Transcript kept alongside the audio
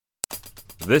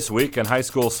This week in high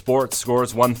school sports,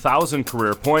 scores 1,000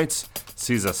 career points,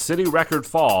 sees a city record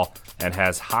fall, and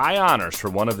has high honors for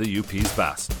one of the UP's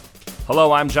best.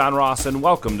 Hello, I'm John Ross, and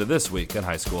welcome to This Week in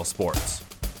High School Sports.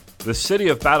 The city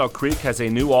of Battle Creek has a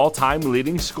new all-time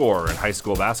leading scorer in high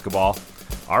school basketball.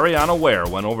 Ariana Ware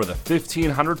went over the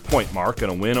 1,500-point mark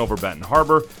in a win over Benton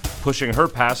Harbor, pushing her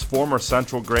past former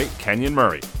Central great Kenyon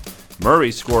Murray.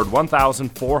 Murray scored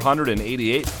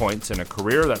 1,488 points in a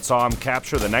career that saw him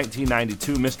capture the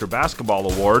 1992 Mr.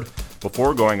 Basketball Award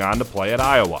before going on to play at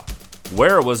Iowa.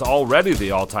 Ware was already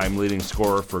the all-time leading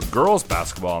scorer for girls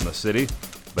basketball in the city,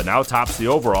 but now tops the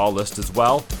overall list as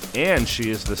well, and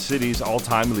she is the city's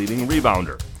all-time leading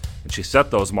rebounder. And she set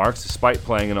those marks despite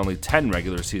playing in only 10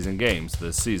 regular season games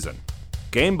this season.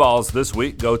 Game balls this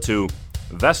week go to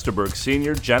Vesterberg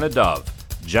senior Jenna Dove.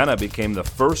 Jenna became the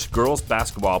first girls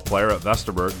basketball player at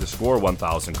Vesterberg to score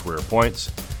 1,000 career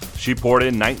points. She poured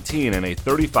in 19 in a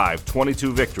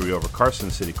 35-22 victory over Carson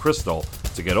City Crystal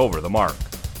to get over the mark.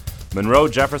 Monroe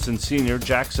Jefferson senior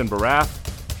Jackson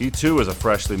Barath, he too is a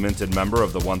freshly minted member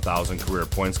of the 1,000 career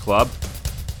points club.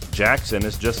 Jackson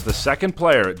is just the second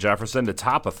player at Jefferson to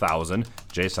top 1,000.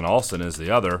 Jason Olson is the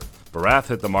other. Barath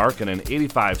hit the mark in an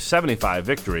 85-75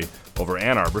 victory over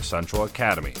Ann Arbor Central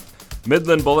Academy.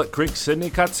 Midland Bullet Creek Sydney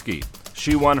Kutsky.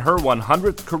 She won her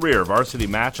 100th career varsity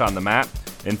match on the mat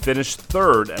and finished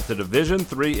third at the Division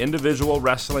III Individual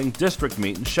Wrestling District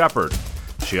Meet in Shepherd.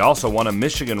 She also won a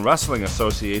Michigan Wrestling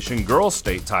Association Girls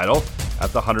State title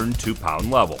at the 102-pound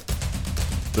level.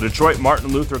 The Detroit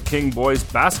Martin Luther King boys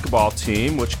basketball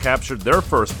team, which captured their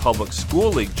first public school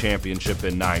league championship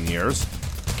in 9 years,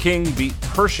 King beat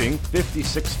Pershing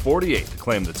 56-48 to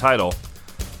claim the title.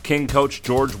 King coach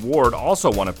George Ward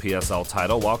also won a PSL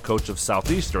title while coach of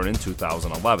Southeastern in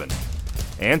 2011.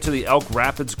 And to the Elk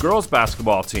Rapids girls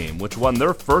basketball team, which won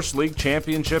their first league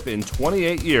championship in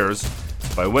 28 years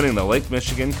by winning the Lake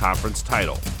Michigan Conference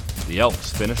title. The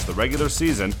Elks finished the regular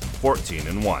season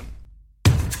 14-1.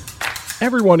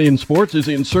 Everyone in sports is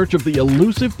in search of the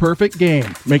elusive perfect game,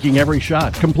 making every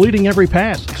shot, completing every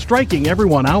pass, striking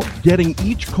everyone out, getting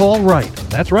each call right.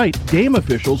 That's right, game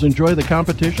officials enjoy the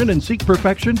competition and seek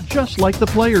perfection just like the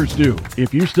players do.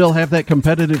 If you still have that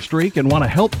competitive streak and want to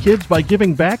help kids by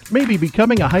giving back, maybe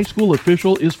becoming a high school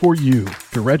official is for you.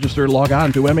 To register, log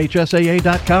on to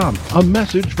MHSAA.com. A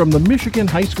message from the Michigan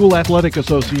High School Athletic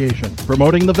Association,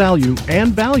 promoting the value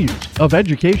and values of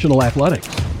educational athletics.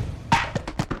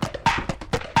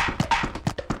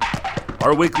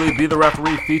 Our weekly Be the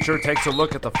Referee feature takes a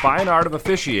look at the fine art of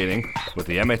officiating with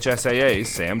the MHSAA's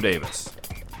Sam Davis.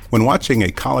 When watching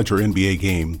a college or NBA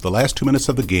game, the last 2 minutes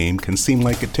of the game can seem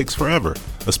like it takes forever,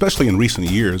 especially in recent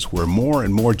years where more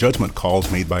and more judgment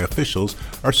calls made by officials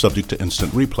are subject to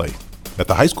instant replay. At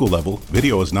the high school level,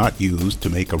 video is not used to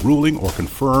make a ruling or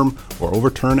confirm or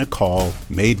overturn a call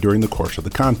made during the course of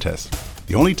the contest.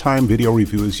 The only time video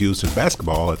review is used in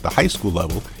basketball at the high school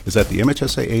level is at the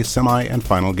MHSAA semi and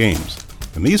final games.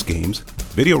 In these games,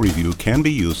 video review can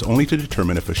be used only to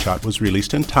determine if a shot was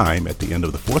released in time at the end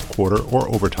of the fourth quarter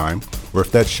or overtime, or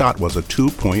if that shot was a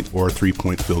 2-point or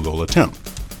 3-point field goal attempt.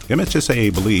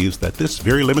 MHSAA believes that this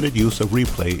very limited use of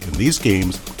replay in these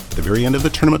games at the very end of the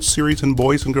tournament series in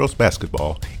boys and girls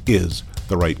basketball is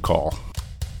the right call.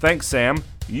 Thanks, Sam.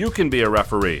 You can be a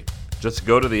referee. Just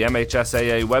go to the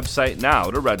MHSAA website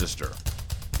now to register.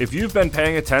 If you've been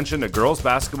paying attention to girls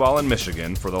basketball in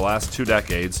Michigan for the last 2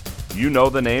 decades, you know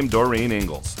the name Doreen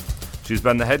Ingalls. She's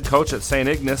been the head coach at St.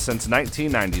 Ignace since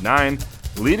 1999,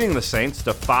 leading the Saints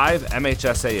to 5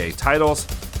 MHSAA titles,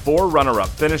 4 runner-up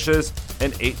finishes,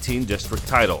 and 18 district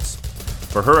titles.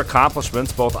 For her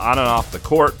accomplishments both on and off the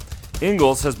court,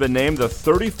 Ingalls has been named the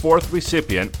 34th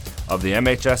recipient of the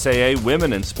MHSAA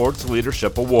Women in Sports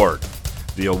Leadership Award.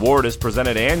 The award is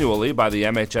presented annually by the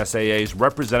MHSAA's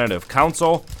Representative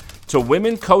Council to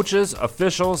women coaches,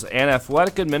 officials, and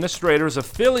athletic administrators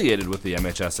affiliated with the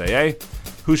MHSAA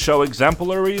who show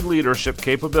exemplary leadership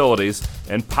capabilities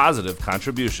and positive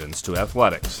contributions to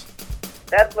athletics.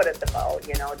 That's what it's about,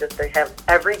 just to have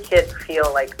every kid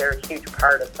feel like they're a huge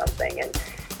part of something, and,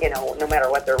 no matter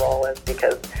what their role is,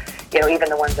 because, even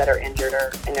the ones that are injured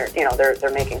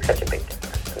they're making such a big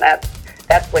difference. And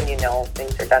that's when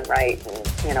things are done right, and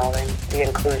the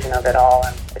inclusion of it all,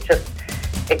 and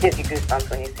it gives you goosebumps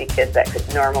when you see kids that could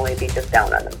normally be just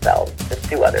down on themselves just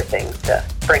do other things to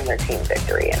bring their team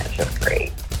victory, and it's just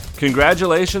great.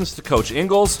 Congratulations to Coach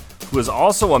Ingalls, who is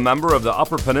also a member of the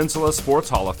Upper Peninsula Sports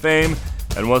Hall of Fame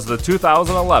and was the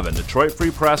 2011 Detroit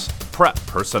Free Press Prep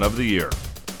Person of the Year.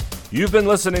 You've been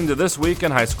listening to This Week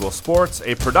in High School Sports,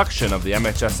 a production of the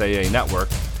MHSAA Network.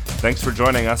 Thanks for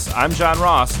joining us. I'm John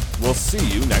Ross. We'll see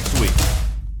you next week.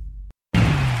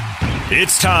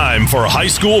 It's time for high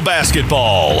school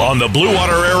basketball on the Blue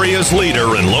Water Area's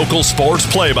leader in local sports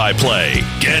play-by-play.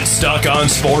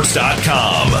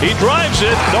 GetStuckOnSports.com. He drives it.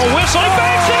 The whistle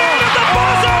bangs it in at the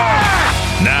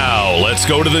buzzer! Now, let's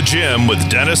go to the gym with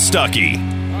Dennis Stuckey.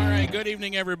 All right, good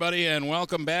evening, everybody, and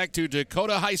welcome back to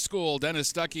Dakota High School.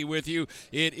 Dennis Stuckey with you.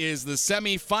 It is the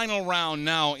semifinal round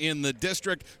now in the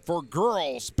district for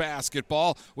girls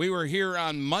basketball. We were here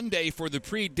on Monday for the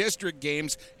pre-district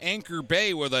games. Anchor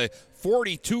Bay with a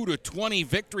 42-20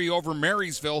 victory over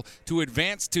Marysville to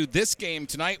advance to this game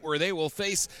tonight, where they will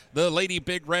face the Lady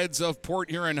Big Reds of Port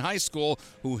Huron High School,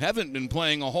 who haven't been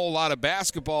playing a whole lot of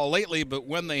basketball lately, but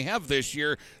when they have this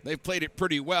year, they've played it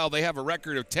pretty well. They have a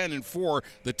record of 10-4.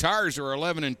 The Tars are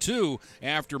 11-2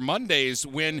 after Monday's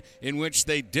win, in which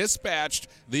they dispatched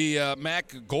the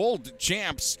MAC Gold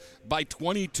champs by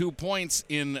 22 points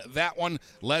in that one,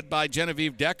 led by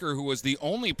Genevieve Decker, who was the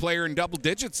only player in double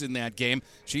digits in that game.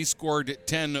 She scored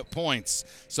 10 points.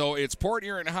 So it's Port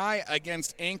Huron High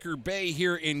against Anchor Bay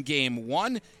here in Game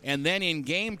 1. And then in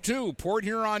Game 2, Port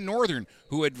Huron Northern,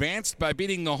 who advanced by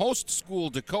beating the host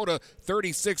school Dakota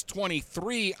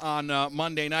 36-23 on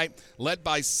Monday night, led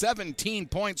by 17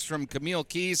 points from Camille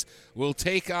Keys, will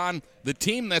take on the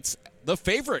team that's the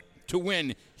favorite to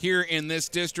win here in this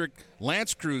district,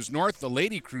 Lance Cruz North. The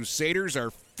Lady Crusaders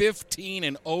are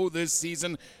 15-0 this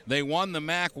season. They won the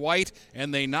MAC White,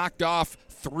 and they knocked off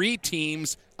 3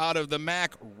 teams out of the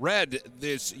MAC Red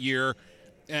this year,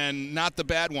 and not the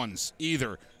bad ones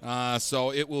either.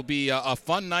 So it will be a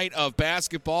fun night of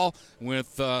basketball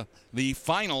with the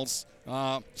finals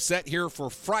set here for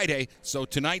Friday. So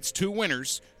tonight's 2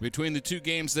 winners between the 2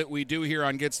 games that we do here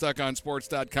on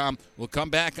GetStuckOnSports.com will come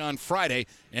back on Friday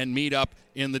and meet up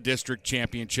in the district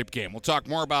championship game. We'll talk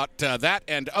more about that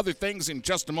and other things in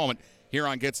just a moment here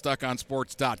on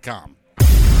GetStuckOnSports.com.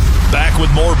 Back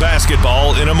with more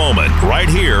basketball in a moment, right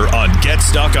here on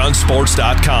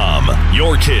GetStuckOnSports.com.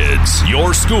 Your kids,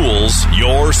 your schools,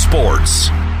 your sports.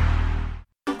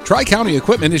 Tri-County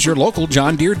Equipment is your local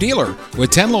John Deere dealer.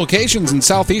 With 10 locations in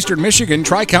southeastern Michigan,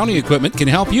 Tri-County Equipment can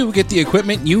help you get the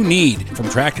equipment you need. From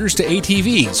tractors to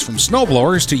ATVs, from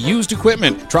snowblowers to used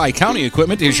equipment, Tri-County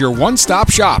Equipment is your one-stop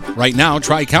shop. Right now,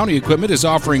 Tri-County Equipment is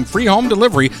offering free home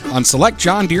delivery on select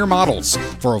John Deere models.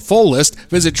 For a full list,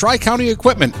 visit Tri-County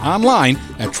Equipment online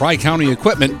at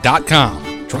tricountyequipment.com.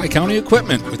 Tri-County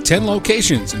Equipment with 10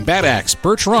 locations in Bad Axe,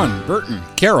 Birch Run, Burton,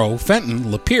 Caro,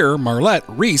 Fenton, Lapeer, Marlette,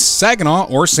 Reese, Saginaw,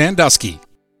 or Sandusky.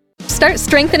 Start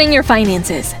strengthening your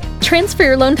finances. Transfer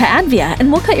your loan to Advia and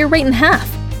we'll cut your rate in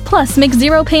half. Plus, make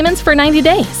 0 payments for 90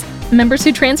 days. Members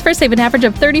who transfer save an average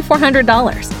of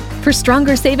 $3,400. For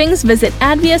stronger savings, visit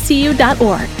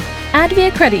adviacu.org.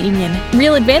 Advia Credit Union.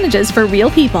 Real advantages for real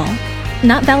people.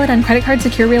 Not valid on credit card,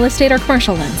 secure real estate, or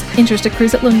commercial loans. Interest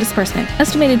accrues at loan disbursement.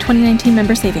 Estimated 2019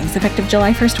 member savings effective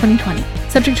July 1st, 2020.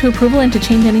 Subject to approval and to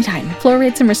change anytime. Floor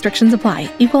rates and restrictions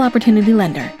apply. Equal opportunity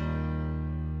lender.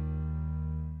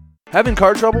 Having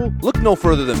car trouble? Look no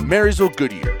further than Marysville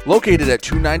Goodyear. Located at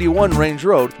 291 Range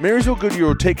Road, Marysville Goodyear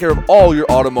will take care of all your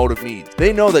automotive needs.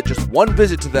 They know that just one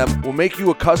visit to them will make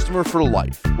you a customer for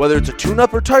life. Whether it's a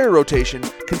tune-up or tire rotation,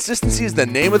 consistency is the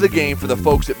name of the game for the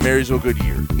folks at Marysville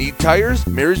Goodyear. Need tires?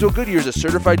 Marysville Goodyear is a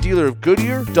certified dealer of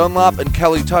Goodyear, Dunlop, and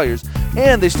Kelly tires,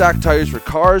 and they stock tires for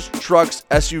cars, trucks,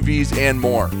 SUVs, and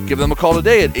more. Give them a call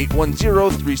today at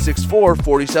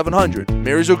 810-364-4700.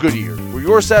 Marysville Goodyear, where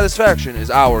your satisfaction is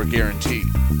our guarantee.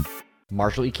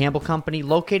 Marshall E. Campbell Company,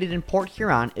 located in Port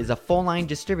Huron, is a full-line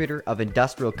distributor of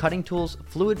industrial cutting tools,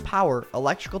 fluid power,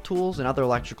 electrical tools, and other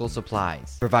electrical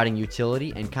supplies, providing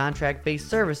utility and contract-based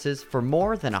services for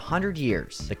more than 100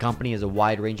 years. The company has a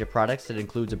wide range of products that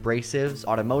includes abrasives,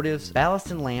 automotives,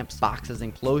 ballast and lamps, boxes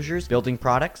and closures, building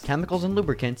products, chemicals and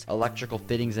lubricants, electrical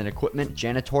fittings and equipment,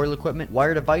 janitorial equipment,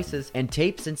 wire devices, and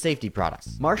tapes and safety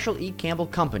products. Marshall E. Campbell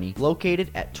Company,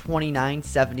 located at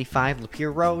 2975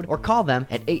 Lapeer Road, or call them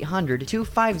at 800-250-7520.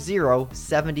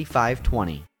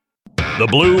 The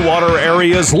Blue Water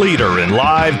Area's leader in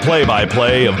live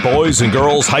play-by-play of boys and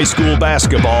girls high school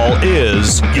basketball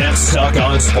is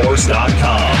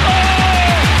GetStuckOnSports.com.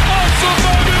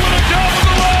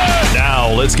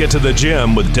 Now let's get to the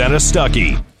gym with Dennis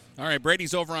Stuckey. All right,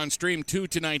 Brady's over on Stream 2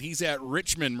 tonight. He's at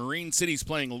Richmond. Marine City's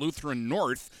playing Lutheran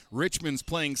North. Richmond's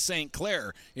playing St.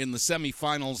 Clair in the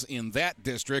semifinals in that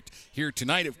district. Here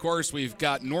tonight, of course, we've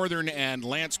got Northern and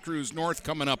Lance Cruz North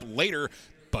coming up later.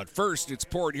 But first, it's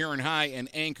Port Huron High and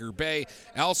Anchor Bay.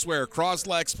 Elsewhere,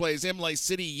 Croslex plays Imlay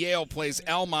City. Yale plays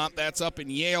Almont. That's up in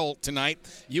Yale tonight.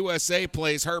 USA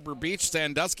plays Harbor Beach.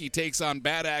 Sandusky takes on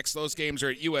Bad Axe. Those games are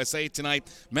at USA tonight.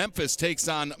 Memphis takes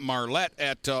on Marlette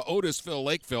at Otisville,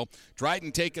 Lakeville.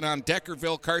 Dryden taking on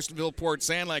Deckerville. Carsonville, Port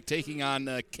Sanilac taking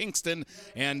on Kingston.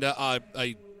 And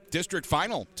a district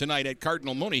final tonight at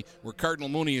Cardinal Mooney, where Cardinal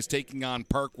Mooney is taking on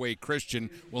Parkway Christian.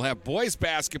 We'll have boys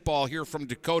basketball here from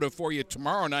Dakota for you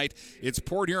tomorrow night. It's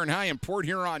Port Huron High and Port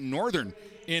Huron Northern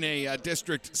in a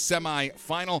district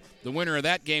semifinal. The winner of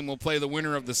that game will play the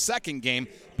winner of the second game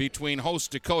between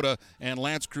host Dakota and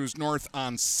L'Anse Creuse North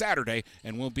on Saturday,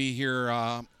 and we'll be here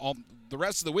all the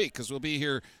rest of the week, because we'll be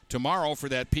here tomorrow for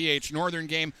that PH Northern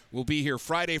game. We'll be here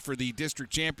Friday for the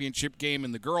district championship game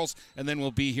in the girls, and then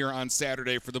we'll be here on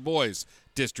Saturday for the boys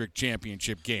district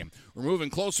championship game. We're moving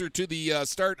closer to the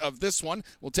start of this one.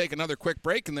 We'll take another quick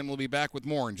break, and then we'll be back with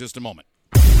more in just a moment.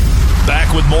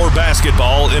 Back with more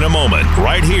basketball in a moment,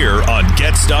 right here on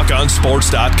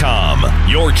GetStuckOnSports.com.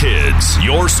 Your kids,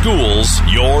 your schools,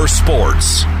 your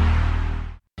sports.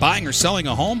 Buying or selling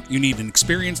a home? You need an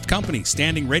experienced company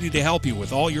standing ready to help you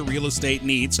with all your real estate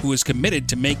needs, who is committed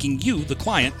to making you the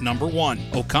client number one.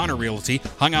 O'Connor Realty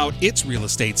hung out its real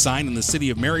estate sign in the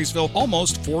city of Marysville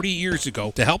almost 40 years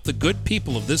ago to help the good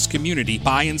people of this community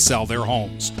buy and sell their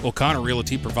homes. O'Connor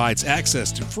Realty provides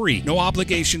access to free,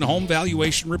 no-obligation home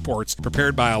valuation reports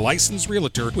prepared by a licensed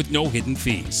realtor with no hidden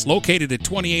fees. Located at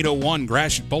 2801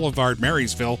 Gratiot Boulevard,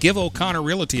 Marysville, give O'Connor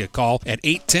Realty a call at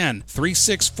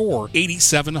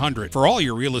 810-364-8700 for all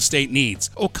your real estate needs.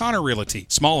 O'Connor Realty,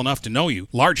 small enough to know you,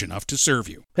 large enough to serve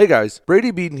you. Hey guys, Brady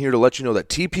Beaton here to let you know that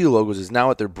TP Logos is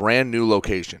now at their brand new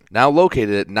location. Now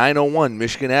located at 901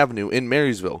 Michigan Avenue in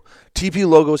Marysville, TP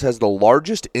Logos has the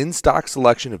largest in-stock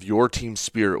selection of your team's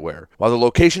spirit wear. While the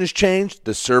location has changed,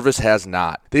 the service has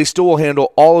not. They still will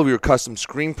handle all of your custom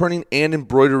screen printing and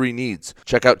embroidery needs.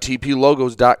 Check out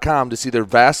tplogos.com to see their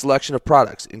vast selection of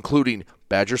products, including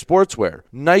Badger Sportswear,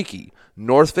 Nike,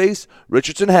 North Face,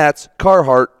 Richardson hats,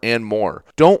 Carhartt, and more.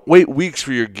 Don't wait weeks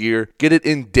for your gear. Get it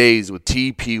in days with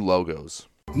TP Logos.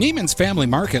 Neiman's Family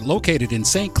Market, located in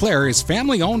St. Clair, is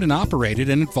family-owned and operated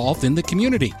and involved in the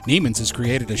community. Neiman's has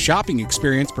created a shopping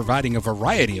experience providing a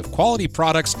variety of quality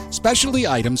products, specialty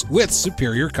items with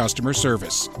superior customer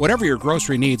service. Whatever your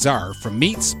grocery needs are, from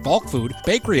meats, bulk food,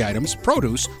 bakery items,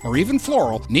 produce, or even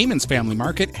floral, Neiman's Family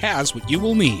Market has what you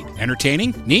will need.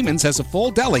 Entertaining? Neiman's has a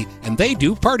full deli, and they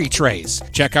do party trays.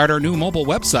 Check out our new mobile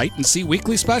website and see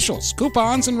weekly specials,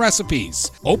 coupons, and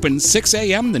recipes. Open 6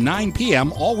 a.m. to 9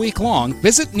 p.m. all week long.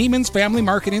 Visit Neiman's Family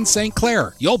Market in St.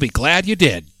 Clair. You'll be glad you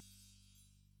did.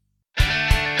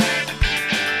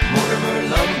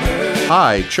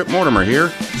 Hi, Chip Mortimer here.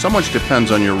 So much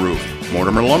depends on your roof.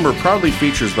 Mortimer Lumber proudly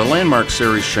features the Landmark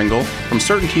Series shingle from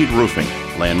Certainteed Roofing.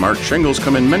 Landmark shingles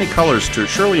come in many colors to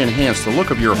surely enhance the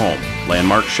look of your home.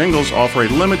 Landmark shingles offer a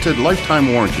limited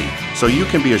lifetime warranty, so you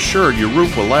can be assured your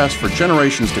roof will last for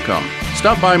generations to come.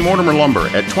 Stop by Mortimer Lumber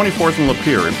at 24th and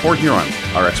Lapeer in Port Huron.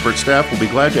 Our expert staff will be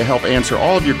glad to help answer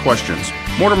all of your questions.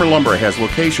 Mortimer Lumber has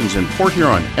locations in Port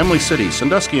Huron, Imlay City,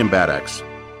 Sandusky, and Bad Axe.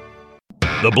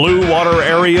 The Blue Water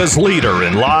Area's leader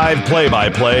in live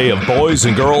play-by-play of boys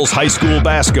and girls high school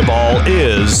basketball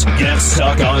is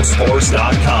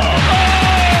GetStuckOnSports.com.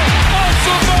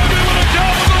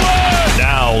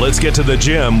 Now let's get to the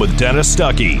gym with Dennis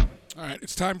Stuckey. All right,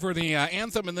 it's time for the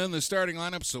anthem and then the starting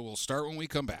lineup, so we'll start when we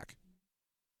come back.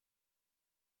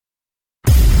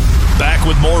 Back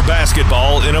with more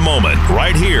basketball in a moment,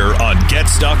 right here on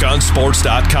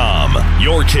GetStuckOnSports.com.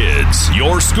 Your kids,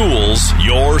 your schools,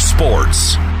 your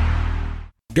sports.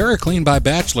 DuraClean by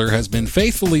Bachelor has been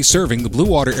faithfully serving the Blue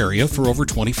Water area for over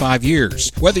 25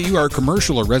 years. Whether you are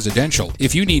commercial or residential,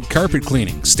 if you need carpet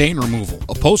cleaning, stain removal,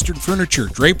 upholstered furniture,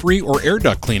 drapery, or air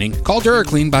duct cleaning, call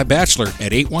DuraClean by Bachelor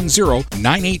at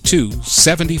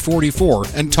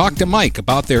 810-982-7044 and talk to Mike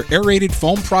about their aerated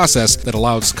foam process that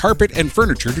allows carpet and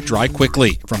furniture to dry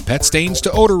quickly. From pet stains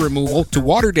to odor removal to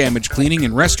water damage cleaning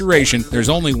and restoration, there's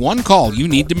only one call you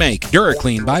need to make.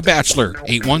 DuraClean by Bachelor,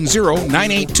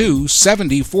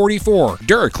 810-982-7044.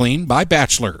 DuraClean by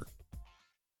Bachelor.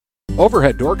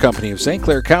 Overhead Door Company of St.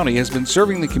 Clair County has been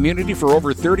serving the community for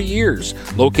over 30 years.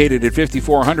 Located at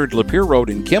 5400 Lapeer Road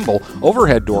in Kimball,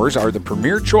 Overhead Doors are the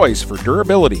premier choice for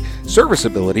durability,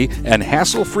 serviceability, and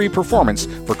hassle-free performance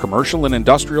for commercial and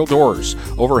industrial doors.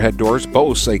 Overhead Doors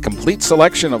boasts a complete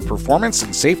selection of performance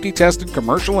and safety-tested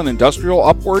commercial and industrial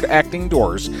upward-acting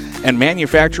doors and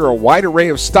manufacture a wide array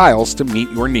of styles to meet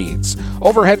your needs.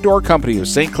 Overhead Door Company of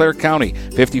St. Clair County,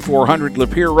 5400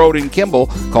 Lapeer Road in Kimball.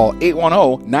 Call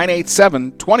 810-987-2185.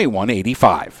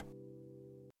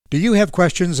 Do you have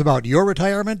questions about your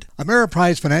retirement?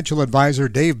 Ameriprise financial advisor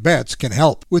Dave Betts can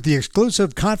help. With the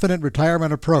exclusive Confident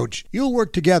Retirement approach, you'll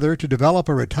work together to develop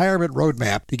a retirement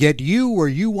roadmap to get you where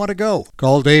you want to go.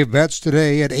 Call Dave Betts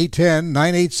today at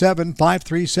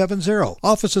 810-987-5370.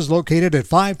 Office is located at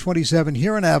 527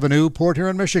 Huron Avenue, Port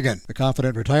Huron, Michigan. The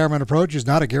Confident Retirement approach is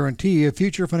not a guarantee of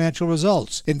future financial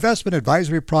results. Investment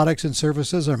advisory products and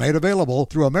services are made available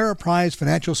through Ameriprise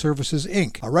Financial Services,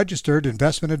 Inc., a registered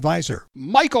investment advisor.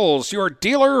 Michael's, your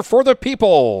dealer for the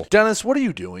people. Dennis, what are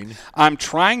you doing? I'm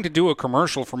trying to do a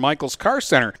commercial for Michael's Car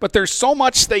Center, but there's so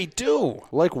much they do.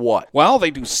 Like what? Well,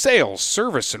 they do sales,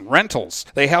 service, and rentals.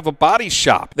 They have a body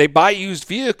shop. They buy used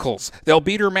vehicles. They'll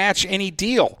beat or match any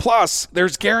deal. Plus,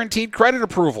 there's guaranteed credit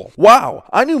approval. Wow,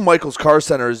 I knew Michael's Car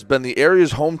Center has been the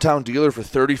area's hometown dealer for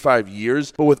 35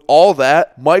 years, but with all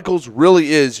that, Michael's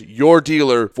really is your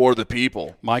dealer for the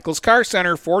people. Michael's Car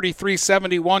Center,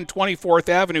 4371 24th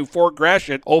Avenue, Fort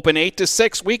Gratiot. Open 8 to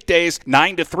 6 weekdays,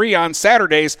 9 to 3 on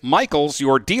Saturdays. Michael's,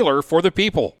 your dealer for the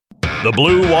people. The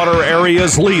Blue Water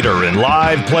Area's leader in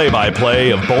live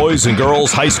play-by-play of boys and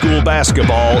girls high school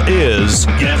basketball is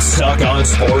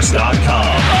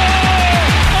GetStuckOnSports.com.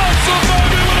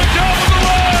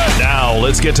 Now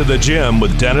let's get to the gym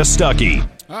with Dennis Stuckey.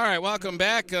 All right, welcome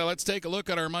back. Let's take a look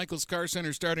at our Michael's Car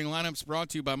Center starting lineups, brought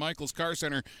to you by Michael's Car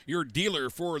Center, your dealer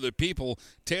for the people.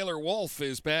 Taylor Wolf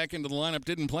is back into the lineup.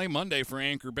 Didn't play Monday for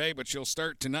Anchor Bay, but she'll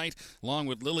start tonight along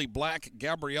with Lily Black,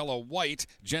 Gabriella White,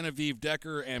 Genevieve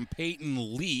Decker, and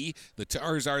Peyton Lee. The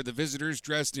Tars are the visitors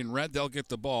dressed in red. They'll get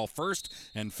the ball first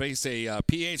and face a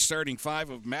PH starting five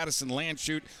of Madison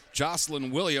Landshut,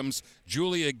 Jocelyn Williams,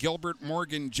 Julia Gilbert,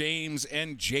 Morgan James,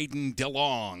 and Jaden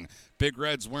DeLong. Big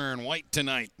Red's wearing white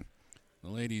tonight. The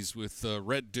ladies with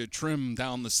red trim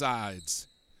down the sides.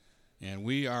 And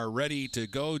we are ready to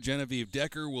go. Genevieve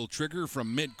Decker will trigger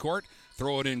from midcourt.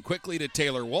 Throw it in quickly to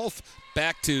Taylor Wolf.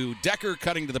 Back to Decker,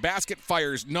 cutting to the basket.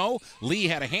 Fires no. Lee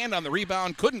had a hand on the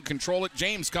rebound. Couldn't control it.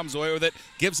 James comes away with it.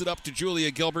 Gives it up to Julia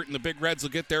Gilbert, and the Big Reds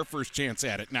will get their first chance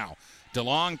at it now.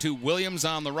 DeLong to Williams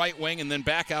on the right wing, and then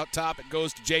back out top it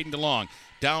goes to Jaden DeLong.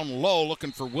 Down low,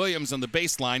 looking for Williams on the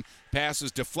baseline. Pass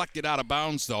is deflected out of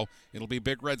bounds, though. It'll be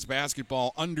Big Reds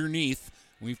basketball underneath.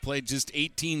 We've played just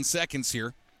 18 seconds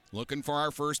here. Looking for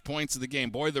our first points of the game.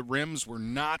 Boy, the rims were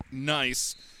not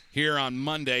nice here on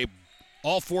Monday.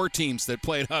 All four teams that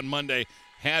played on Monday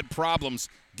had problems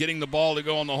getting the ball to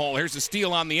go in the hole. Here's a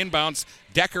steal on the inbounds.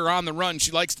 Decker on the run.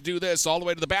 She likes to do this all the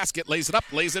way to the basket. Lays it up,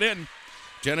 lays it in.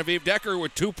 Genevieve Decker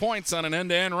with 2 points on an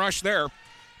end-to-end rush there.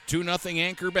 2-0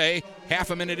 Anchor Bay, half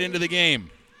a minute into the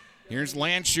game. Here's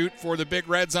Landshut for the Big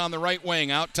Reds on the right wing,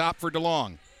 out top for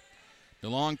DeLong.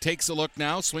 DeLong takes a look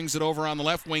now, swings it over on the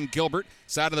left wing. Gilbert,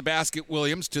 side of the basket,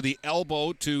 Williams to the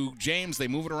elbow to James. They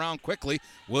move it around quickly.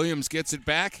 Williams gets it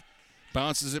back,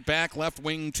 bounces it back, left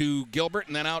wing to Gilbert,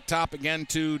 and then out top again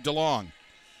to DeLong.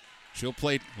 She'll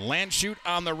play Landshut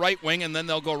on the right wing, and then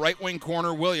they'll go right wing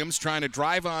corner. Williams trying to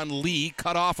drive on Lee,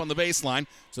 cut off on the baseline.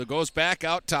 So it goes back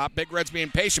out top. Big Red's being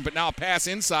patient, but now a pass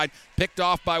inside, picked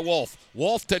off by Wolf.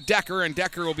 Wolf to Decker, and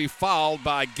Decker will be fouled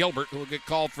by Gilbert, who will get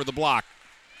called for the block.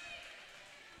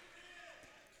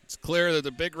 It's clear that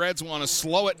the Big Reds want to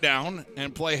slow it down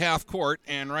and play half court,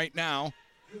 and right now,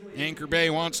 Anchor Bay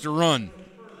wants to run.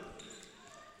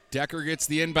 Decker gets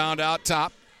the inbound out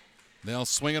top. They'll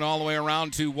swing it all the way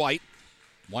around to White.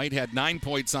 White had 9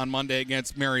 points on Monday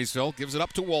against Marysville. Gives it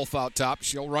up to Wolf out top.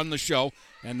 She'll run the show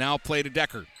and now play to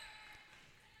Decker.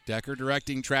 Decker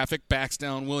directing traffic, backs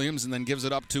down Williams and then gives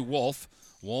it up to Wolf.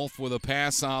 Wolf with a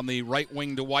pass on the right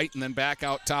wing to White and then back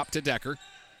out top to Decker.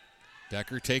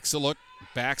 Decker takes a look,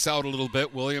 backs out a little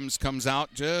bit. Williams comes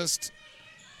out just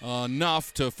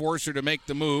enough to force her to make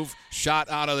the move. Shot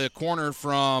out of the corner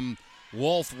from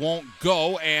Wolf won't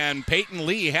go, and Peyton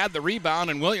Lee had the rebound,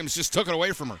 and Williams just took it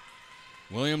away from her.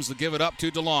 Williams will give it up to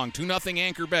DeLong. 2-0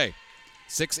 Anchor Bay.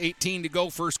 6:18 to go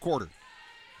first quarter.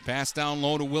 Pass down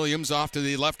low to Williams off to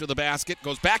the left of the basket.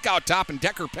 Goes back out top, and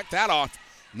Decker picked that off.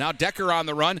 Now Decker on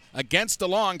the run against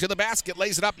DeLong to the basket.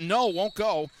 Lays it up. No, won't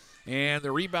go. And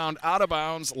the rebound out of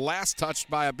bounds, last touched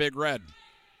by a Big Red.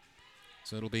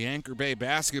 So it'll be Anchor Bay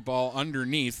basketball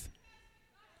underneath.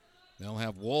 They'll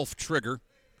have Wolf trigger.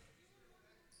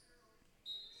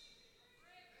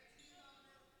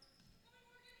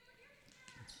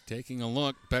 Taking a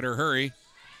look, better hurry.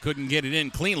 Couldn't get it in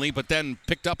cleanly, but then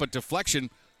picked up a deflection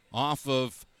off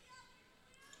of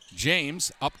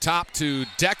James. Up top to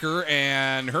Decker,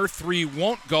 and her three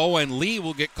won't go, and Lee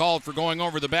will get called for going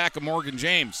over the back of Morgan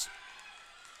James.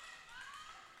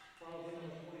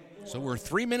 So we're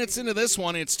 3 minutes into this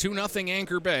one. It's 2-0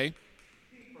 Anchor Bay.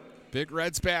 Big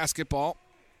Reds basketball.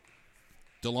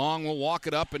 DeLong will walk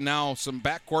it up, and now some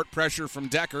backcourt pressure from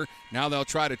Decker. Now they'll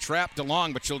try to trap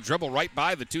DeLong, but she'll dribble right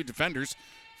by the two defenders.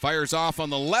 Fires off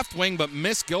on the left wing, but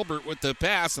missed Gilbert with the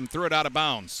pass and threw it out of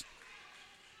bounds.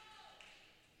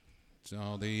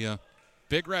 So the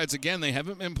Big Reds, again, they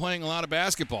haven't been playing a lot of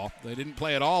basketball. They didn't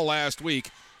play at all last week,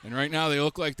 and right now they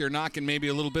look like they're knocking maybe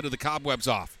a little bit of the cobwebs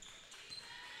off.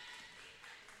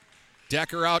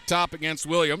 Decker out top against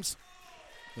Williams.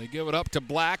 They give it up to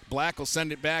Black. Black will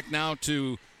send it back now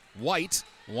to White.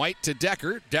 White to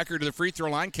Decker. Decker to the free throw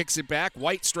line, kicks it back.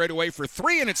 White straight away for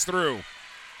three, and it's through.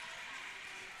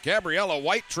 Gabriella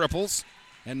White triples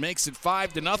and makes it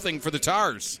 5-0 for the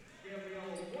Tars.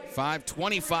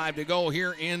 5:25 to go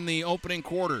here in the opening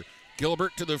quarter.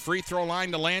 Gilbert to the free throw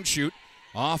line to Landshoot.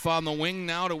 Off on the wing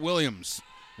now to Williams.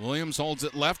 Williams holds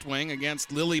it left wing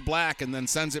against Lily Black and then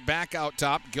sends it back out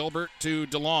top. Gilbert to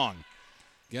DeLong.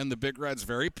 Again, the Big Reds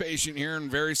very patient here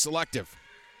and very selective.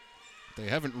 They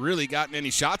haven't really gotten any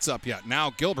shots up yet. Now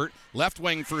Gilbert, left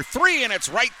wing for three, and it's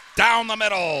right down the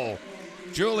middle.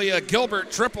 Julia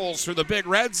Gilbert triples for the Big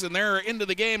Reds, and they're into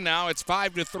the game now. It's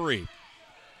 5-3.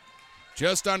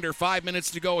 Just under 5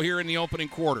 minutes to go here in the opening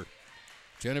quarter.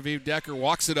 Genevieve Decker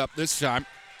walks it up this time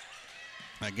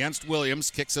against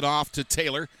Williams, kicks it off to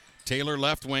Taylor. Taylor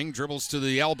left wing, dribbles to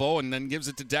the elbow, and then gives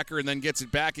it to Decker, and then gets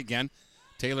it back again.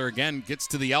 Taylor again gets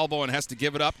to the elbow and has to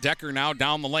give it up. Decker now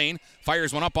down the lane.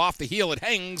 Fires one up off the heel. It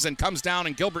hangs and comes down,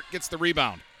 and Gilbert gets the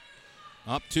rebound.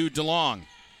 Up to DeLong.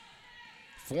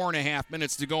 4.5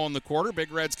 minutes to go in the quarter.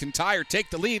 Big Reds can tie or take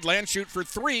the lead. Landshoot for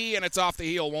three, and it's off the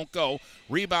heel. Won't go.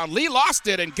 Rebound. Lee lost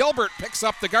it, and Gilbert picks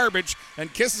up the garbage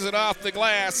and kisses it off the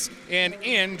glass and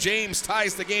in. James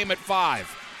ties the game at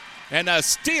 5. And a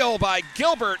steal by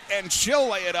Gilbert, and she'll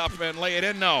lay it up and lay it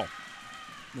in. No.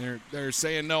 They're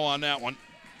saying no on that one.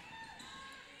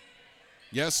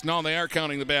 Yes, no, they are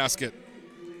counting the basket.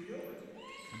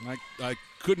 I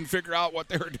couldn't figure out what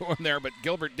they were doing there, but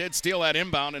Gilbert did steal that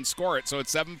inbound and score it, so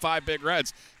it's 7-5 Big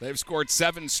Reds. They've scored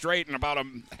 7 straight in about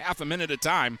half a minute of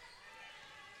time.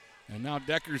 And now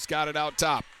Decker's got it out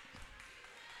top.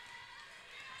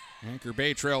 Anchor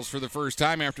Bay trails for the first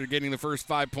time after getting the first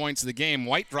 5 points of the game.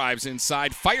 White drives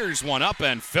inside, fires one up,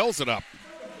 and fills it up.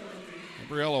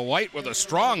 Gabriella White with a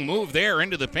strong move there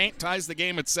into the paint, ties the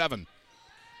game at 7.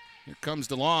 Here comes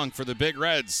DeLong for the Big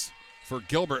Reds. For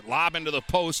Gilbert, lob into the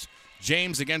post.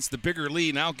 James against the bigger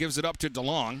Lee now gives it up to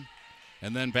DeLong.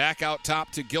 And then back out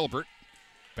top to Gilbert.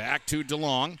 Back to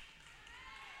DeLong.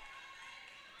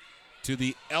 To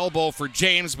the elbow for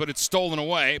James, but it's stolen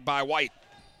away by White.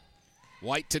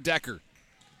 White to Decker.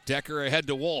 Decker ahead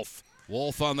to Wolf.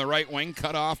 Wolf on the right wing,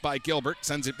 cut off by Gilbert.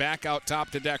 Sends it back out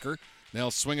top to Decker. They'll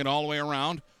swing it all the way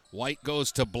around. White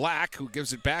goes to Black, who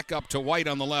gives it back up to White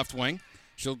on the left wing.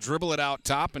 She'll dribble it out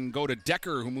top and go to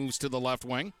Decker, who moves to the left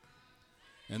wing.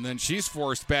 And then she's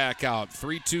forced back out.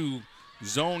 3-2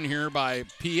 zone here by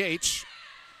PH.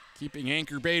 Keeping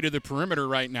Anchor Bay to the perimeter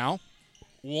right now.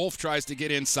 Wolf tries to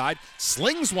get inside.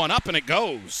 Slings one up, and it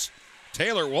goes.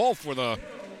 Taylor Wolf with a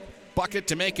bucket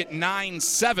to make it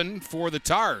 9-7 for the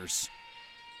Tars.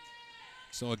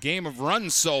 So a game of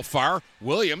runs so far.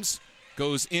 Williams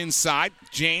goes inside.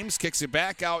 James kicks it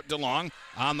back out DeLong.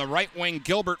 On the right wing,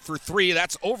 Gilbert for three.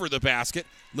 That's over the basket.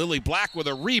 Lily Black with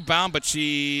a rebound, but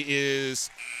she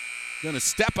is going to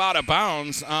step out of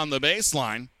bounds on the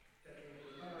baseline.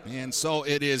 And so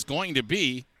it is going to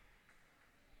be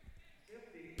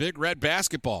Big Red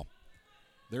basketball.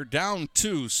 They're down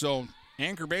 2, so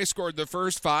Anchor Bay scored the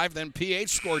first 5, then PH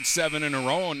scored 7 in a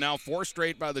row, and now 4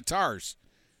 straight by the Tars.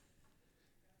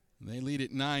 They lead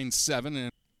at 9-7,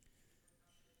 and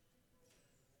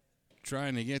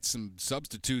trying to get some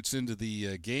substitutes into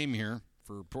the game here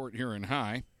for Port Huron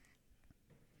High.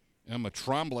 Emma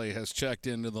Tremblay has checked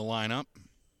into the lineup.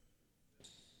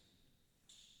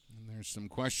 And there's some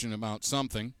question about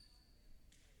something.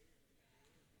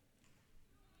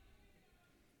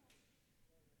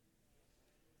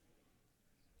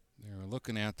 They're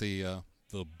looking at the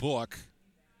book.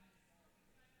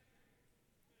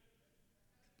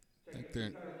 I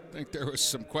think there was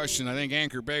some question. I think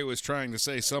Anchor Bay was trying to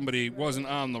say somebody wasn't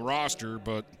on the roster,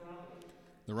 but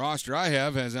the roster I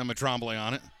have has Emma Tremblay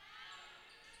on it.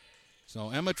 So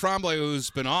Emma Tremblay, who's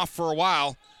been off for a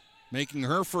while, making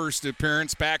her first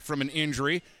appearance back from an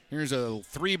injury. Here's a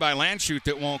 3 by Landshoot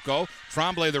that won't go.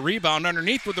 Tremblay the rebound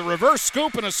underneath with the reverse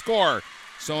scoop and a score.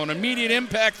 So an immediate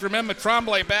impact from Emma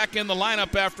Tremblay back in the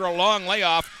lineup after a long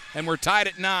layoff, and we're tied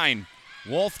at 9.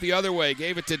 Wolf the other way,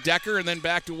 gave it to Decker and then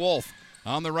back to Wolf.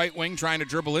 On the right wing, trying to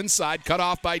dribble inside, cut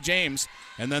off by James.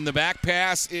 And then the back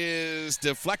pass is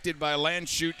deflected by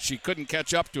Landshoot. She couldn't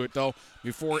catch up to it, though,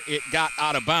 before it got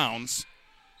out of bounds.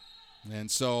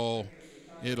 And so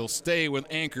it'll stay with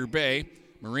Anchor Bay.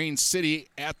 Marine City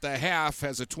at the half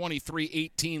has a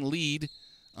 23-18 lead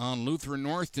on Lutheran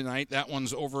North tonight. That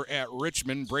one's over at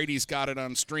Richmond. Brady's got it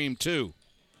on Stream 2.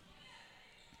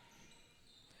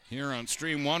 Here on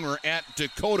Stream 1, we're at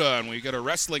Dakota, and we got a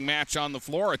wrestling match on the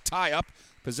floor, a tie-up.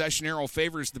 Possession arrow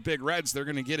favors the Big Reds. They're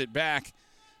going to get it back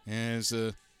as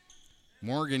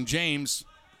Morgan James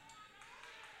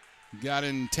got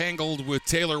entangled with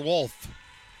Taylor Wolf.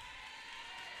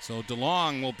 So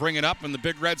DeLong will bring it up, and the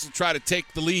Big Reds will try to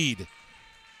take the lead.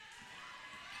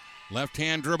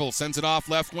 Left-hand dribble, sends it off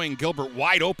left wing. Gilbert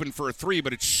wide open for a three,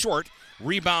 but it's short.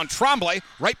 Rebound, Tremblay,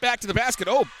 right back to the basket.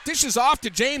 Oh, dishes off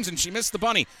to James, and she missed the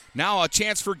bunny. Now a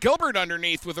chance for Gilbert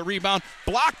underneath with a rebound.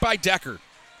 Blocked by Decker.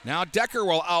 Now Decker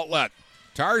will outlet.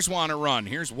 Tars want to run.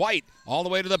 Here's White all the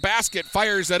way to the basket.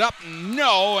 Fires it up.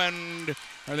 No, and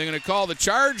are they going to call the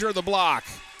charge or the block?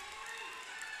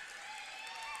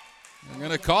 They're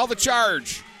going to call the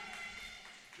charge.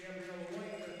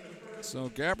 So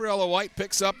Gabriella White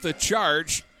picks up the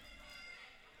charge.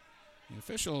 The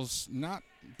officials not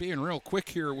being real quick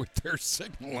here with their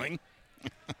signaling.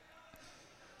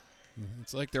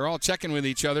 It's like they're all checking with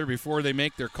each other before they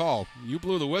make their call. You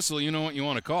blew the whistle, you know what you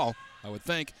want to call, I would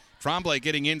think. Tremblay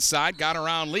getting inside, got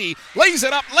around Lee, lays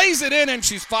it up, lays it in, and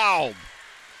she's fouled.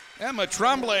 Emma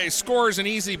Tremblay scores an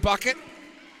easy bucket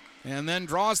and then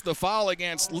draws the foul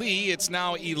against Lee. It's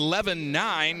now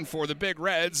 11-9 for the Big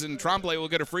Reds, and Tremblay will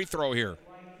get a free throw here.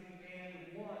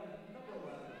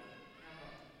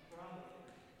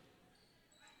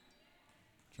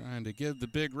 Trying to give the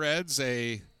Big Reds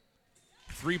a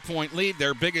 3-point lead,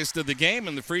 their biggest of the game,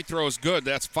 and the free throw is good.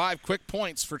 That's 5 quick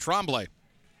points for Tremblay.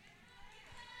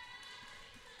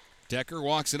 Decker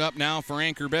walks it up now for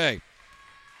Anchor Bay.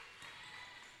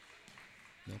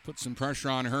 They'll put some pressure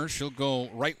on her. She'll go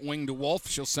right wing to Wolf.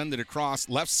 She'll send it across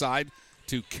left side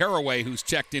to Caraway, who's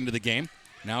checked into the game.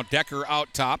 Now Decker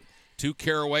out top to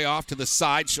Caraway off to the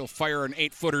side. She'll fire an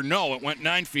 8-footer. No, it went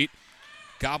 9 feet.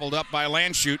 Gobbled up by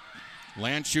Landshut.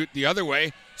 Landshut the other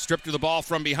way. Stripped of the ball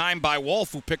from behind by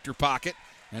Wolf, who picked her pocket.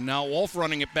 And now Wolf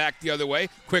running it back the other way.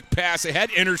 Quick pass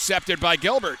ahead. Intercepted by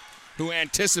Gilbert, who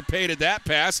anticipated that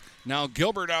pass. Now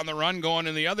Gilbert on the run going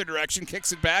in the other direction.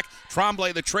 Kicks it back.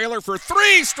 Tremblay the trailer for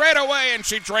three straight away, and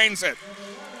she drains it.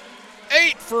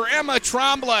 8 for Emma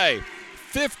Tremblay.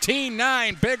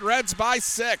 15-9. Big Reds by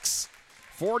 6.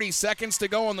 40 seconds to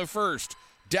go in the first.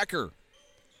 Decker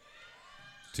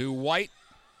to White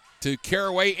to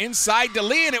Caraway inside to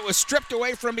Lee, and it was stripped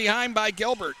away from behind by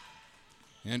Gilbert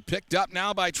and picked up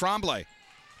now by Tremblay.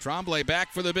 Tremblay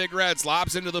back for the Big Reds,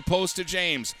 lobs into the post to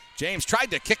James. James tried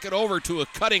to kick it over to a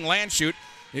cutting Landshut.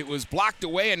 It was blocked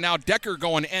away, and now Decker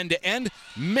going end-to-end.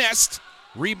 Missed.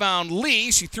 Rebound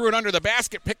Lee. She threw it under the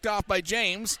basket, picked off by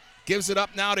James. Gives it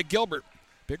up now to Gilbert.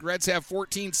 Big Reds have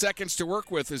 14 seconds to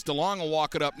work with as DeLong will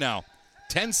walk it up now.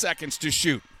 10 seconds to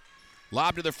shoot.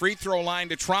 Lob to the free throw line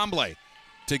to Tremblay.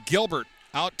 To Gilbert.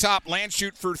 Out top,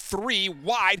 Landshut for three,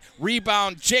 wide.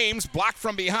 Rebound, James, blocked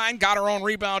from behind, got her own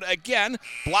rebound again.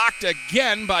 Blocked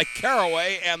again by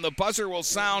Caraway, and the buzzer will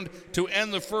sound to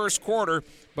end the first quarter.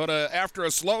 But after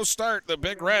a slow start, the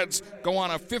Big Reds go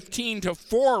on a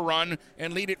 15-4 run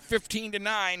and lead it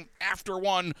 15-9 after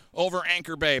one over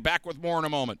Anchor Bay. Back with more in a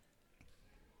moment.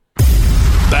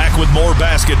 Back with more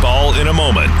basketball in a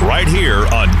moment, right here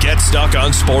on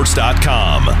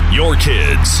GetStuckOnSports.com. Your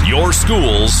kids, your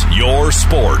schools, your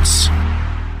sports.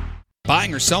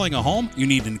 Buying or selling a home? You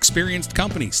need an experienced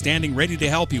company standing ready to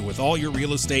help you with all your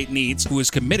real estate needs, who is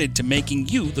committed to making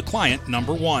you the client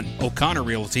number one. O'Connor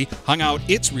Realty hung out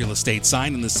its real estate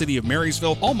sign in the city of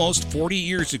Marysville almost 40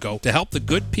 years ago to help the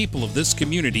good people of this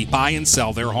community buy and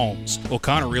sell their homes.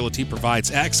 O'Connor Realty provides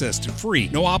access to free,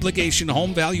 no-obligation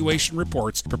home valuation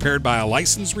reports prepared by a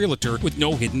licensed realtor with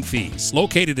no hidden fees.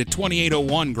 Located at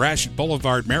 2801 Gratiot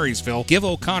Boulevard, Marysville, give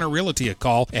O'Connor Realty a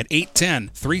call at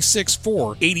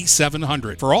 810-364-8700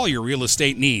 for all your real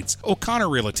estate needs. O'Connor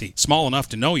Realty, small enough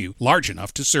to know you, large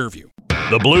enough to serve you.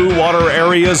 The Blue Water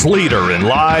Area's leader in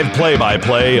live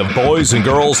play-by-play of boys and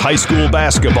girls high school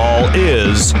basketball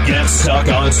is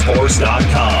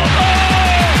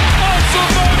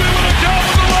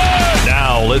GetStuckOnSports.com.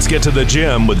 Now let's get to the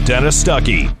gym with Dennis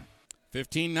Stuckey.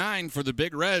 15-9 for the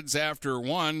Big Reds after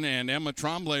one, and Emma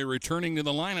Tremblay returning to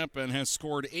the lineup and has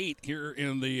scored 8 here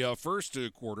in the first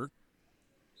quarter.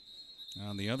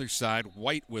 On the other side,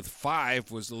 White with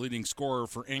 5 was the leading scorer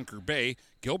for Anchor Bay.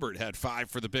 Gilbert had 5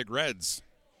 for the Big Reds.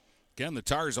 Again, the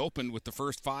Tars opened with the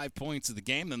first 5 points of the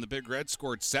game. Then the Big Reds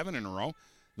scored 7 in a row.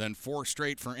 Then 4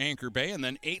 straight for Anchor Bay, and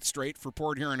then 8 straight for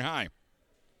Port Huron High.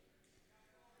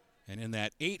 And in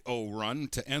that 8-0 run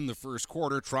to end the first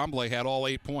quarter, Tremblay had all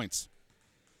 8 points.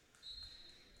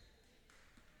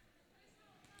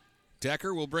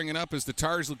 Decker will bring it up as the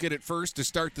Tars will get it first to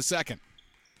start the second.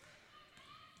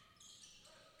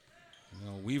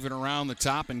 They'll weave it around the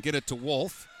top and get it to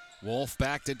Wolf. Wolf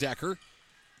back to Decker.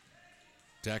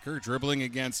 Decker dribbling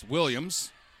against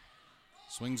Williams.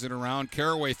 Swings it around.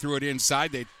 Caraway threw it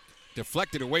inside. They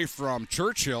deflected away from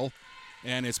Churchill.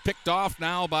 And it's picked off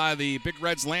now by the Big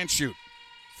Reds Landshut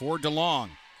for DeLong.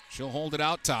 She'll hold it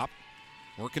out top.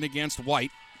 Working against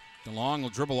White. DeLong will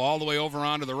dribble all the way over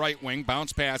onto the right wing.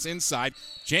 Bounce pass inside.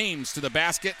 James to the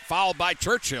basket. Fouled by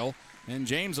Churchill. And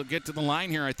James will get to the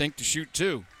line here, I think, to shoot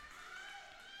 2.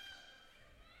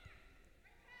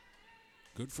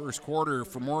 Good first quarter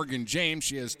for Morgan James.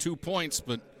 She has 2 points,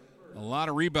 but a lot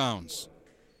of rebounds.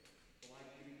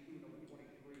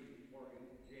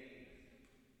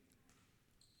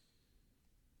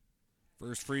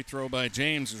 First free throw by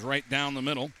James is right down the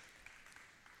middle.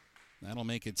 That'll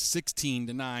make it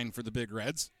 16-9 for the Big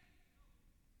Reds.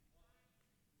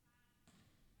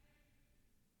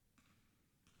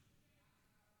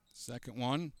 Second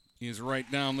one is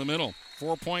right down the middle.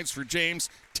 4 points for James,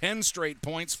 10 straight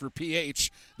points for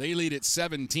PH. They lead at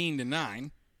 17-9.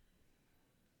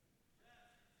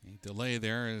 A delay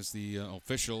there as the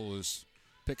official was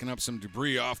picking up some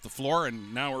debris off the floor,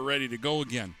 and now we're ready to go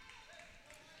again.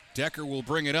 Decker will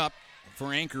bring it up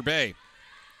for Anchor Bay.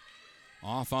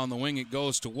 Off on the wing it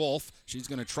goes to Wolf. She's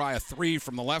going to try a 3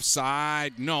 from the left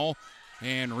side. No.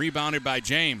 And rebounded by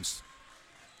James.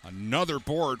 Another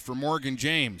board for Morgan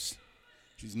James.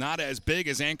 She's not as big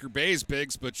as Anchor Bay's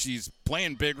bigs, but she's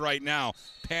playing big right now.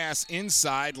 Pass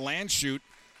inside. Landshut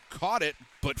caught it,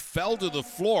 but fell to the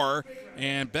floor.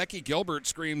 And Becky Gilbert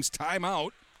screams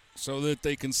timeout so that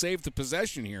they can save the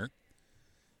possession here.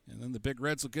 And then the Big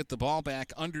Reds will get the ball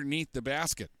back underneath the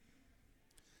basket.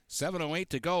 7:08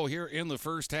 to go here in the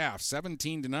first half.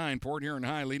 17-9, Port Huron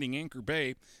High leading Anchor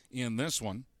Bay in this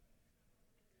one.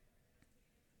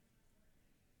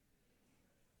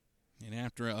 And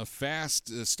after a fast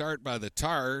start by the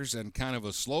Tars and kind of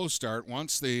a slow start,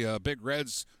 once the Big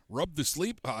Reds rubbed the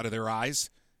sleep out of their eyes,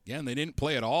 again, they didn't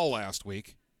play at all last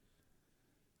week.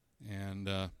 And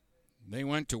they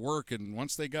went to work, and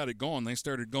once they got it going, they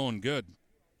started going good.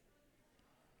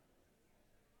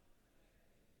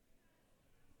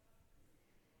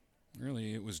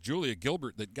 Really, it was Julia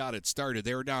Gilbert that got it started.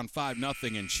 They were down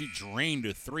 5-0, and she drained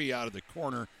a 3 out of the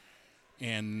corner.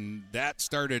 And that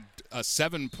started a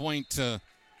 7-point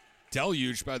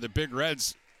deluge by the Big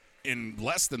Reds in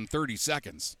less than 30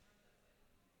 seconds.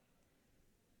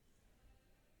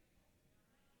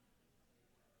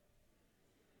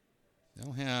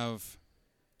 They'll have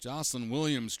Jocelyn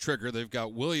Williams trigger. They've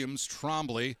got Williams,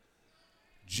 Tremblay,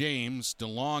 James,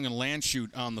 DeLong, and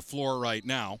Landshut on the floor right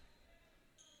now.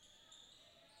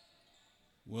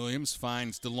 Williams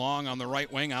finds DeLong on the right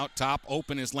wing. Out top,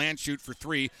 open is Landshut for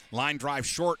 3. Line drive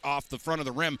short off the front of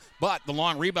the rim. But the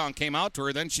long rebound came out to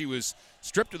her. Then she was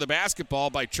stripped of the basketball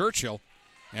by Churchill.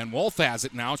 And Wolf has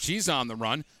it now. She's on the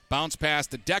run. Bounce pass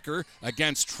to Decker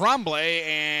against Tremblay.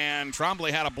 And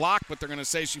Tremblay had a block, but they're going to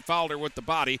say she fouled her with the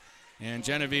body. And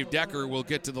Genevieve Decker will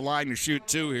get to the line to shoot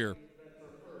 2 here.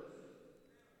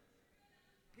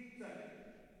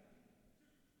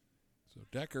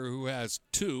 Decker, who has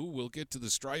 2, will get to the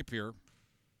stripe here.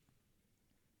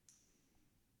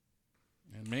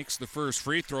 And makes the first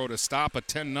free throw to stop a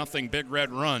 10-0 Big Red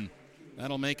run.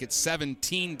 That'll make it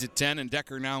 17-10, and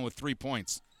Decker now with 3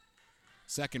 points.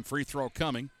 Second free throw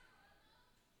coming.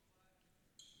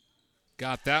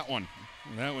 Got that one.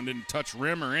 That one didn't touch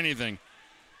rim or anything.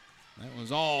 That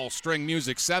was all string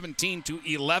music.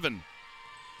 17-11.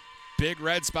 Big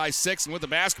Reds by 6, and with the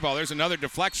basketball, there's another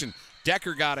deflection.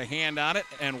 Decker got a hand on it,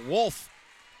 and Wolf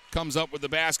comes up with the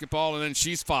basketball, and then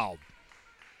she's fouled.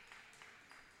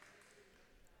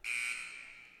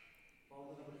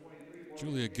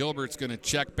 Julia Gilbert's going to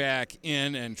check back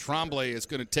in, and Tremblay is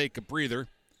going to take a breather.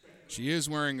 She is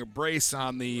wearing a brace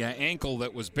on the ankle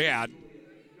that was bad,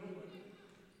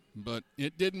 but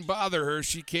it didn't bother her.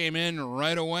 She came in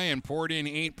right away and poured in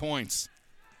 8 points.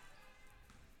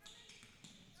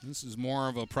 This is more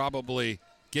of a probably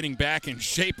getting back in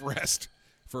shape rest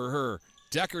for her.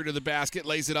 Decker to the basket,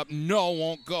 lays it up. No,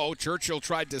 won't go. Churchill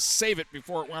tried to save it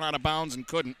before it went out of bounds and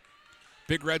couldn't.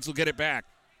 Big Reds will get it back.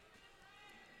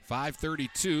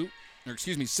 6:32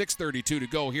 to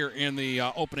go here in the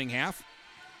opening half.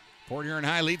 Port Huron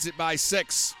High leads it by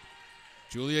 6.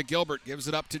 Julia Gilbert gives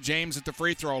it up to James at the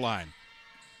free throw line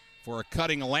for a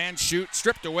cutting Landshut.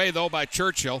 Stripped away, though, by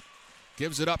Churchill.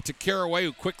 Gives it up to Caraway,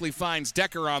 who quickly finds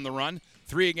Decker on the run.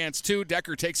 3 against 2.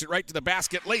 Decker takes it right to the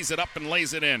basket, lays it up and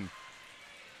lays it in.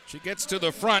 She gets to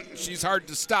the front. She's hard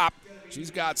to stop. She's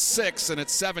got 6, and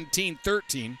it's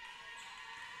 17-13.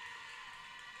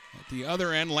 At the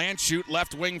other end, Landshut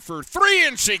left wing for 3,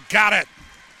 and she got it.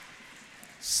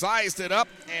 Sized it up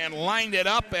and lined it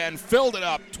up and filled it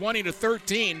up.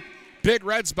 20-13. Big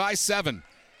Reds by 7.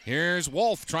 Here's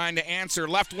Wolf trying to answer.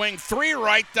 Left wing 3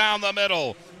 right down the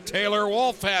middle. Taylor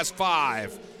Wolf has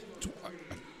 5.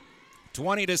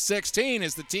 20-16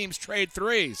 as the teams trade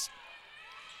threes.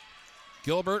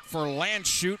 Gilbert for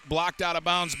Landshut, blocked out of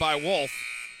bounds by Wolf.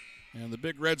 And the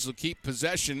Big Reds will keep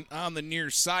possession on the near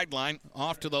sideline,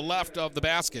 off to the left of the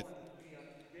basket.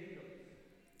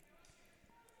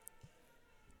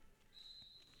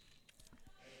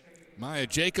 Maya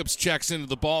Jacobs checks into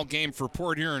the ball game for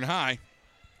Port Huron High.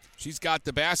 She's got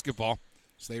the basketball,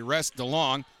 so they rest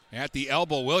DeLong. At the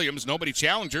elbow, Williams, nobody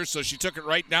challenged her, so she took it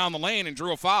right down the lane and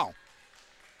drew a foul.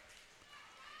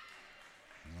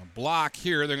 A block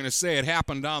here, they're going to say it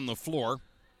happened on the floor.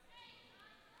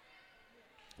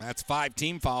 That's 5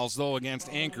 team fouls, though, against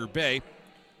Anchor Bay.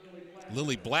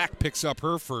 Lily Black picks up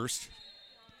her first.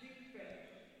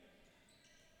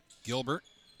 Gilbert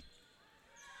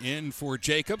in for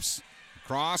Jacobs.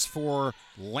 Cross for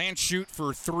Landshut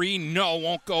for 3. No,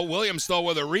 won't go. Williams, though,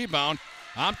 with a rebound.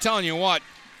 I'm telling you what,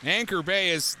 Anchor Bay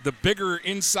is the bigger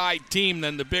inside team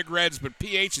than the Big Reds, but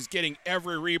PH is getting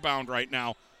every rebound right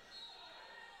now.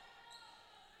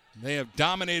 They have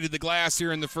dominated the glass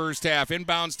here in the first half.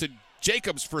 Inbounds to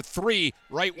Jacobs for 3.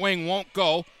 Right wing won't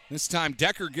go. This time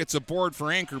Decker gets a board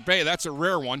for Anchor Bay. That's a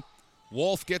rare one.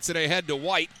 Wolf gets it ahead to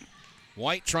White.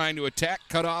 White trying to attack,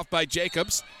 cut off by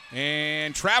Jacobs.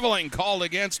 And traveling called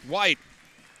against White.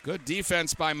 Good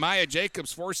defense by Maya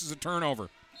Jacobs, forces a turnover.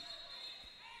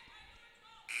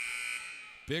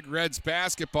 Big Reds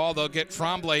basketball. They'll get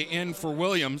Tremblay in for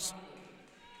Williams.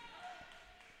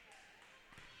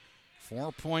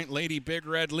 4-point Lady Big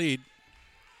Red lead.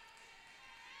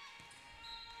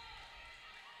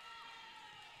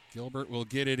 Gilbert will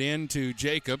get it in to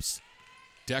Jacobs.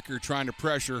 Decker trying to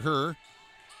pressure her.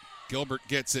 Gilbert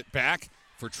gets it back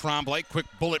for Tremblay. Quick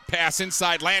bullet pass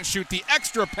inside Landshut. The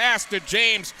extra pass to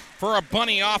James for a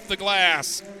bunny off the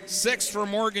glass. 6 for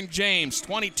Morgan James,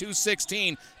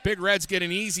 22-16. Big Reds get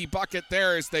an easy bucket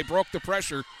there as they broke the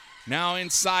pressure. Now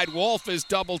inside, Wolf is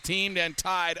double teamed and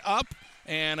tied up.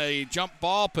 And a jump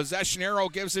ball, possession arrow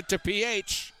gives it to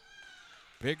PH.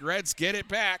 Big Reds get it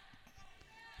back.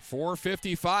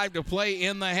 4:55 to play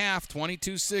in the half.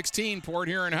 22-16, Port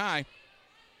Huron High.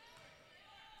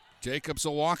 Jacobs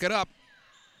will walk it up.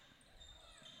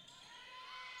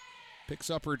 Picks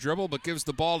up her dribble, but gives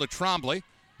the ball to Tremblay.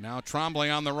 Now Tremblay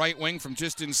on the right wing from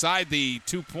just inside the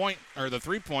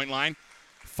 3-point line.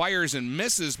 Fires and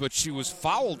misses, but she was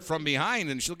fouled from behind,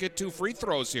 and she'll get 2 free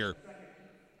throws here.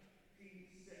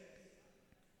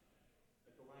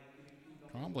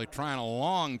 Tremblay trying a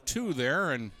long 2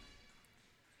 there, and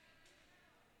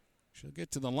she'll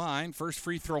get to the line. First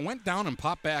free throw went down and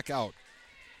popped back out.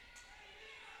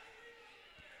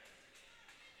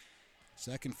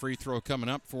 Second free throw coming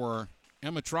up for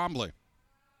Emma Tremblay.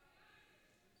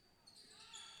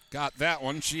 Got that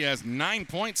one. She has 9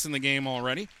 points in the game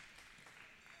already.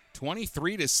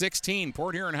 23-16.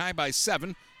 Port Huron High by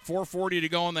 7. 4:40 to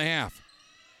go in the half.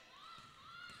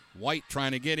 White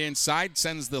trying to get inside.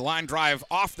 Sends the line drive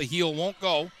off the heel. Won't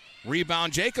go.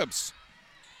 Rebound Jacobs.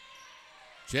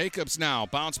 Jacobs now.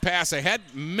 Bounce pass ahead.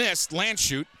 Missed.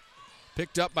 Landshut.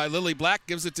 Picked up by Lily Black.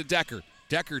 Gives it to Decker.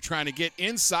 Decker trying to get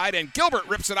inside, and Gilbert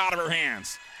rips it out of her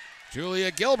hands.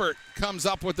 Julia Gilbert comes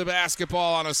up with the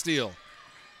basketball on a steal.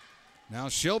 Now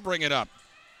she'll bring it up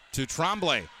to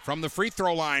Tremblay from the free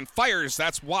throw line. Fires,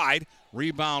 that's wide.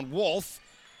 Rebound Wolf.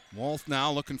 Wolf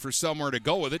now looking for somewhere to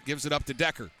go with it. Gives it up to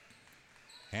Decker.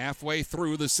 Halfway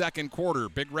through the second quarter.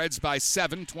 Big Reds by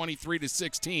 7,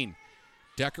 23-16.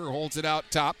 Decker holds it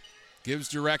out top. Gives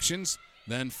directions.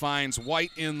 Then finds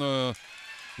White in the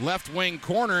left wing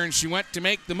corner, and she went to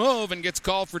make the move and gets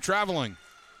called for traveling.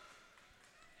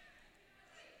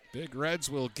 Big Reds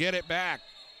will get it back.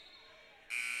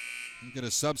 We'll get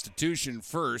a substitution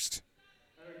first.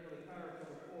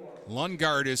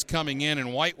 Lundgaard is coming in,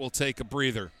 and White will take a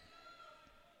breather.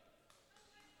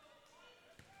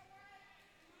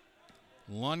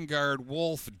 Lundgaard,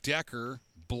 Wolf, Decker,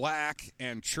 Black,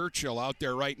 and Churchill out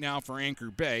there right now for Anchor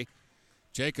Bay.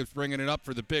 Jacobs bringing it up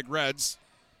for the Big Reds.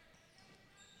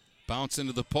 Bounce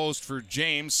into the post for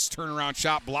James. Turnaround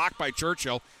shot blocked by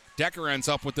Churchill. Decker ends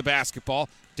up with the basketball.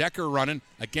 Decker running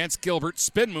against Gilbert.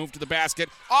 Spin move to the basket.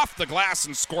 Off the glass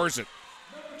and scores it.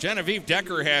 Genevieve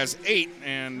Decker has 8,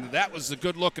 and that was a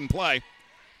good-looking play.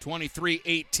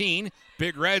 23-18.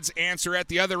 Big Reds answer at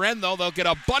the other end, though. They'll get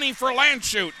a bunny for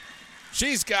Landshut.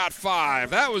 She's got 5.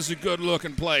 That was a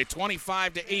good-looking play,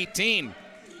 25-18.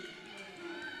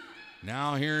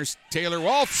 Now here's Taylor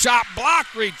Wolf. Shot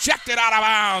blocked, rejected out of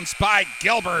bounds by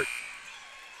Gilbert.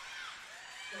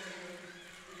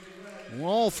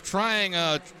 Wolf trying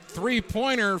a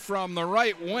three-pointer from the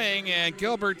right wing, and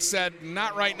Gilbert said,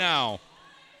 not right now.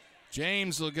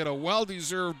 James will get a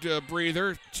well-deserved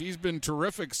breather. She's been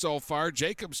terrific so far.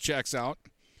 Jacobs checks out.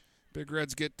 Big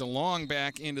Reds get DeLong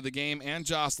back into the game and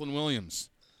Jocelyn Williams.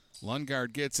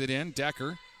 Lundgaard gets it in.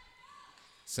 Decker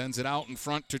sends it out in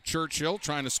front to Churchill,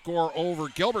 trying to score over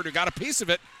Gilbert, who got a piece of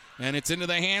it, and it's into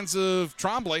the hands of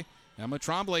Tremblay. Emma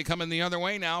Tremblay coming the other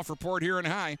way now for Port Huron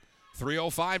High.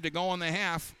 3:05 to go in the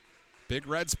half. Big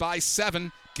Reds by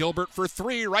 7. Gilbert for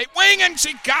 3, right wing, and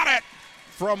she got it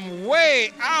from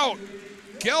way out.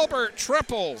 Gilbert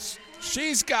triples.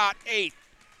 She's got 8.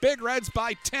 Big Reds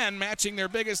by 10, matching their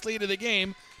biggest lead of the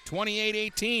game,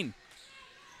 28-18.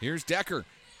 Here's Decker.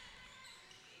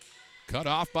 Cut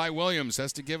off by Williams.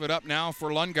 Has to give it up now for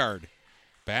Lundgaard.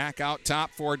 Back out top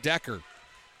for Decker.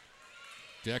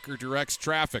 Decker directs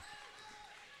traffic.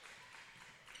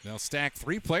 They'll stack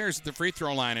 3 players at the free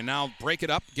throw line and now break it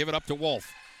up, give it up to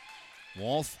Wolf.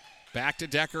 Wolf back to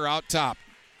Decker out top.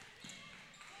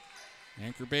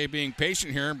 Anchor Bay being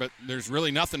patient here, but there's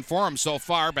really nothing for him so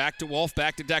far. Back to Wolf,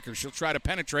 back to Decker. She'll try to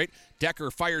penetrate. Decker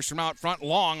fires from out front.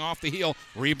 Long off the heel.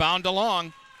 Rebound to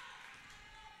Long.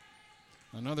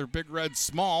 Another Big Red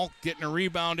small getting a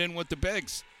rebound in with the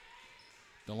bigs.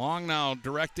 DeLong now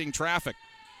directing traffic.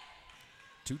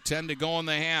 2:10 to go in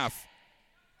the half.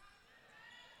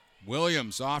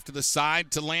 Williams off to the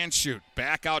side to Landshut.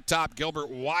 Back out top. Gilbert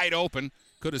wide open.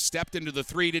 Could have stepped into the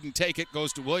 3, didn't take it.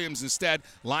 Goes to Williams instead.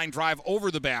 Line drive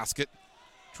over the basket.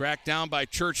 Tracked down by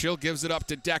Churchill. Gives it up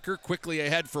to Decker. Quickly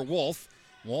ahead for Wolf.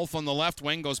 Wolf on the left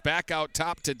wing goes back out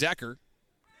top to Decker.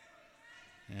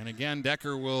 And again,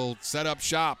 Decker will set up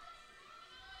shop.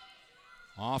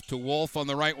 Off to Wolf on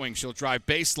the right wing. She'll drive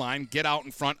baseline, get out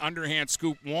in front. Underhand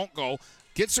scoop won't go.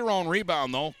 Gets her own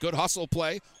rebound, though. Good hustle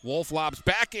play. Wolf lobs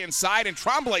back inside, and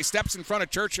Tremblay steps in front of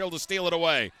Churchill to steal it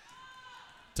away.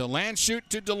 To Landshut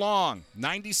to DeLong.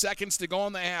 90 seconds to go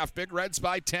in the half. Big Reds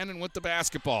by 10 and with the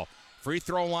basketball. Free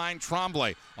throw line,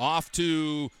 Tremblay. Off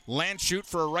to Landshut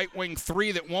for a right wing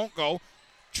 3 that won't go.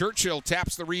 Churchill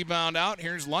taps the rebound out.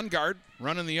 Here's Lundgaard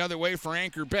running the other way for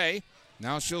Anchor Bay.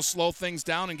 Now she'll slow things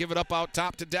down and give it up out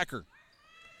top to Decker.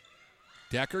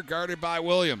 Decker guarded by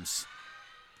Williams.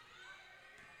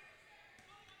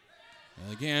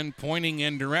 Again, pointing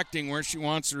and directing where she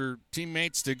wants her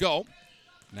teammates to go.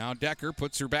 Now Decker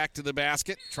puts her back to the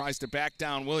basket, tries to back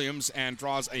down Williams, and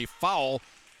draws a foul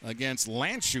against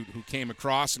Landshut, who came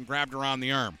across and grabbed her on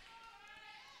the arm.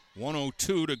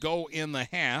 1:02 to go in the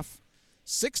half.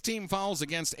 16 fouls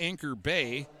against Anchor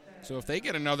Bay. So if they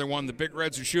get another one, the Big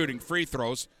Reds are shooting free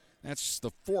throws. That's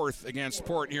the 4th against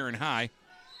Port Huron High.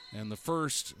 And the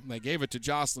first, they gave it to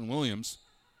Jocelyn Williams.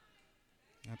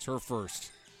 That's her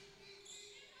first.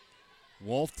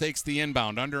 Wolf takes the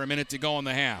inbound. Under a minute to go in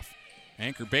the half.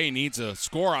 Anchor Bay needs a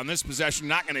score on this possession.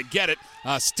 Not going to get it.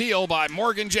 A steal by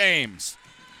Morgan James.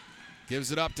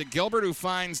 Gives it up to Gilbert, who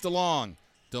finds DeLong.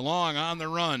 DeLong on the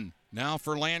run. Now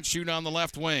for Landshut on the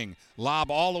left wing.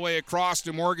 Lob all the way across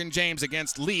to Morgan James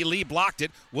against Lee. Lee blocked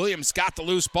it. Williams got the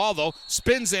loose ball, though.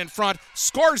 Spins in front.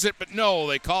 Scores it, but no,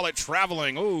 they call it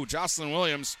traveling. Ooh, Jocelyn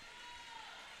Williams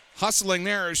hustling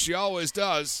there as she always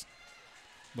does,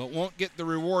 but won't get the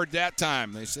reward that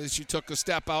time. They say she took a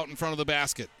step out in front of the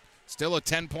basket. Still a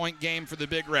 10-point game for the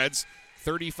Big Reds.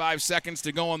 35 seconds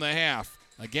to go in the half.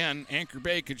 Again, Anchor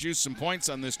Bay could use some points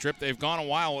on this trip. They've gone a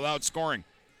while without scoring.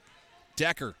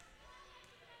 Decker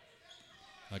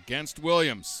against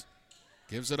Williams.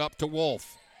 Gives it up to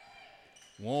Wolf.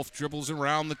 Wolf dribbles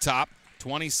around the top.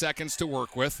 20 seconds to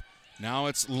work with. Now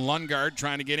it's Lundgaard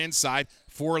trying to get inside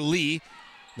for Lee.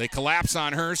 They collapse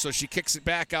on her, so she kicks it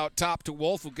back out top to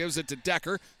Wolf, who gives it to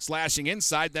Decker. Slashing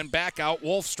inside, then back out.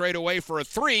 Wolf straight away for a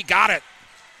 3. Got it.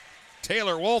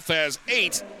 Taylor Wolf has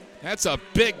 8. That's a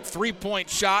big three-point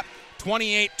shot.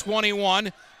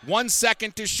 28-21. 1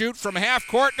 second to shoot from half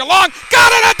court. DeLong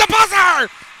got it at the buzzer!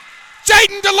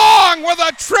 Jaden DeLong with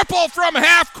a triple from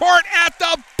half court at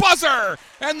the buzzer.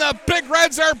 And the Big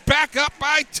Reds are back up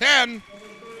by 10.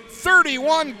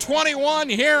 31-21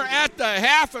 here at the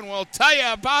half, and we'll tell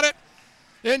you about it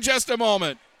in just a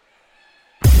moment.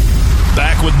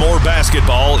 Back with more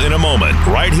basketball in a moment,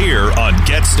 right here on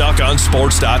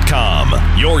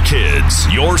GetStuckOnSports.com. Your kids,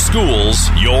 your schools,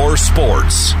 your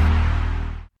sports.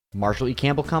 Marshall E.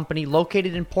 Campbell Company,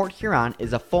 located in Port Huron,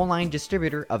 is a full-line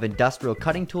distributor of industrial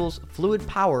cutting tools, fluid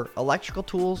power, electrical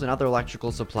tools, and other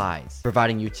electrical supplies,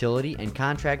 providing utility and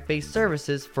contract-based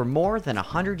services for more than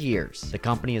 100 years. The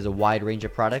company has a wide range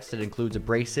of products that includes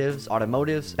abrasives,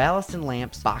 automotives, ballast and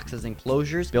lamps, boxes and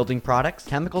closures, building products,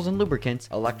 chemicals and lubricants,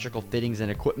 electrical fittings and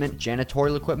equipment,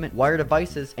 janitorial equipment, wire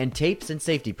devices, and tapes and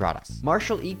safety products.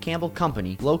 Marshall E. Campbell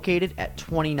Company, located at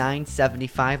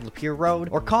 2975 Lapeer Road,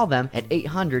 or call them at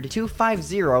 800-250-7520.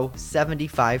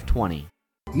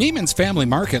 Neiman's Family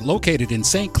Market, located in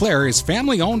St. Clair, is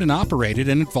family-owned and operated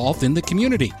and involved in the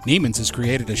community. Neiman's has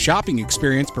created a shopping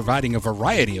experience providing a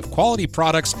variety of quality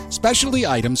products, specialty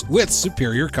items with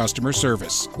superior customer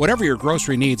service. Whatever your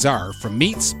grocery needs are, from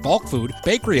meats, bulk food,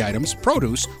 bakery items,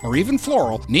 produce, or even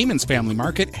floral, Neiman's Family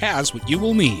Market has what you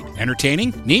will need.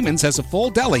 Entertaining? Neiman's has a full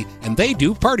deli, and they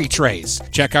do party trays.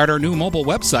 Check out our new mobile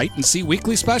website and see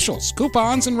weekly specials,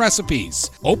 coupons, and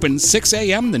recipes. Open 6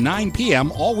 a.m. to 9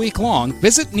 p.m. all week long.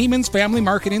 Visit Neiman's Family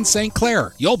Market in St.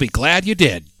 Clair. You'll be glad you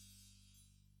did.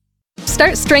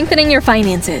 Start strengthening your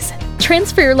finances.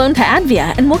 Transfer your loan to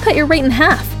Advia and we'll cut your rate in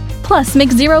half. Plus,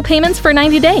 make 0 payments for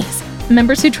 90 days.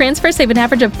 Members who transfer save an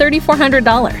average of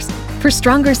 $3,400. For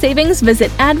stronger savings,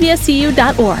 visit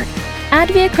adviacu.org.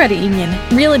 Advia Credit Union.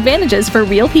 Real advantages for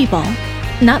real people.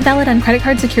 Not valid on credit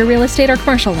card, secure real estate, or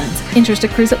commercial loans. Interest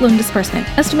accrues at loan disbursement.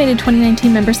 Estimated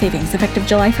 2019 member savings effective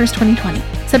July 1st, 2020.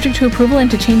 Subject to approval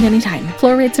and to change anytime.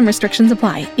 Floor rates and restrictions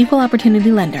apply. Equal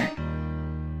opportunity lender.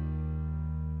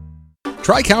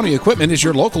 Tri-County Equipment is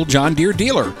your local John Deere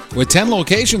dealer. With 10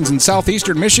 locations in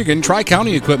southeastern Michigan,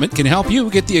 Tri-County Equipment can help you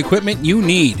get the equipment you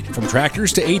need. From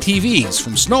tractors to ATVs,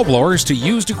 from snowblowers to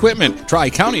used equipment,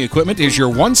 Tri-County Equipment is your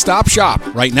one-stop shop.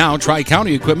 Right now,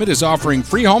 Tri-County Equipment is offering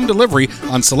free home delivery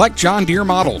on select John Deere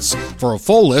models. For a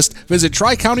full list, visit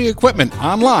Tri-County Equipment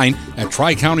online at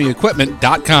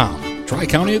tricountyequipment.com.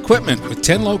 Tri-County Equipment with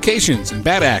 10 locations in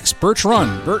Bad Axe, Birch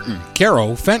Run, Burton,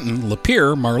 Caro, Fenton,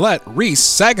 Lapeer, Marlette, Reese,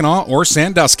 Saginaw, or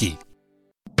Sandusky.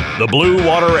 The Blue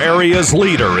Water Area's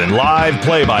leader in live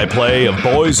play-by-play of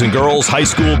boys and girls high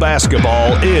school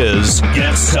basketball is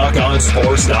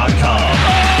GetStuckOnSports.com.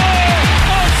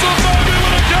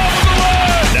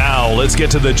 Now let's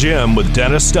get to the gym with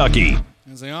Dennis Stuckey.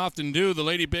 As they often do, the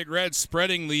Lady Big Reds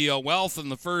spreading the wealth in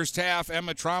the first half.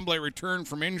 Emma Tremblay returned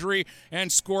from injury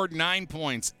and scored 9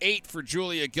 points. 8 for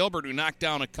Julia Gilbert, who knocked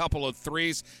down a couple of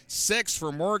threes. 6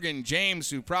 for Morgan James,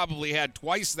 who probably had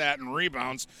twice that in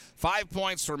rebounds. 5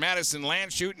 points for Madison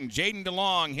Landshut, and Jaden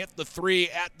DeLong hit the 3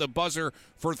 at the buzzer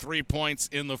for 3 points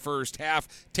in the first half.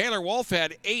 Taylor Wolf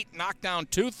had 8, knocked down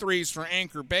 2 threes for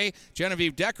Anchor Bay.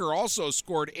 Genevieve Decker also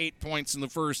scored 8 points in the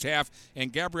first half,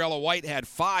 and Gabriella White had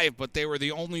 5, but they were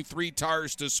the only 3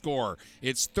 Tars to score.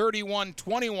 It's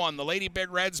 31-21, the Lady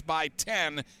Big Reds by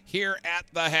 10 here at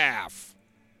the half.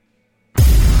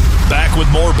 Back with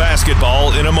more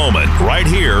basketball in a moment, right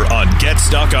here on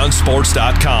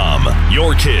GetStuckOnSports.com.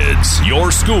 Your kids,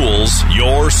 your schools,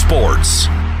 your sports.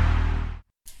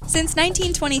 Since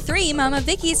 1923, Mama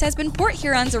Vicky's has been Port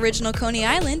Huron's original Coney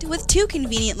Island with 2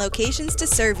 convenient locations to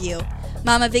serve you.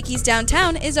 Mama Vicky's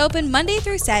downtown is open Monday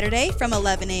through Saturday from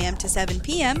 11 a.m. to 7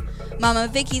 p.m. Mama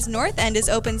Vicky's North End is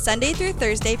open Sunday through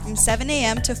Thursday from 7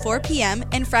 a.m. to 4 p.m.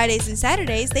 and Fridays and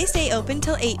Saturdays they stay open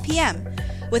till 8 p.m.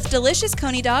 With delicious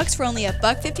Coney dogs for only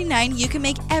 $1.59, you can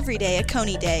make every day a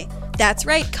Coney day. That's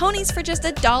right, Coney's for just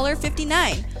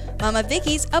 $1.59. Mama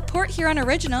Vicky's, a Port Huron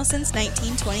original since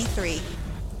 1923.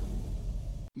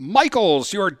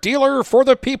 Michael's, your dealer for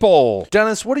the people.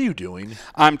 Dennis, what are you doing?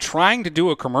 I'm trying to do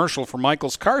a commercial for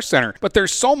Michael's Car Center, but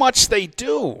there's so much they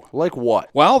do. Like what?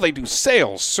 Well, they do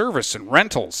sales, service, and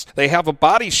rentals. They have a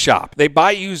body shop. They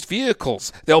buy used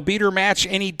vehicles. They'll beat or match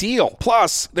any deal.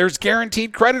 Plus, there's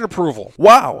guaranteed credit approval.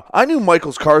 Wow, I knew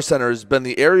Michael's Car Center has been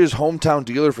the area's hometown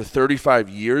dealer for 35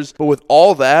 years, but with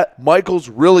all that, Michael's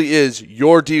really is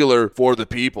your dealer for the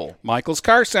people. Michael's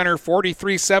Car Center,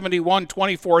 4371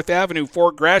 24th Avenue,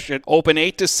 Fort Gratiot, open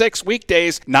 8 to 6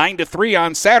 weekdays, 9 to 3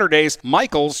 on Saturdays.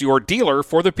 Michael's, your dealer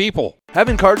for the people.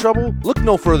 Having car trouble? Look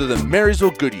no further than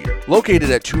Marysville Goodyear.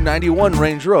 Located at 291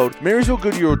 Range Road, Marysville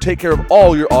Goodyear will take care of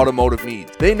all your automotive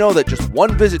needs. They know that just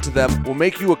one visit to them will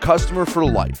make you a customer for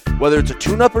life. Whether it's a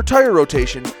tune-up or tire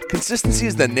rotation, consistency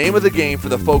is the name of the game for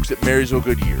the folks at Marysville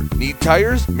Goodyear. Need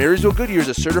tires? Marysville Goodyear is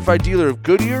a certified dealer of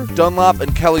Goodyear, Dunlop,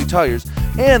 and Kelly tires,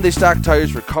 and they stock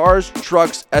tires for cars,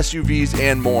 trucks, SUVs,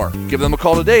 and more. Give them a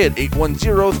call today at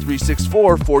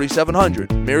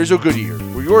 810-364-4700. Marysville Goodyear,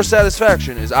 where your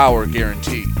satisfaction is our guarantee.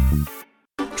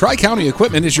 Tri-County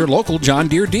Equipment is your local John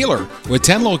Deere dealer. With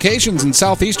 10 locations in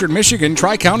southeastern Michigan,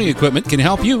 Tri-County Equipment can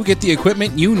help you get the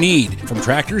equipment you need. From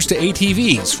tractors to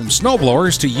ATVs, from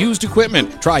snowblowers to used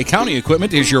equipment, Tri-County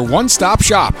Equipment is your one-stop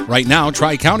shop. Right now,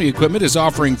 Tri-County Equipment is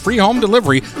offering free home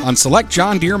delivery on select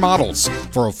John Deere models.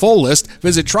 For a full list,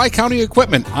 visit Tri-County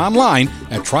Equipment online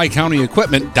at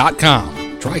tricountyequipment.com.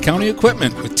 Tri-County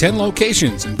Equipment with 10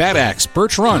 locations in Bad Axe,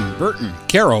 Birch Run, Burton,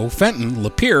 Caro, Fenton,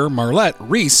 Lapeer, Marlette,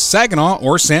 Reese, Saginaw,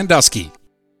 or Sandusky.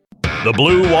 The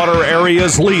Blue Water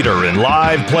Area's leader in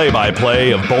live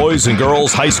play-by-play of boys and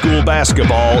girls high school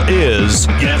basketball is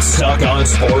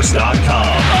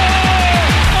GetStuckOnSports.com.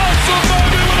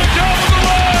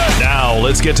 Now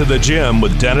let's get to the gym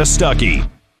with Dennis Stuckey.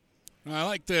 I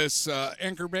like this.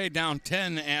 Anchor Bay down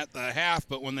 10 at the half,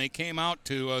 but when they came out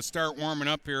to start warming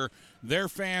up here, their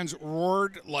fans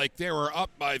roared like they were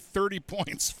up by 30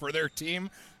 points for their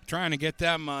team, trying to get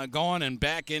them going and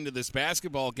back into this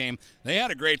basketball game. They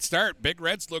had a great start. Big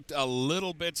Reds looked a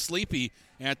little bit sleepy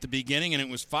at the beginning, and it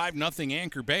was 5-0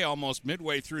 Anchor Bay almost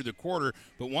midway through the quarter.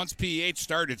 But once PH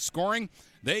started scoring,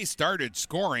 they started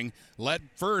scoring, led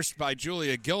first by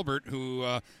Julia Gilbert, who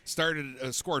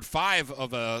scored 5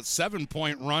 of a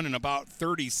 7-point run in about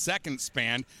 30-second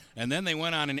span. And then they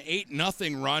went on an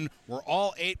 8-0 run where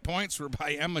all 8 points were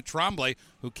by Emma Tremblay,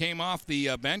 who came off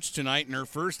the bench tonight in her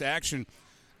first action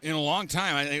in a long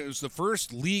time. I think it was the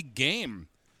first league game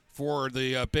for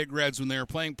the Big Reds when they were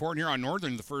playing Port Huron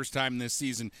Northern the first time this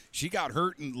season. She got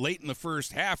hurt late in the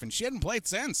first half, and she hadn't played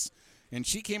since. And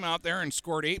she came out there and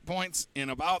scored 8 points in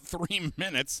about 3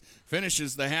 minutes,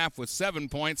 finishes the half with 7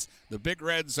 points. The Big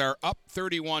Reds are up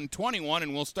 31-21,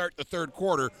 and we'll start the third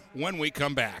quarter when we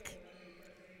come back.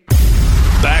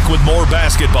 Back with more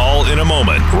basketball in a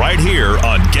moment, right here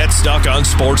on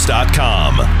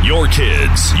GetStuckOnSports.com. Your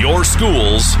kids, your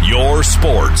schools, your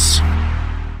sports.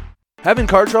 Having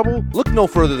car trouble? Look no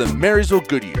further than Marysville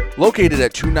Goodyear. Located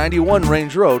at 291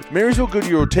 Range Road, Marysville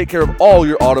Goodyear will take care of all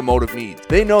your automotive needs.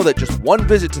 They know that just one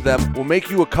visit to them will make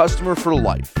you a customer for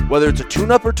life. Whether it's a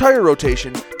tune-up or tire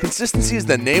rotation, consistency is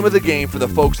the name of the game for the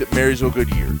folks at Marysville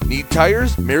Goodyear. Need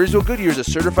tires? Marysville Goodyear is a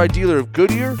certified dealer of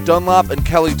Goodyear, Dunlop, and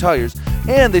Kelly tires,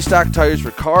 and they stock tires for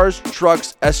cars,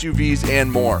 trucks, SUVs,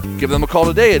 and more. Give them a call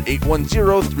today at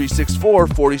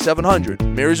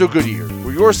 810-364-4700. Marysville Goodyear,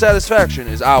 where your satisfaction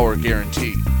is our guarantee.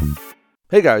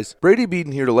 Hey guys, Brady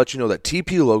Beaton here to let you know that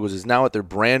TP Logos is now at their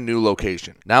brand new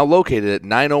location. Now located at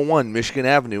 901 Michigan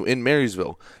Avenue in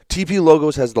Marysville, TP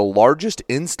Logos has the largest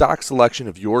in-stock selection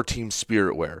of your team's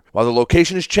spirit wear. While the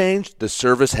location has changed, the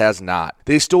service has not.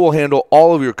 They still will handle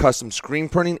all of your custom screen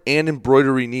printing and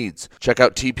embroidery needs. Check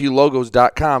out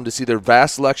tplogos.com to see their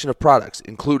vast selection of products,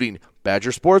 including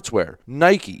Badger Sportswear,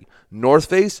 Nike, North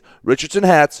Face, Richardson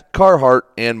hats, Carhartt,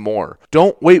 and more.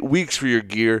 Don't wait weeks for your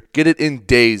gear. Get it in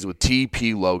days with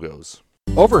TP Logos.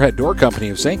 Overhead Door Company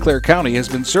of St. Clair County has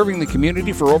been serving the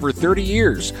community for over 30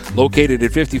 years. Located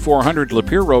at 5400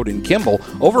 Lapeer Road in Kimball,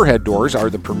 Overhead Doors are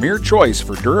the premier choice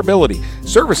for durability,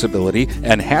 serviceability,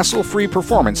 and hassle-free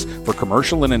performance for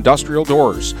commercial and industrial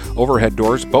doors. Overhead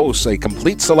Doors boasts a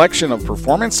complete selection of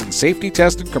performance and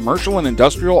safety-tested commercial and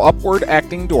industrial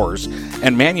upward-acting doors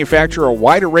and manufacture a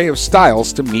wide array of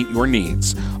styles to meet your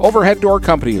needs. Overhead Door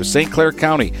Company of St. Clair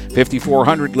County,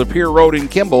 5400 Lapeer Road in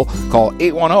Kimball. Call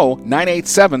 810-987-2185.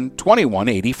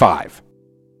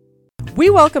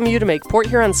 We welcome you to make Port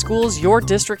Huron Schools your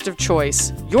district of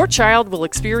choice. Your child will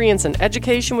experience an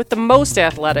education with the most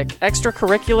athletic,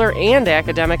 extracurricular, and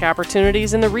academic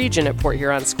opportunities in the region at Port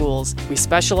Huron Schools. We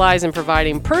specialize in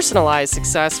providing personalized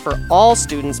success for all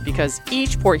students because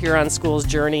each Port Huron Schools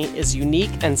journey is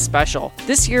unique and special.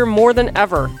 This year more than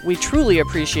ever, we truly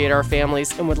appreciate our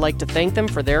families and would like to thank them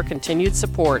for their continued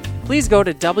support. Please go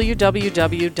to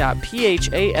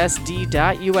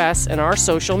www.phasd.us and our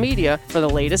social media for the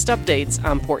latest updates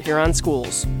on Port Huron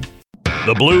Schools.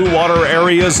 The Blue Water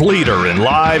Area's leader in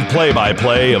live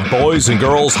play-by-play of boys and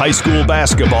girls high school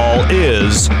basketball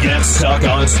is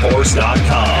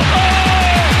GetStuckOnSports.com.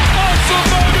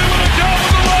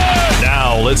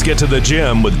 Now let's get to the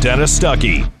gym with Dennis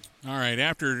Stuckey. All right,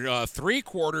 after 3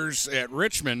 quarters at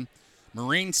Richmond,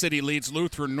 Marine City leads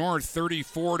Lutheran North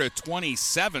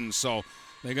 34-27, so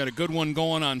they got a good one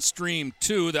going on Stream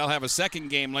 2. They'll have a second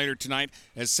game later tonight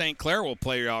as St. Clair will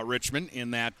play Richmond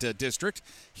in that district.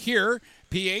 Here,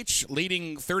 PH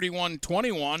leading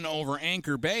 31-21 over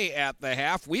Anchor Bay at the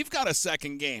half. We've got a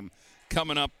second game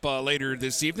coming up later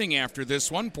this evening after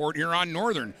this one. Port Huron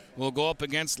Northern will go up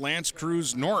against Lance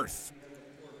Cruz North.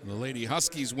 The Lady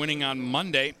Huskies winning on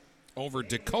Monday over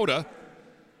Dakota.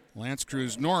 Lance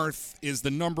Cruz North is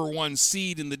the number 1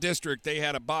 seed in the district. They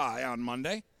had a bye on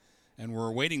Monday. and we're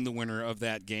awaiting the winner of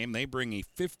that game. They bring a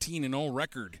 15-0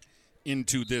 record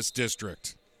into this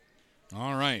district.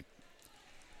 All right.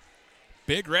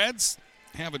 Big Reds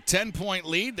have a 10-point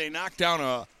lead. They knock down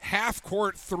a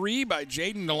half-court three by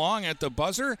Jaden DeLong at the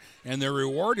buzzer, and their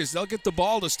reward is they'll get the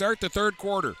ball to start the third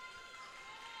quarter.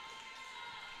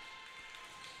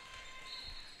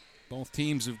 Both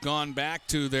teams have gone back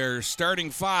to their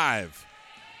starting five.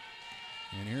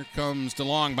 And here comes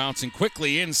DeLong bouncing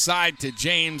quickly inside to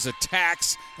James,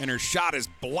 attacks, and her shot is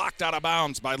blocked out of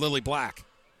bounds by Lily Black.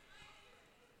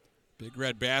 Big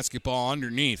Red basketball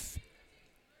underneath.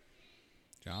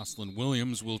 Jocelyn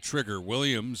Williams will trigger.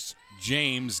 Williams,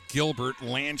 James, Gilbert,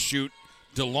 Landshut,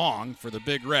 DeLong for the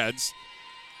Big Reds.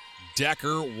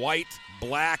 Decker, White,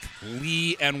 Black,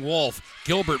 Lee, and Wolf.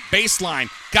 Gilbert baseline,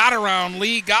 got around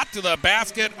Lee, got to the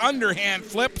basket, underhand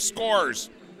flip, scores.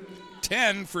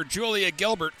 10 for Julia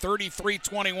Gilbert,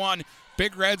 33-21.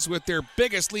 Big Reds with their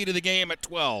biggest lead of the game at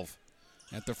 12.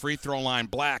 At the free throw line,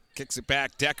 Black kicks it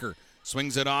back. Decker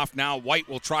swings it off. Now White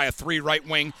will try a three right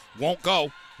wing. Won't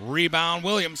go. Rebound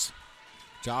Williams.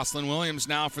 Jocelyn Williams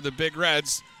now for the Big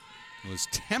Reds. Was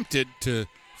tempted to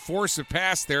force a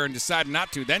pass there and decided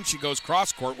not to. Then she goes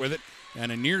cross court with it,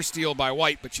 and a near steal by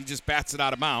White, but she just bats it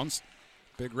out of bounds.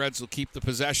 Big Reds will keep the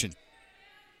possession.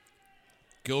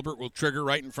 Gilbert will trigger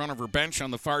right in front of her bench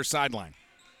on the far sideline.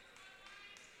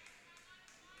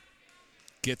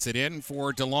 Gets it in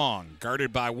for DeLong,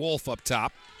 guarded by Wolf up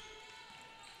top.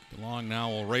 DeLong now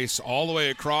will race all the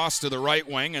way across to the right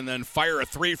wing and then fire a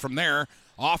three from there.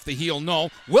 Off the heel, no.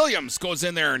 Williams goes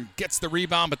in there and gets the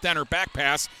rebound, but then her back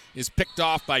pass is picked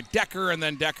off by Decker, and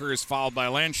then Decker is fouled by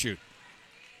Landshut.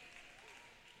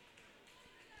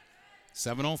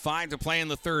 7:05 to play in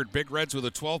the third. Big Reds with a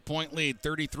 12-point lead,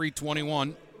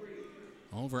 33-21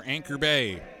 over Anchor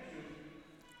Bay.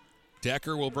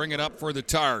 Decker will bring it up for the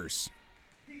Tars.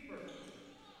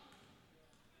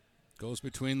 Goes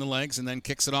between the legs and then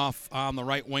kicks it off on the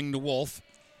right wing to Wolf.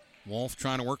 Wolf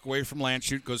trying to work away from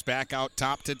Landshut, goes back out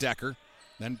top to Decker,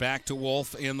 then back to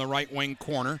Wolf in the right wing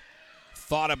corner.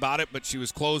 Thought about it, but she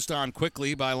was closed on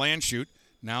quickly by Landshut.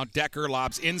 Now Decker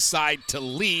lobs inside to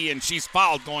Lee, and she's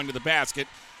fouled going to the basket.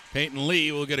 Peyton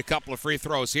Lee will get a couple of free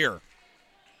throws here.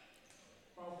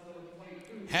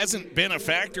 Hasn't been a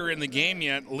factor in the game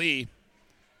yet, Lee.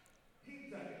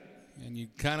 And you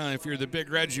kind of, if you're the Big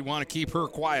Reds, you want to keep her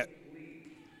quiet.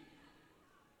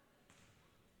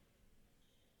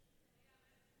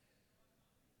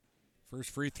 First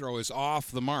free throw is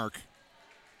off the mark.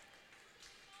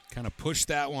 Kind of pushed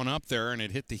that one up there, and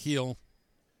it hit the heel.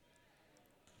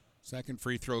 Second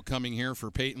free throw coming here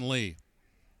for Peyton Lee.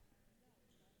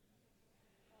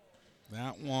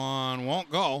 That one won't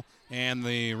go, and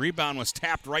the rebound was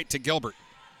tapped right to Gilbert.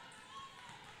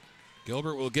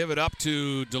 Gilbert will give it up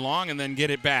to DeLong and then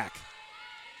get it back.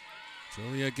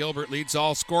 Julia Gilbert leads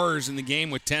all scorers in the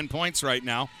game with 10 points right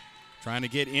now. Trying to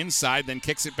get inside, then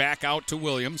kicks it back out to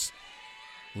Williams.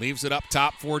 Leaves it up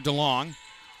top for DeLong.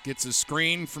 Gets a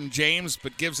screen from James,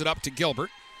 but gives it up to Gilbert.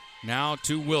 Now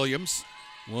to Williams.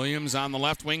 Williams on the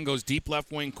left wing, goes deep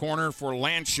left wing corner for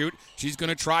Landshut. She's going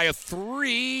to try a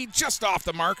three, just off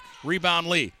the mark. Rebound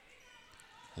Lee.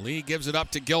 Lee gives it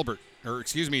up to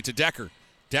to Decker.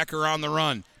 Decker on the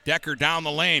run. Decker down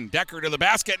the lane. Decker to the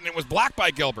basket, and it was blocked by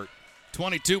Gilbert.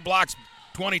 22 blocks,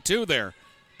 22 there.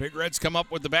 Big Reds come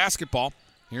up with the basketball.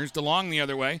 Here's DeLong the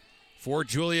other way for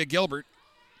Julia Gilbert.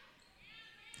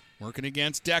 Working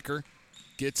against Decker.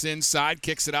 Gets inside,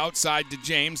 kicks it outside to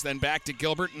James, then back to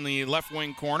Gilbert in the left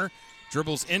wing corner.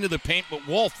 Dribbles into the paint, but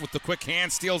Wolf with the quick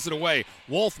hand steals it away.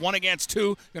 Wolf 1 against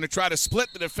 2, going to try to split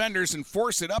the defenders and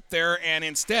force it up there, and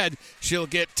instead she'll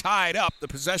get tied up. The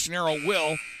possession arrow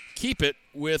will keep it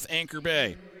with Anchor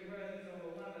Bay.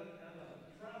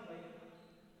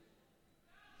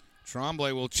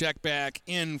 Tremblay will check back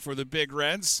in for the Big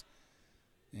Reds,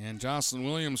 and Jocelyn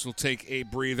Williams will take a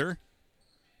breather.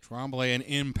 Tremblay an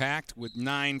impact with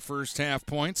 9 first-half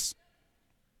points.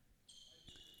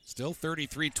 Still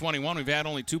 33-21. We've had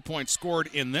only 2 points scored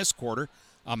in this quarter.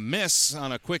 A miss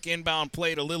on a quick inbound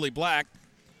play to Lily Black.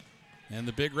 And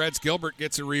the Big Reds, Gilbert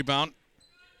gets a rebound.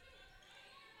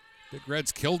 Big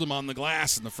Reds killed him on the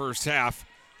glass in the first half.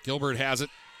 Gilbert has it,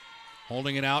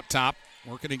 holding it out top,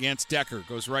 working against Decker.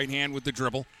 Goes right hand with the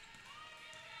dribble.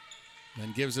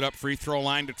 Then gives it up free throw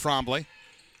line to Tremblay.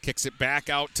 Kicks it back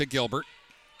out to Gilbert.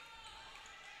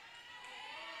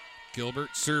 Gilbert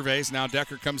surveys. Now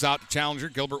Decker comes out to challenger.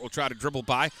 Gilbert will try to dribble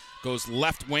by. Goes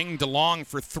left wing. DeLong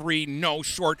for 3. No,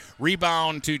 short.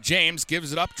 Rebound to James.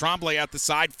 Gives it up. Tremblay at the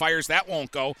side. Fires. That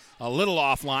won't go. A little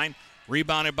offline.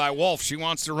 Rebounded by Wolf. She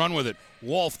wants to run with it.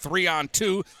 Wolf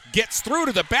 3-on-2. Gets through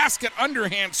to the basket.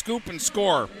 Underhand scoop and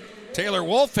score. Taylor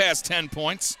Wolf has 10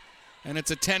 points. And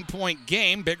it's a 10-point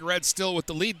game. Big Red still with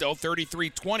the lead, though,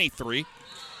 33-23.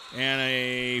 And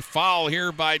a foul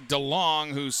here by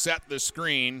DeLong, who set the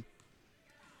screen.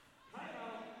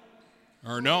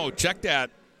 Or no, check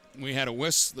that. We had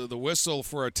the whistle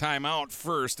for a timeout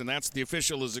first, and that's the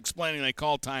official is explaining they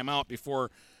called timeout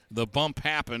before the bump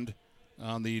happened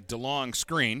on the DeLong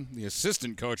screen. The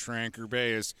assistant coach for Anchor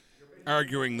Bay is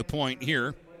arguing the point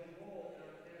here.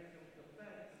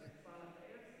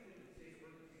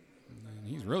 And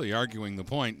he's really arguing the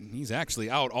point. He's actually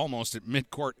out almost at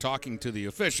midcourt talking to the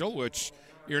official, which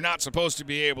you're not supposed to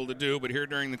be able to do, but here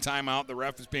during the timeout, the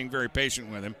ref is being very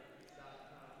patient with him.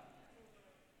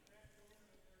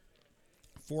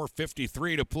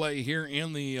 4:53 to play here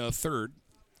in the third.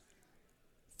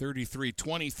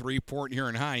 33-23, Port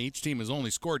Huron High. Each team has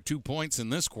only scored 2 points in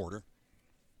this quarter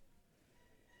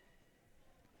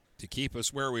to keep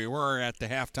us where we were at the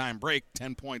halftime break,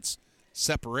 10 points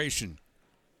separation.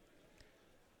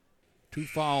 2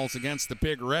 fouls against the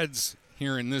Big Reds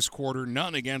here in this quarter,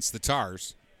 none against the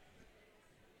Tars.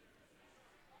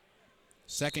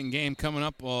 Second game coming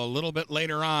up a little bit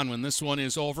later on. When this one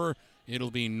is over,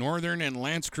 it'll be Northern and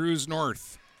L'Anse Creuse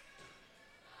North.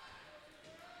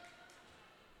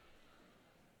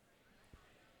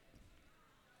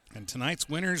 And tonight's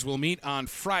winners will meet on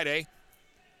Friday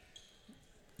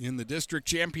in the district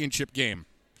championship game.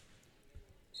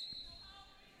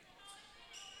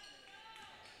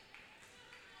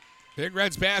 Big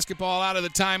Reds basketball out of the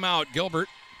timeout. Gilbert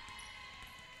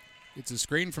gets a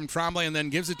screen from Tremblay and then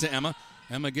gives it to Emma.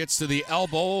 Emma gets to the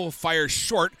elbow, fires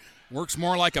short, works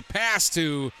more like a pass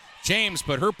to James,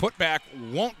 but her putback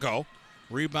won't go.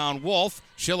 Rebound Wolf.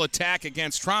 She'll attack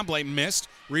against Tremblay. Missed.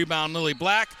 Rebound Lily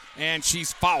Black, and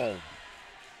she's fouled.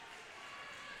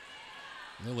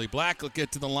 Lily Black will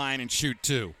get to the line and shoot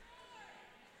 2.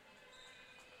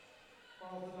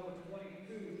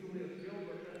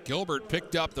 Gilbert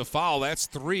picked up the foul. That's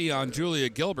 3 on Julia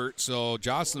Gilbert, so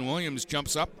Jocelyn Williams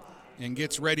jumps up and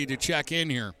gets ready to check in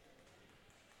here.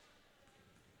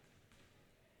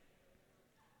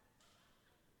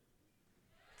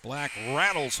 Black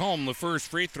rattles home the first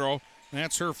free throw.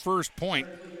 That's her first point.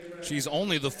 She's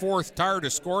only the 4th Tar to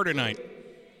score tonight.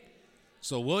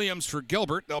 So Williams for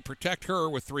Gilbert. They'll protect her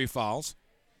with 3 fouls.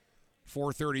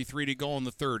 4:33 to go in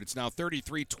the third. It's now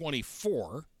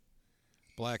 33-24.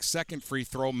 Black's second free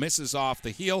throw misses off the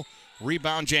heel.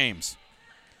 Rebound James.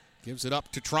 Gives it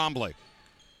up to Tremblay.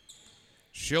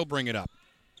 She'll bring it up.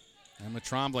 Emma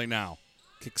Tremblay now.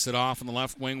 Kicks it off in the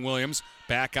left wing. Williams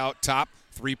back out top.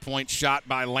 3-point shot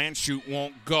by Landshut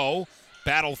won't go.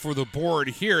 Battle for the board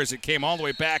here as it came all the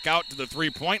way back out to the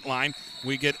 3-point line.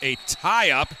 We get a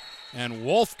tie-up, and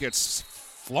Wolf gets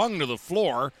flung to the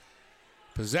floor.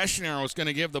 Possession arrow is going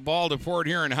to give the ball to Port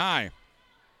Huron High.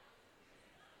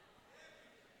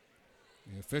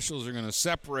 The officials are going to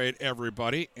separate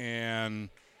everybody and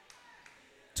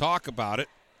talk about it.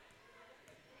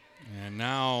 And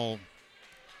now,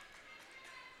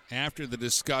 after the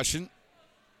discussion,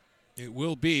 it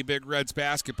will be Big Reds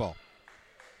basketball.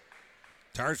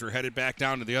 Tars were headed back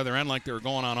down to the other end like they were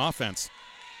going on offense.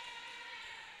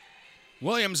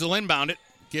 Williams will inbound it.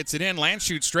 Gets it in.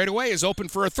 Landshut straight away is open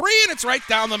for a 3, and it's right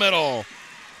down the middle.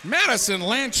 Madison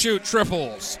Landshut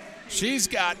triples. She's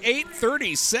got 8,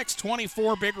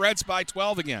 36-24. Big Reds by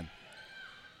 12 again.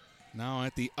 Now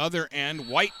at the other end,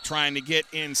 White trying to get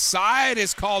inside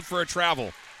is called for a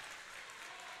travel.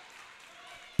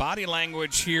 Body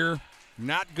language here,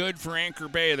 not good for Anchor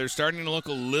Bay. They're starting to look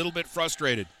a little bit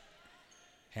frustrated.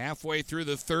 Halfway through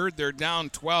the third, they're down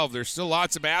 12. There's still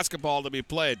lots of basketball to be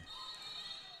played.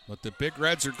 But the Big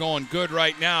Reds are going good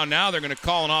right now. Now they're going to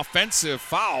call an offensive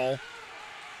foul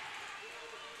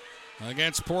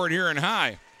against Port Huron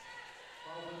High.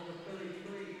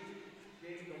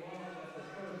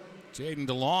 Jaden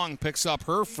DeLong picks up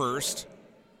her first,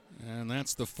 and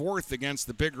that's the 4th against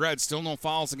the Big Reds. Still no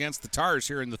fouls against the Tars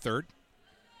here in the third.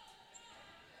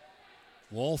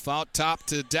 Wolf out top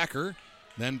to Decker,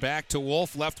 then back to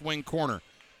Wolf, left wing corner.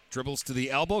 Dribbles to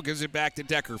the elbow, gives it back to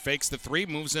Decker. Fakes the 3,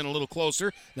 moves in a little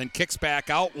closer, then kicks back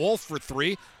out. Wolf for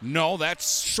 3. No,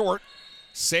 that's short.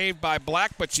 Saved by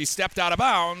Black, but she stepped out of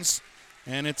bounds,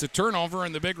 and it's a turnover,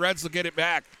 and the Big Reds will get it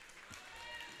back.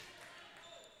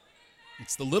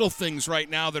 It's the little things right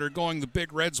now that are going the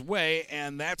Big Reds' way,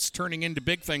 and that's turning into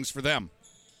big things for them.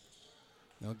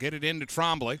 They'll get it into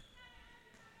Tremblay.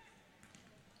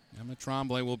 Emma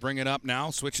Tremblay will bring it up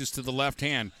now, switches to the left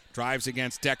hand, drives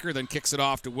against Decker, then kicks it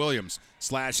off to Williams.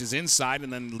 Slashes inside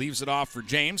and then leaves it off for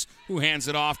James, who hands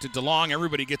it off to DeLong.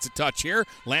 Everybody gets a touch here.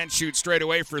 Landshut straight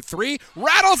away for three.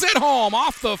 Rattles it home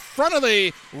off the front of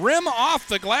the rim, off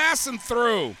the glass, and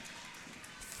through.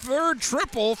 Third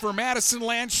triple for Madison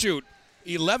Landshut.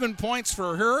 11 points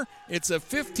for her. It's a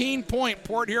 15-point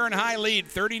Port Huron High lead,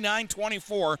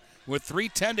 39-24, with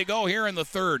 3:10 to go here in the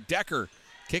third. Decker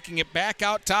kicking it back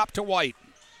out top to White.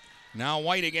 Now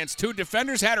White against two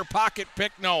defenders, had her pocket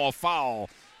picked. No, a foul,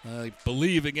 I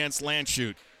believe, against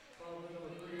Landshut.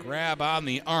 Grab on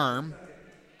the arm,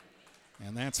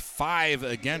 and that's 5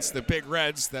 against the Big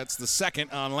Reds. That's the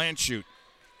second on Landshut.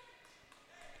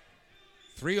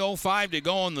 3:05 to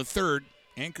go in the third.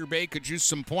 Anchor Bay could use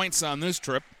some points on this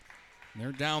trip.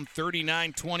 They're down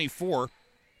 39-24.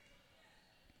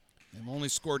 They've only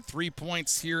scored 3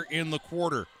 points here in the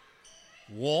quarter.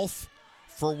 Wolf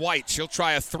for White. She'll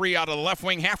try a three out of the left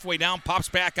wing, halfway down, pops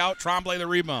back out. Tremblay the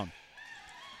rebound.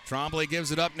 Tremblay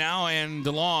gives it up now, and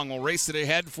DeLong will race it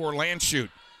ahead for Landshut.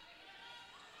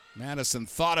 Madison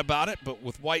thought about it, but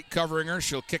with White covering her,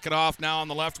 she'll kick it off now on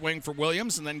the left wing for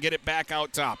Williams and then get it back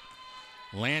out top.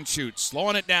 Landshut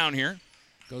slowing it down here.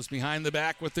 Goes behind the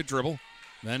back with the dribble.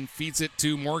 Then feeds it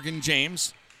to Morgan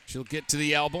James. She'll get to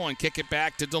the elbow and kick it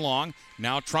back to DeLong.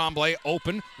 Now Tremblay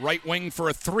open, right wing for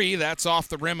a three. That's off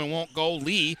the rim and won't go.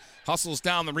 Lee hustles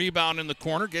down the rebound in the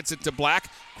corner, gets it to Black.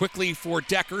 Quickly for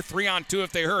Decker, 3-on-2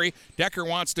 if they hurry. Decker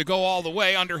wants to go all the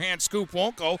way. Underhand scoop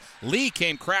won't go. Lee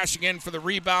came crashing in for the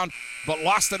rebound, but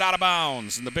lost it out of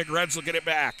bounds, and the Big Reds will get it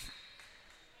back.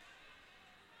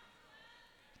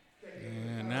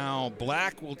 And now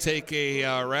Black will take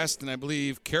a rest, and I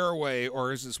believe Caraway,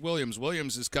 or is this Williams?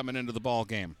 Williams is coming into the ball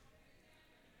game.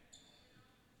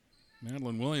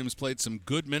 Madeline Williams played some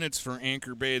good minutes for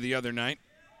Anchor Bay the other night.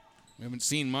 We haven't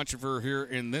seen much of her here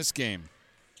in this game.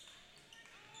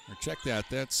 Or check that.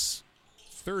 That's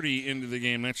 30 into the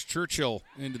game. That's Churchill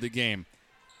into the game.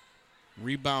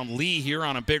 Rebound Lee here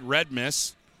on a Big Red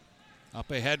miss.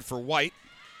 Up ahead for White.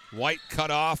 White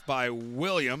cut off by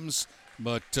Williams,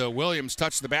 but Williams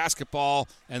touched the basketball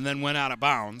and then went out of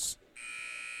bounds.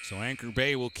 So Anchor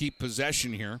Bay will keep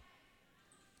possession here.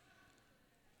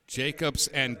 Jacobs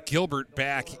and Gilbert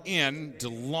back in.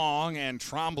 DeLong and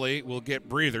Tremblay will get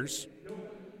breathers.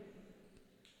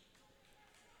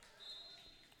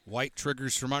 White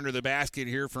triggers from under the basket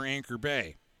here for Anchor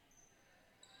Bay.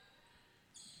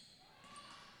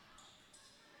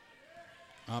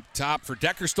 Up top for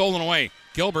Decker, stolen away.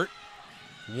 Gilbert,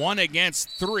 1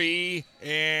 against 3,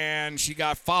 and she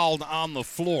got fouled on the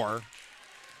floor.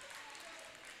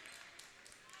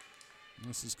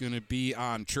 This is going to be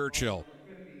on Churchill.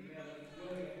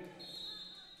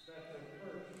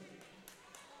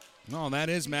 No, that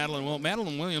is Madeline. Well,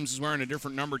 Madeline Williams is wearing a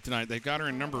different number tonight. They got her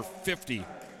in number 50.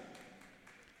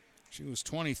 She was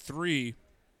 23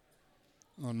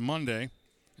 on Monday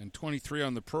and 23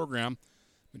 on the program,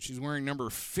 but she's wearing number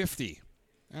 50.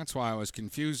 That's why I was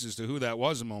confused as to who that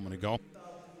was a moment ago.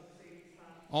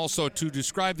 Also, to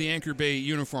describe the Anchor Bay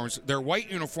uniforms, their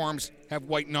white uniforms have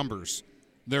white numbers.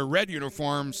 Their red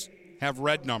uniforms have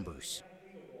red numbers.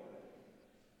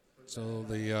 So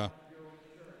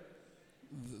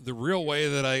the real way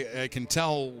that I can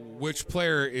tell which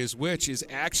player is which is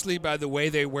actually by the way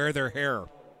they wear their hair.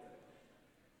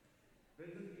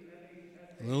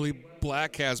 Lily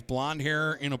Black has blonde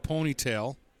hair in a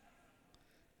ponytail.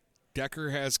 Decker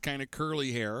has kind of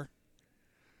curly hair.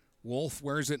 Wolf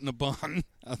wears it in a bun.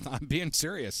 I'm being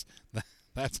serious.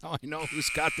 That's how I know who's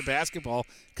got the basketball,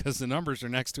 because the numbers are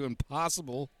next to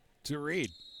impossible to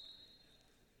read.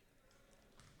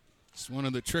 It's one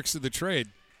of the tricks of the trade.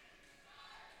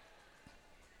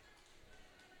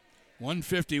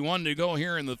 1:51 to go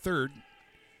here in the third.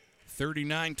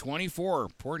 39-24,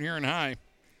 Port Huron High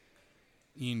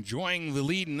enjoying the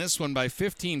lead in this one by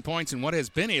 15 points in what has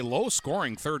been a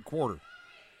low-scoring third quarter.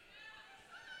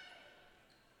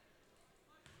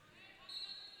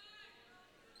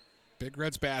 Big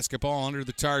Reds basketball under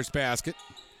the Tars basket.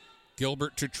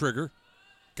 Gilbert to trigger.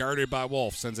 Guarded by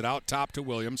Wolf. Sends it out top to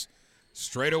Williams.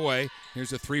 Straight away.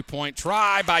 Here's a three-point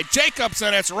try by Jacobs,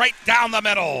 and it's right down the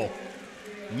middle.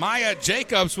 Maya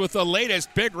Jacobs with the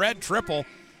latest Big Red triple.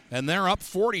 And they're up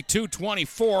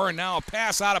 42-24, and now a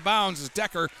pass out of bounds as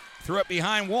Decker threw it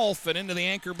behind Wolf and into the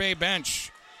Anchor Bay bench.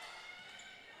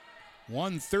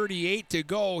 1:38 to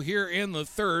go here in the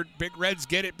third. Big Reds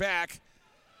get it back,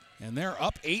 and they're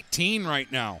up 18 right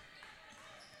now.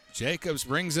 Jacobs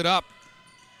brings it up.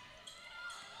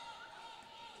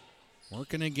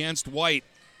 Working against White.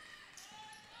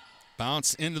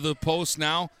 Bounce into the post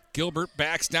now. Gilbert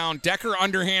backs down. Decker,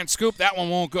 underhand scoop. That one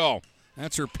won't go.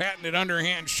 That's her patented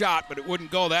underhand shot, but it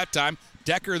wouldn't go that time.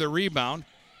 Decker the rebound.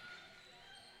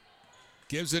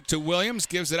 Gives it to Williams.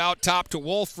 Gives it out top to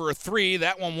Wolf for a three.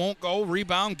 That one won't go.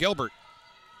 Rebound, Gilbert.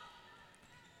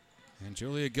 And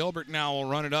Julia Gilbert now will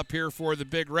run it up here for the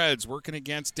Big Reds. Working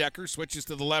against Decker. Switches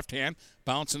to the left hand.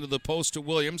 Bounce into the post to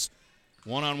Williams.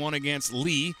 One-on-one against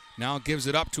Lee. Now gives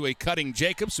it up to a cutting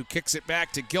Jacobs, who kicks it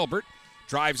back to Gilbert.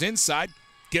 Drives inside.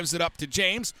 Gives it up to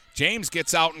James. James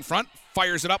gets out in front.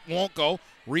 Fires it up. Won't go.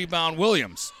 Rebound,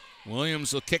 Williams.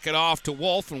 Williams will kick it off to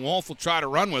Wolf, and Wolf will try to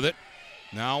run with it.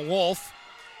 Now Wolf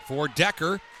for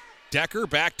Decker. Decker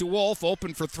back to Wolf.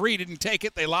 Open for three. Didn't take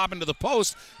it. They lob into the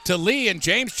post to Lee, and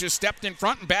James just stepped in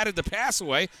front and batted the pass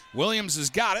away. Williams has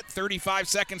got it. 35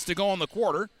 seconds to go in the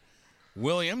quarter.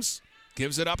 Williams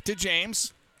gives it up to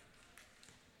James.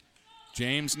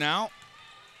 James now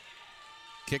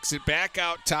kicks it back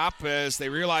out top as they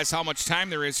realize how much time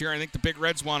there is here. I think the Big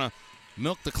Reds want to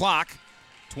milk the clock.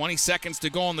 20 seconds to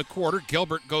go in the quarter.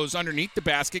 Gilbert goes underneath the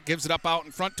basket, gives it up out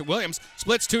in front to Williams.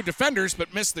 Splits two defenders,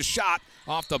 but missed the shot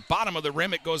off the bottom of the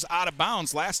rim. It goes out of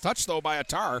bounds. Last touch, though, by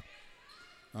Attar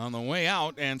on the way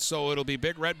out, and so it'll be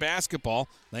Big Red basketball.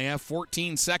 They have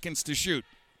 14 seconds to shoot.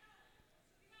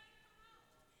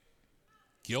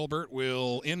 Gilbert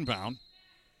will inbound.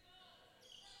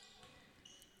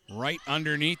 Right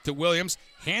underneath to Williams.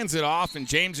 Hands it off, and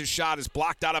James's shot is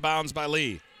blocked out of bounds by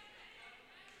Lee.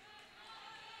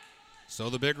 So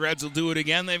the Big Reds will do it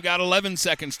again. They've got 11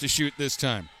 seconds to shoot this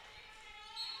time.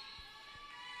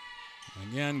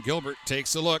 Again, Gilbert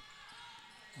takes a look.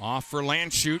 Off for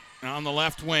Landshut on the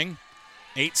left wing.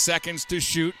 8 seconds to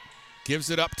shoot. Gives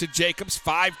it up to Jacobs.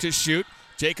 5 to shoot.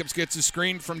 Jacobs gets a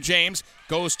screen from James.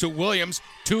 Goes to Williams.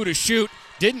 2 to shoot.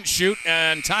 Didn't shoot,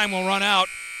 and time will run out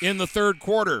in the third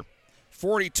quarter.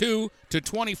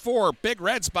 42-24. Big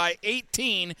Reds by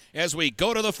 18 as we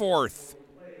go to the fourth.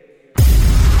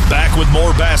 Back with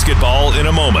more basketball in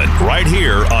a moment, right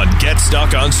here on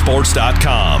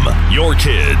GetStuckOnSports.com. Your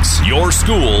kids, your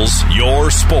schools,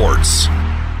 your sports.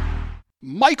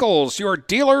 Michael's, your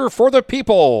dealer for the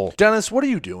people. Dennis, what are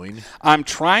you doing? I'm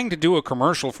trying to do a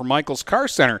commercial for Michael's Car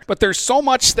Center, but there's so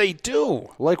much they do.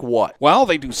 Like what? Well,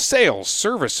 they do sales,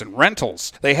 service, and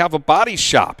rentals. They have a body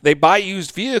shop. They buy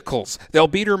used vehicles. They'll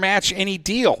beat or match any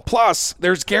deal. Plus,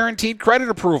 there's guaranteed credit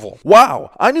approval. Wow,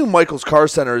 I knew Michael's Car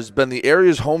Center has been the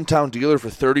area's hometown dealer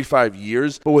for 35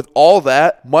 years, but with all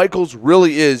that, Michael's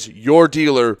really is your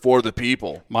dealer for the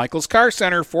people. Michael's Car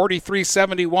Center,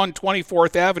 4371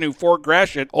 24th Avenue, Fort Gratiot,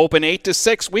 open 8 to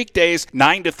 6 weekdays,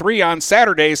 9 to 3 on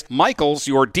Saturdays. Michael's,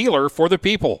 your dealer for the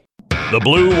people. The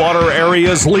Blue Water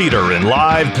Area's leader in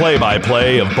live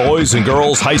play-by-play of boys and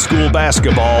girls high school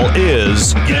basketball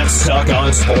is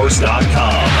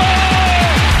GetStuckOnSports.com.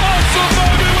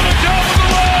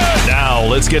 Now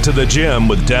let's get to the gym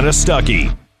with Dennis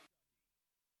Stuckey.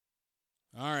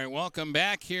 All right, welcome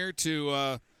back here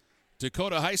to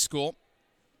Dakota High School.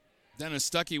 Dennis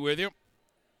Stuckey with you.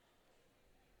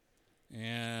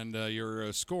 And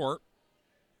your score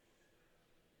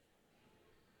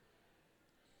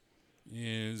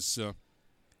is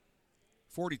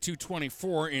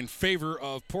 42-24 in favor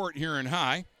of Port Huron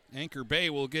High. Anchor Bay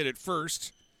will get it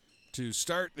first to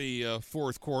start the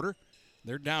fourth quarter.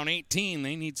 They're down 18.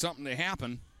 They need something to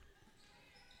happen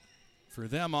for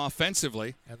them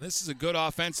offensively. And this is a good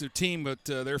offensive team, but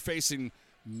they're facing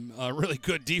a really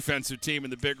good defensive team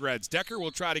in the Big Reds. Decker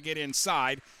will try to get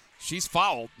inside. She's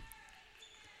fouled.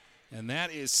 And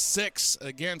that is 6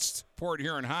 against Port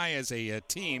Huron High as a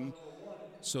team.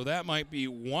 So that might be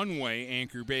one way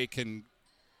Anchor Bay can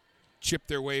chip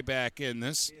their way back in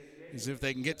this, is if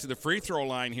they can get to the free throw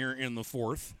line here in the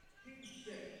fourth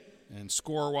and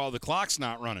score while the clock's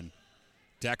not running.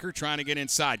 Decker trying to get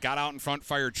inside. Got out in front,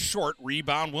 fired short.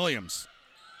 Rebound, Williams.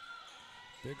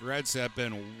 Big Reds have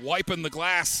been wiping the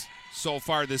glass so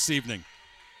far this evening.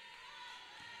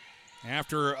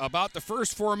 After about the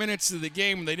first 4 minutes of the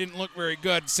game, they didn't look very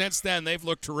good. Since then, they've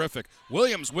looked terrific.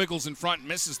 Williams wiggles in front,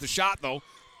 misses the shot, though.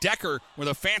 Decker with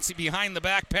a fancy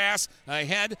behind-the-back pass.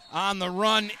 Ahead on the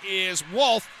run is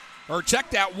Wolf. Or check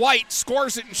that, White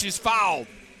scores it, and she's fouled.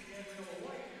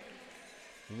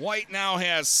 White now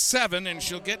has 7, and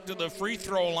she'll get to the free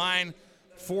throw line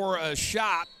for a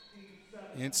shot.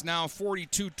 It's now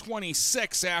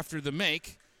 42-26 after the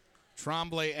make.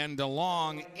 Tremblay and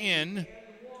DeLong in.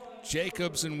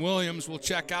 Jacobs and Williams will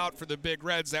check out for the Big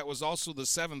Reds. That was also the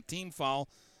 7th team foul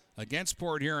against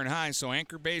Port Huron High. So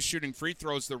Anchor Bay shooting free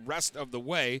throws the rest of the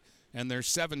way, and there's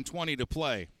 7:20 to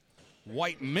play.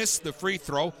 White missed the free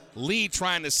throw. Lee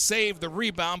trying to save the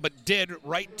rebound, but did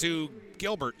right to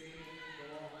Gilbert.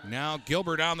 Now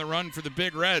Gilbert on the run for the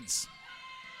Big Reds.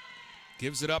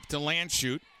 Gives it up to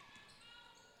Landshut.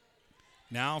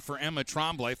 Now for Emma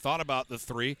Tremblay. Thought about the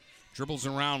three. Dribbles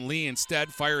around Lee instead.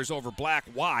 Fires over Black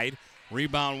wide.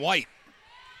 Rebound White.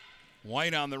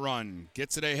 White on the run.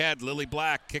 Gets it ahead. Lily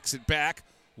Black kicks it back.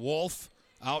 Wolf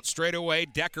out straight away.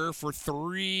 Decker for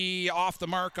three. Off the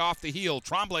mark, off the heel.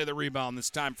 Tremblay the rebound this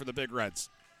time for the Big Reds.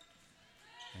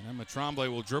 And Emma Tremblay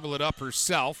will dribble it up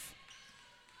herself.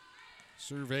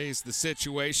 Surveys the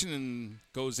situation and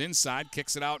goes inside.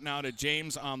 Kicks it out now to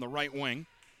James on the right wing.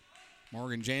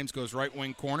 Morgan James goes right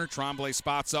wing corner. Tremblay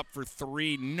spots up for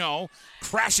three. No.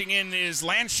 Crashing in is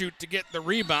Landshut to get the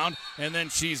rebound. And then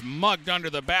she's mugged under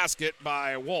the basket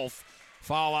by Wolf.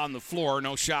 Foul on the floor.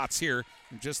 No shots here.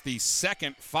 Just the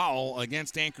second foul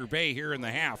against Anchor Bay here in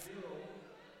the half.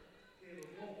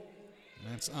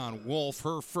 That's on Wolf,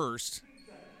 her first.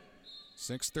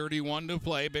 6:31 to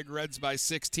play. Big Reds by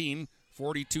 16.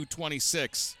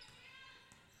 42-26.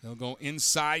 They'll go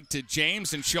inside to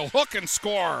James, and she'll hook and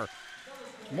score.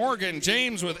 Morgan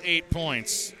James with 8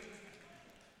 points.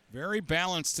 Very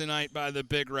balanced tonight by the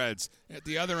Big Reds. At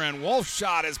the other end, Wolf's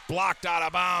shot is blocked out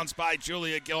of bounds by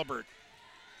Julia Gilbert.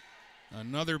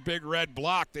 Another Big Red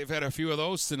block. They've had a few of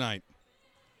those tonight.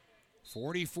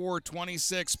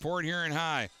 44-26, Port Huron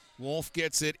High. Wolf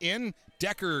gets it in.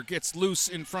 Decker gets loose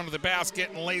in front of the basket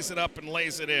and lays it up and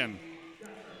lays it in.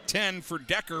 10 for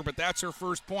Decker, but that's her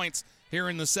first points here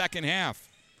in the second half.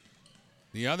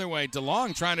 The other way,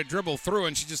 DeLong trying to dribble through,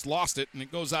 and she just lost it, and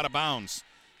it goes out of bounds.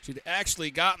 She'd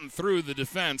actually gotten through the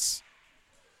defense,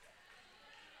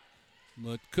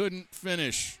 but couldn't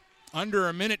finish. Under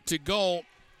a minute to go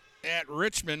at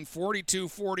Richmond,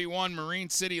 42-41, Marine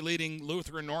City leading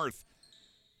Lutheran North.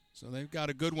 So they've got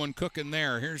a good one cooking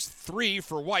there. Here's three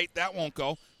for White. That won't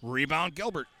go. Rebound,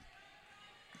 Gilbert.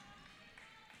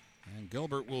 And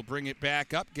Gilbert will bring it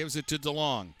back up, gives it to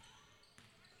DeLong.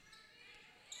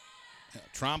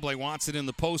 Tremblay wants it in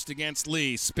the post against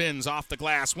Lee. Spins off the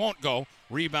glass, won't go.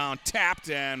 Rebound tapped,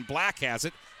 and Black has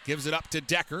it. Gives it up to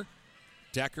Decker.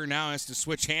 Decker now has to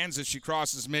switch hands as she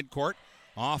crosses midcourt.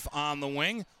 Off on the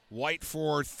wing. White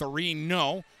for three,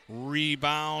 no.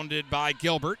 Rebounded by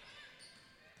Gilbert.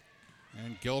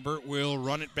 And Gilbert will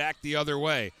run it back the other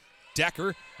way.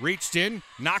 Decker reached in,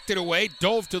 knocked it away,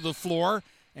 dove to the floor,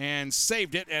 and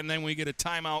saved it. And then we get a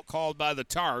timeout called by the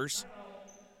Tars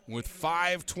with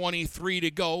 5:23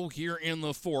 to go here in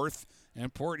the fourth.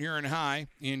 And Port Huron High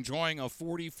enjoying a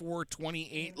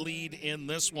 44-28 lead in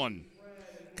this one.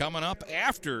 Coming up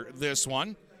after this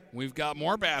one, we've got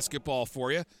more basketball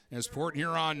for you as Port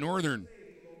Huron Northern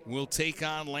will take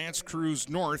on L'Anse Creuse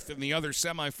North in the other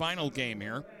semifinal game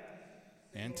here.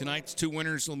 And tonight's two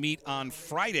winners will meet on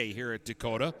Friday here at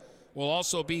Dakota. We'll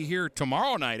also be here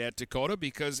tomorrow night at Dakota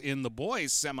because in the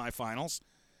boys' semifinals,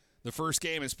 the first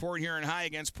game is Port Huron High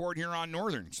against Port Huron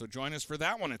Northern. So join us for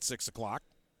that one at 6 o'clock.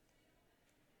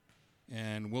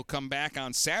 And we'll come back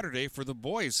on Saturday for the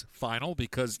boys' final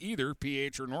because either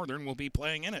PH or Northern will be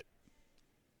playing in it.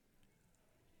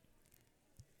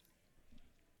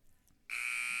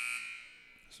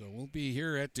 So we'll be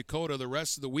here at Dakota the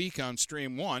rest of the week on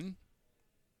Stream 1.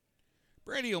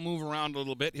 Brady will move around a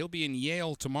little bit. He'll be in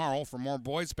Yale tomorrow for more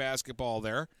boys basketball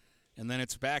there. And then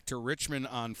it's back to Richmond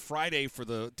on Friday for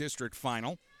the district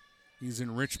final. He's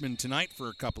in Richmond tonight for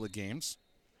a couple of games.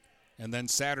 And then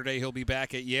Saturday he'll be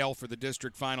back at Yale for the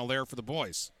district final there for the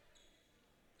boys.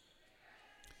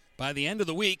 By the end of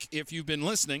the week, if you've been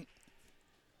listening,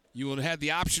 you will have had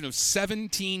the option of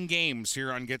 17 games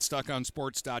here on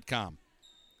GetStuckOnSports.com.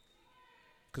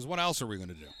 Because what else are we going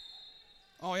to do?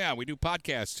 Oh, yeah, we do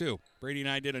podcasts, too. Brady and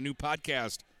I did a new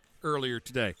podcast earlier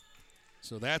today.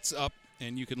 So that's up,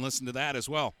 and you can listen to that as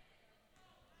well.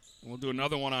 We'll do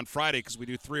another one on Friday because we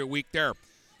do 3 a week there.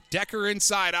 Decker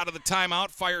inside out of the timeout,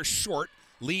 fires short.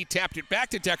 Lee tapped it back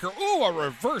to Decker. Ooh, a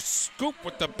reverse scoop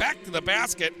with the back to the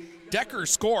basket. Decker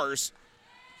scores,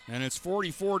 and it's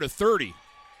 44-30.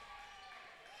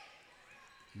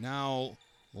 Now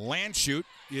Landshut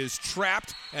is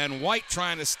trapped, and White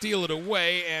trying to steal it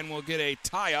away, and will get a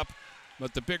tie-up,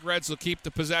 but the Big Reds will keep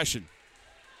the possession.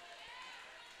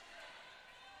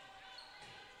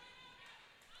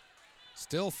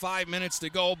 Still 5 minutes to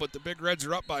go, but the Big Reds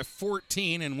are up by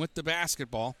 14 and with the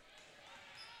basketball.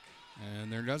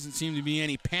 And there doesn't seem to be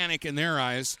any panic in their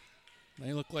eyes.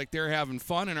 They look like they're having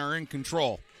fun and are in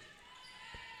control.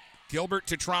 Gilbert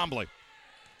to Tremblay.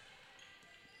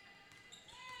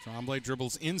 Tremblay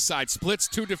dribbles inside, splits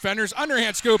two defenders,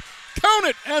 underhand scoop, count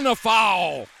it, and a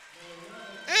foul.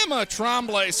 Emma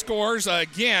Tremblay scores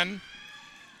again.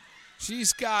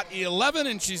 She's got 11,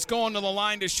 and she's going to the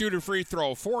line to shoot a free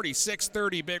throw.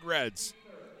 46-30 Big Reds.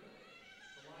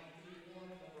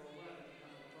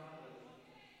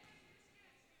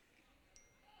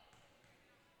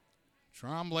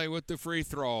 Tremblay with the free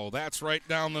throw. That's right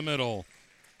down the middle.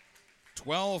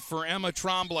 12 for Emma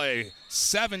Tremblay.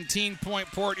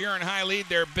 17-point Port Huron High lead,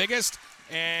 their biggest.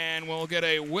 And we'll get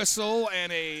a whistle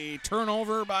and a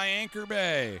turnover by Anchor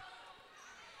Bay.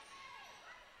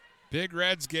 Big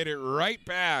Reds get it right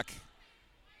back.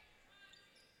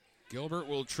 Gilbert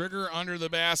will trigger under the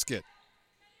basket.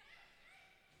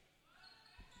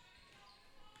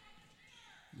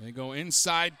 They go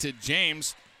inside to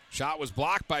James. Shot was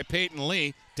blocked by Peyton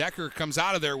Lee. Decker comes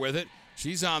out of there with it.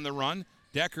 She's on the run.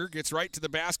 Decker gets right to the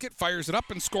basket, fires it up,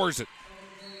 and scores it.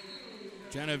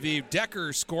 Genevieve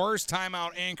Decker scores.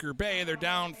 Timeout Anchor Bay. They're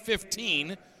down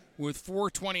 15 with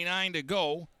 4:29 to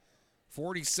go.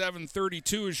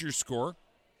 47-32 is your score.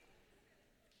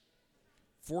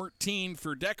 14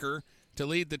 for Decker to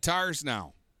lead the Tars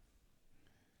now.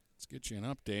 Let's get you an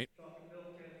update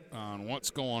on what's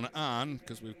going on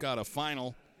because we've got a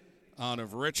final out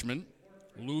of Richmond.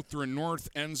 Lutheran North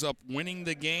ends up winning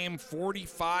the game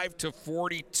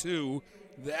 45-42.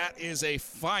 That is a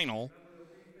final.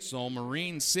 So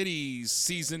Marine City's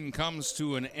season comes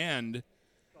to an end,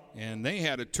 and they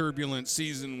had a turbulent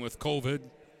season with COVID.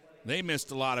 They missed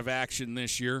a lot of action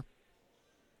this year,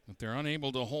 but they're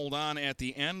unable to hold on at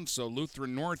the end, so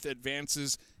Lutheran North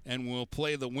advances and will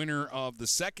play the winner of the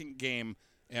second game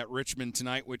at Richmond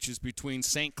tonight, which is between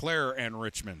St. Clair and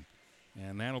Richmond,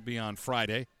 and that'll be on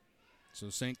Friday.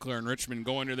 So St. Clair and Richmond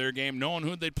go into their game knowing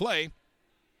who they'd play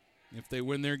if they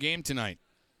win their game tonight.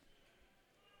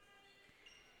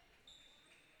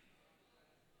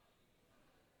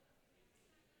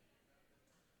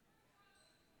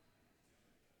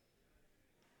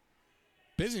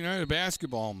 Busy night of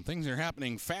basketball. Things are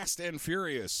happening fast and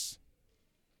furious.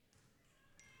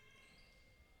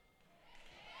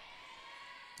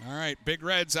 All right, Big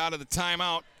Reds out of the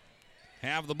timeout.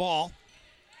 Have the ball.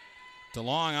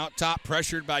 DeLong out top,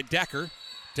 pressured by Decker.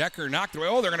 Decker knocked away.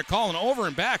 Oh, they're going to call an over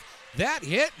and back. That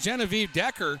hit Genevieve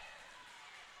Decker.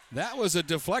 That was a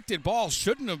deflected ball.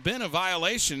 Shouldn't have been a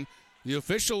violation. The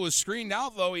official was screened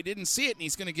out, though. He didn't see it, and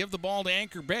he's going to give the ball to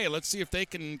Anchor Bay. Let's see if they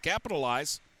can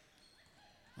capitalize.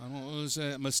 It was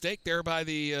a mistake there by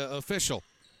the official.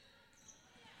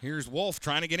 Here's Wolf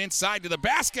trying to get inside to the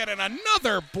basket, and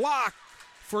another block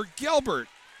for Gilbert.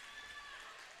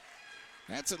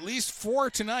 That's at least 4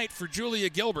 tonight for Julia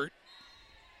Gilbert.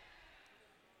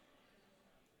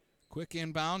 Quick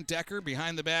inbound, Decker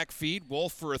behind the back feed.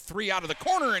 Wolf for a 3 out of the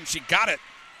corner, and she got it.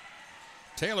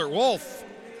 Taylor Wolf,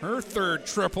 her third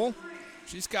triple.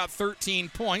 She's got 13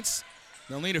 points.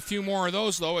 They'll need a few more of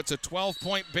those, though. It's a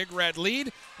 12-point Big Red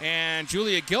lead, and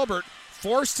Julia Gilbert,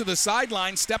 forced to the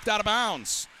sideline, stepped out of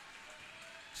bounds.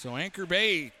 So Anchor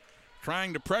Bay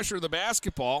trying to pressure the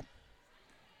basketball,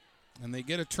 and they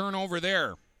get a turnover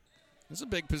there. This is a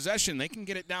big possession. They can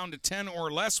get it down to 10 or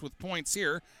less with points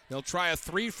here. They'll try a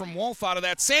 3 from Wolf out of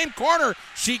that same corner.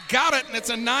 She got it, and it's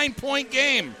a 9-point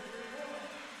game.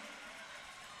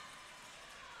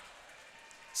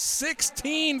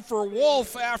 16 for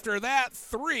Wolf after that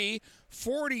 3.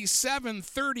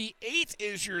 47-38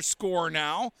 is your score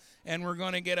now. And we're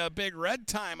going to get a Big Red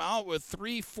timeout with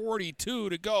 3:42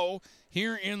 to go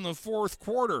here in the fourth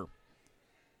quarter.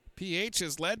 PH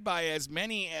is led by as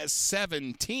many as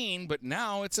 17, but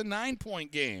now it's a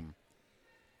 9-point game.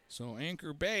 So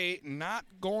Anchor Bay not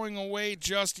going away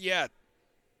just yet.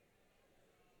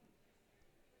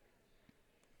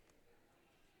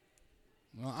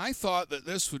 Well, I thought that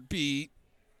this would be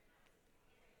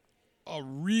a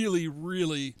really,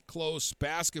 really close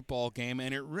basketball game,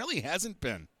 and it really hasn't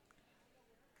been.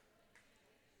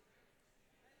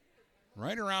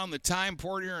 Right around the time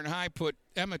Port Huron High put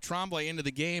Emma Tremblay into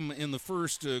the game in the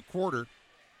first quarter,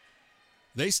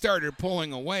 they started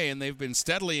pulling away, and they've been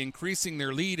steadily increasing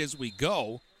their lead as we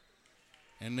go.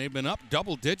 And they've been up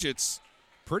double digits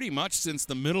pretty much since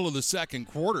the middle of the second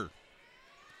quarter.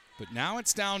 But now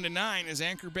it's down to 9 as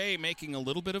Anchor Bay making a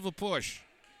little bit of a push.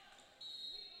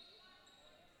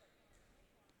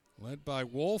 Led by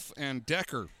Wolf and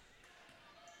Decker.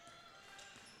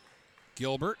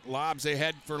 Gilbert lobs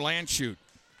ahead for Landshut.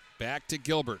 Back to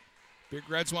Gilbert. Big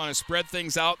Reds want to spread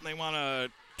things out, and they want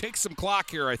to take some clock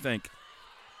here, I think.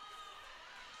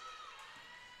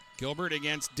 Gilbert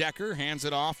against Decker. Hands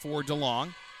it off for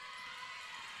DeLong.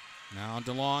 Now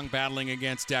DeLong battling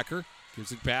against Decker.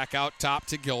 Gives it back out top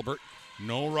to Gilbert.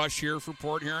 No rush here for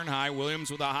Port Huron High. Williams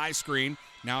with a high screen.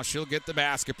 Now she'll get the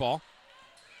basketball.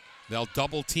 They'll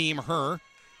double team her,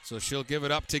 so she'll give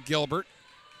it up to Gilbert.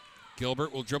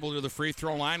 Gilbert will dribble to the free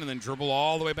throw line and then dribble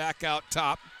all the way back out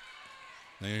top.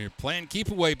 They're playing keep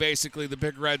away, basically, the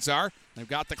Big Reds are. They've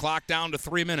got the clock down to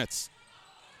 3 minutes.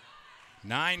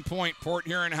 9-point Port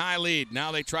Huron High lead.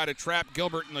 Now they try to trap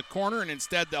Gilbert in the corner, and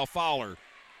instead they'll foul her.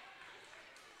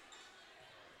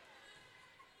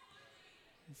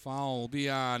 Foul will be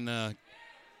on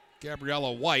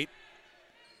Gabriella White.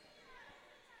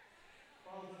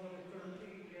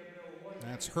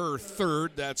 That's her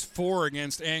third. That's 4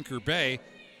 against Anchor Bay.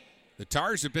 The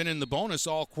Tars have been in the bonus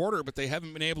all quarter, but they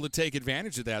haven't been able to take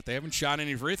advantage of that. They haven't shot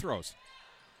any free throws.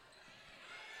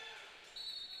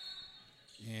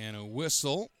 And a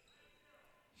whistle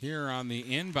here on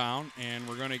the inbound, and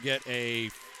we're going to get a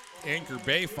Anchor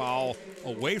Bay foul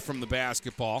away from the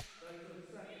basketball.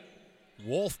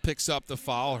 Wolf picks up the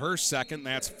foul, her second.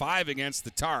 That's 5 against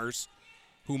the Tars,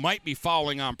 who might be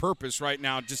fouling on purpose right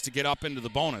now just to get up into the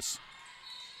bonus.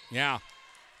 Yeah,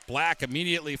 Black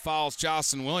immediately fouls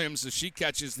Jocelyn Williams as she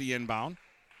catches the inbound.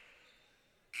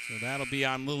 So that'll be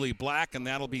on Lily Black, and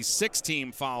that'll be 6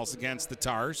 team fouls against the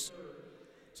Tars.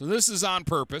 So this is on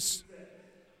purpose.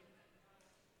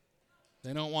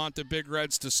 They don't want the Big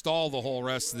Reds to stall the whole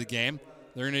rest of the game.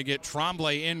 They're going to get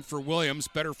Tremblay in for Williams,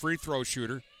 better free throw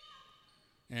shooter.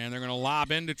 And they're going to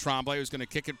lob into Tremblay, who's going to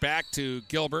kick it back to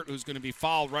Gilbert, who's going to be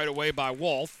fouled right away by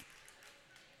Wolf.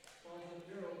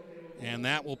 And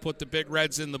that will put the Big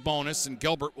Reds in the bonus, and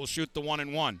Gilbert will shoot the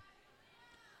 1-and-1.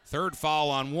 Third foul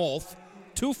on Wolf.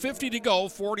 2:50 to go,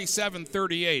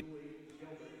 47-38.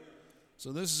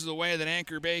 So this is the way that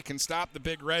Anchor Bay can stop the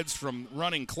Big Reds from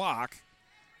running clock.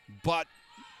 But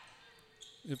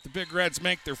if the Big Reds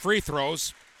make their free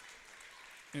throws,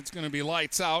 it's going to be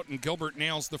lights out, and Gilbert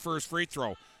nails the first free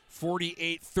throw.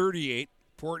 48-38,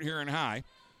 Port Huron High.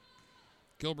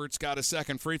 Gilbert's got a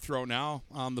second free throw now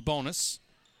on the bonus.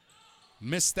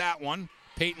 Missed that one.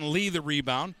 Peyton Lee the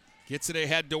rebound. Gets it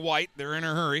ahead to White. They're in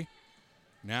a hurry.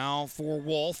 Now for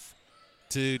Wolf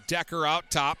to Decker out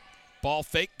top. Ball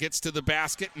fake, gets to the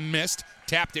basket, missed.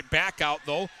 Tapped it back out,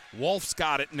 though. Wolf's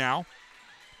got it now.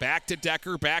 Back to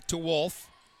Decker, back to Wolf.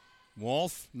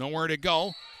 Wolf, nowhere to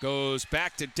go. Goes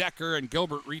back to Decker, and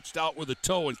Gilbert reached out with a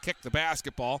toe and kicked the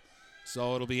basketball.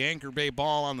 So it'll be Anchor Bay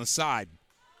ball on the side.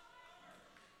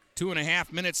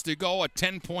 2.5 minutes to go, a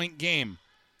 10-point game.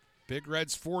 Big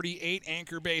Reds 48,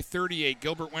 Anchor Bay 38.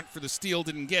 Gilbert went for the steal,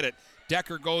 didn't get it.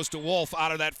 Decker goes to Wolf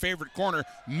out of that favorite corner.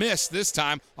 Missed this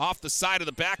time off the side of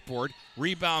the backboard.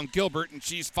 Rebound Gilbert, and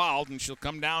she's fouled, and she'll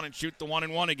come down and shoot the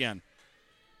 1-and-1 again.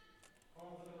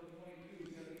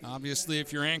 Obviously,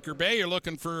 if you're Anchor Bay, you're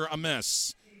looking for a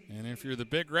miss. And if you're the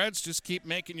Big Reds, just keep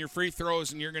making your free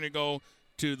throws, and you're going to go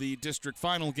to the district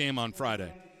final game on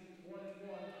Friday.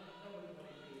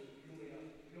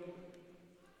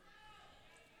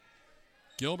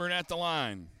 Gilbert at the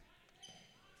line.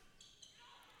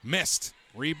 Missed.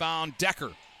 Rebound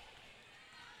Decker.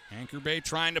 Anchor Bay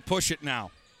trying to push it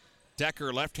now.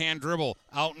 Decker, left-hand dribble,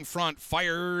 out in front,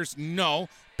 fires, no.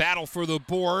 Battle for the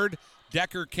board.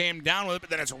 Decker came down with it, but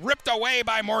then it's ripped away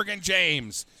by Morgan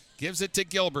James. Gives it to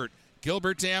Gilbert.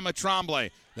 Gilbert to Emma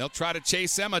Tremblay. They'll try to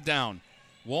chase Emma down.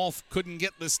 Wolf couldn't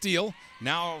get the steal.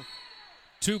 Now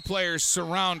 2 players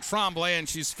surround Tremblay, and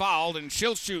she's fouled, and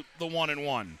she'll shoot the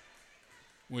 1-and-1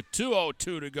 with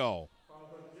 2:02 to go.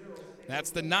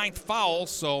 That's the 9th foul,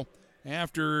 so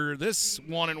after this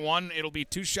 1-and-1, it'll be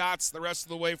 2 shots the rest of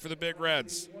the way for the Big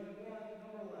Reds.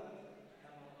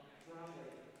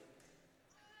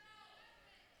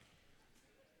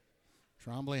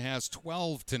 Tremblay has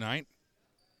 12 tonight.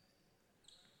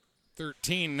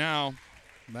 13 now.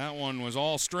 That one was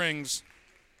all strings.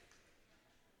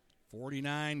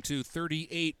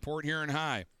 49-38, Port Huron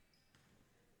High.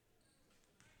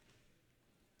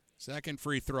 Second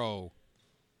free throw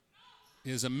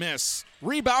is a miss.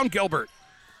 Rebound Gilbert.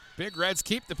 Big Reds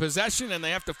keep the possession, and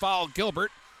they have to foul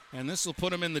Gilbert, and this will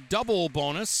put them in the double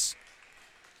bonus.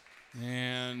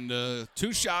 And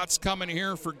 2 shots coming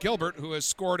here for Gilbert, who has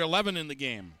scored 11 in the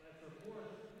game.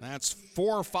 That's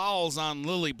 4 fouls on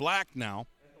Lily Black now.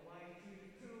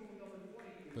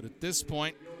 But at this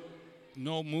point,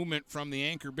 no movement from the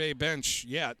Anchor Bay bench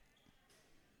yet.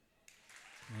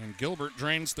 And Gilbert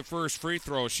drains the first free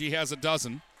throw. She has a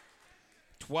dozen.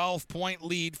 12-point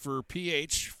lead for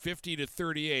PH,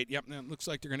 50-38. Yep, now it looks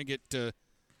like they're going to get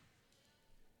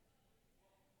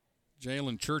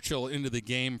Jalen Churchill into the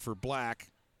game for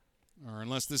Black. Or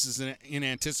unless this is in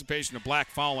anticipation of Black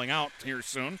fouling out here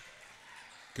soon.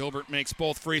 Gilbert makes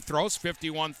both free throws,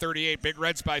 51-38. Big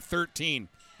Reds by 13.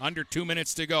 Under 2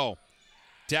 minutes to go.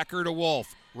 Decker to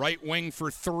Wolf. Right wing for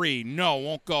 3. No,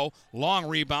 won't go. Long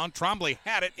rebound. Tremblay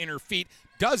had it in her feet.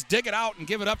 Does dig it out and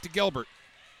give it up to Gilbert.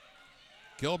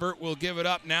 Gilbert will give it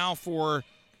up now for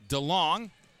DeLong.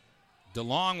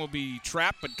 DeLong will be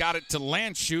trapped, but got it to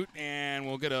Landshut, and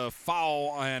we'll get a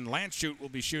foul, and Landshut will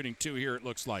be shooting 2 here, it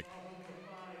looks like.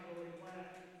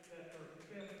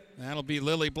 That'll be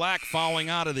Lily Black fouling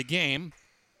out of the game.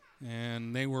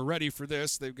 And they were ready for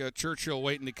this. They've got Churchill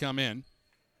waiting to come in.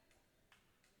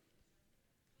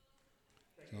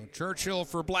 So Churchill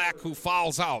for Black, who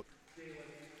fouls out.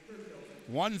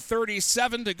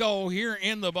 1:37 to go here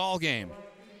in the ball game.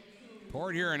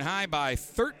 Port Huron High by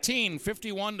 13,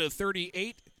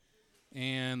 51-38.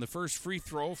 And the first free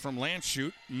throw from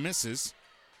Landshut misses.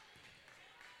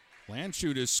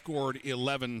 Landshut has scored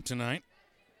 11 tonight.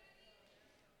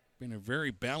 Been a very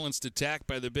balanced attack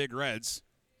by the Big Reds.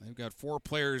 They've got 4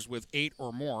 players with 8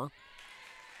 or more.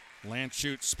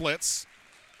 Landshut splits.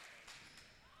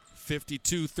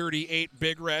 52-38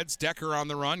 Big Reds. Decker on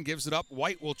the run, gives it up.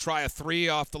 White will try a 3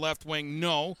 off the left wing.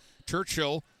 No.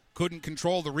 Churchill couldn't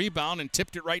control the rebound and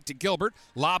tipped it right to Gilbert.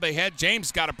 Lob ahead.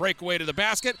 James got a breakaway to the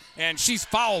basket, and she's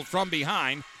fouled from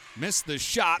behind. Missed the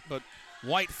shot, but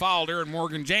White fouled her, and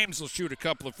Morgan James will shoot a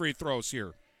couple of free throws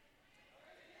here.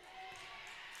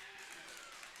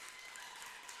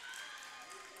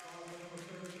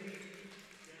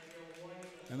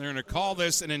 And they're going to call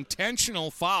this an intentional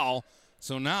foul.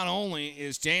 So not only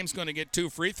is James going to get 2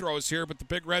 free throws here, but the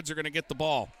Big Reds are going to get the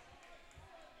ball.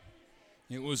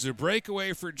 It was a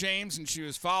breakaway for James, and she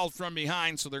was fouled from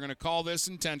behind, so they're going to call this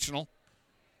intentional.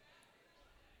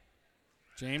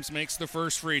 James makes the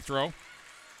first free throw.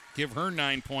 Give her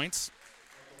 9 points.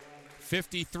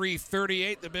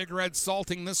 53-38, the Big Reds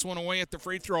salting this one away at the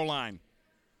free throw line.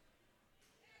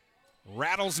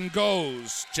 Rattles and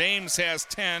goes. James has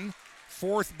 10.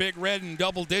 4th Big Red in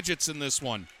double digits in this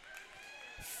one.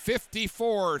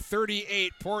 54-38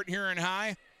 Port Huron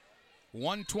High.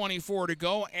 1:24 to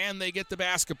go, and they get the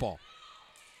basketball.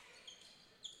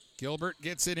 Gilbert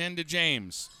gets it into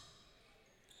James.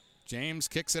 James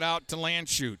kicks it out to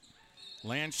Landshut.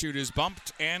 Landshut is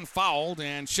bumped and fouled,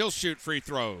 and she'll shoot free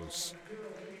throws.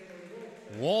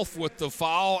 Wolf with the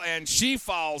foul, and she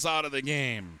fouls out of the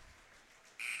game.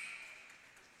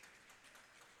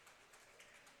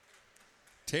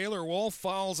 Taylor Wolf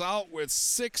fouls out with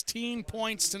 16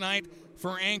 points tonight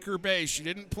for Anchor Bay. She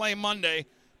didn't play Monday,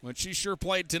 but she sure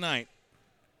played tonight.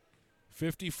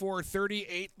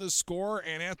 54-38 the score,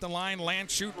 and at the line,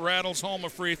 Landshut rattles home a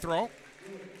free throw.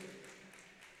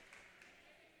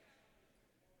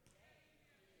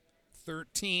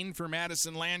 .13 for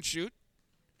Madison Landshut.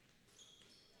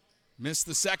 Missed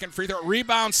the second free throw.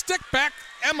 Rebound, stick back,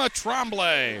 Emma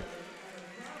Tremblay.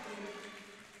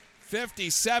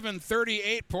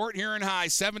 57-38 Port Huron High,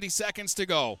 70 seconds to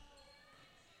go.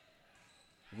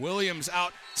 Williams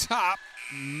out top.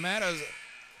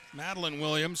 Madeline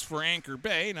Williams for Anchor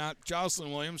Bay, not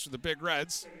Jocelyn Williams for the Big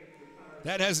Reds.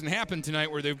 That hasn't happened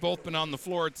tonight where they've both been on the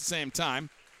floor at the same time.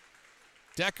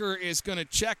 Decker is going to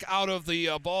check out of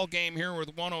the ball game here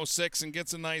with 1:06 and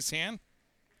gets a nice hand.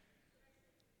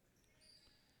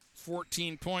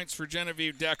 14 points for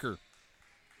Genevieve Decker.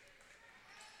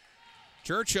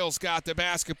 Churchill's got the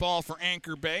basketball for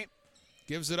Anchor Bay.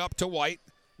 Gives it up to White.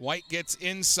 White gets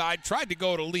inside. Tried to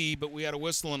go to Lee, but we had a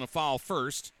whistle and a foul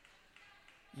first.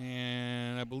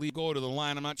 And I believe go to the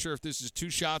line. I'm not sure if this is 2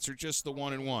 shots or just the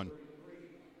 1-and-1.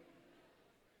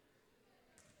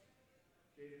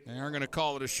 They are going to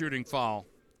call it a shooting foul.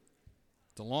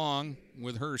 DeLong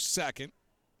with her second.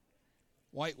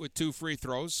 White with 2 free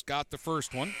throws. Got the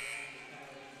first one.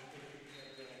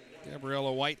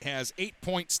 Gabriella White has 8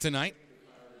 points tonight.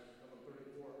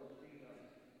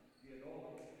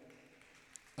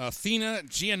 Athena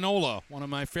Gianola, one of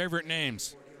my favorite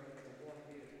names.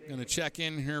 Going to check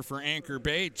in here for Anchor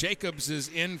Bay. Jacobs is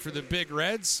in for the Big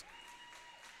Reds.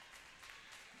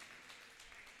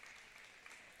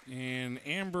 And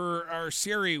Amber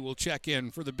Arcieri will check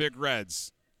in for the Big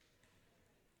Reds.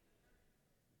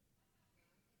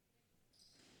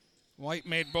 White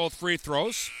made both free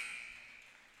throws.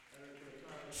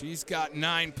 She's got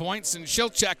 9 points, and she'll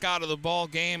check out of the ball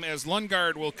game as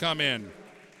Lundgaard will come in.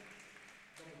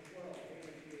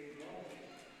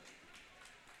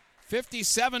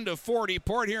 57-40,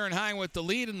 Port Huron High with the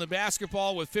lead in the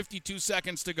basketball with 52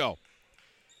 seconds to go.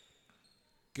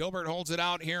 Gilbert holds it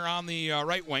out here on the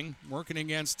right wing, working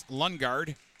against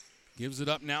Lundgaard. Gives it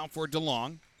up now for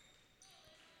DeLong.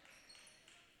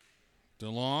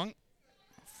 DeLong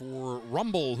for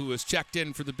Rumble, who has checked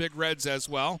in for the Big Reds as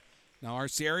well. Now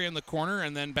Arcieri in the corner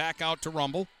and then back out to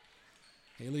Rumble.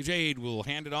 Haley Jade will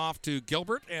hand it off to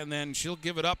Gilbert, and then she'll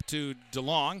give it up to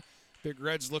DeLong. Big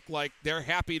Reds look like they're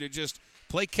happy to just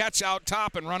play catch out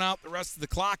top and run out the rest of the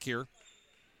clock here.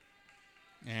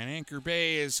 And Anchor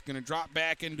Bay is going to drop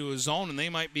back into a zone, and they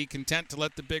might be content to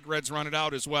let the Big Reds run it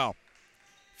out as well.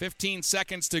 15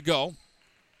 seconds to go.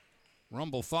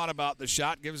 Rumble thought about the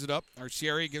shot, gives it up.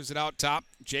 Arcieri gives it out top.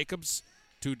 Jacobs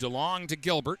to DeLong to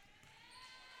Gilbert.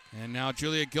 And now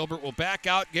Julia Gilbert will back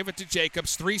out, give it to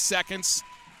Jacobs. 3 seconds,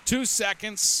 2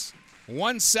 seconds,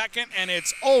 1 second, and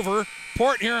it's over.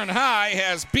 Port Huron High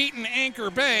has beaten Anchor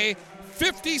Bay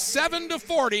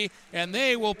 57-40, and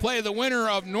they will play the winner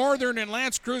of Northern and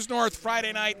L'Anse Creuse North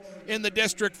Friday night in the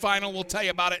district final. We'll tell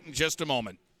you about it in just a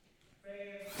moment.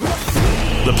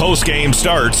 The postgame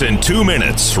starts in 2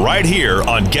 minutes right here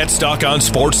on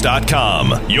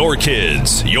GetStuckOnSports.com. Your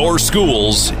kids, your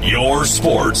schools, your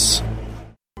sports.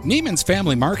 Neiman's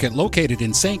Family Market, located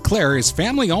in St. Clair, is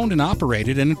family-owned and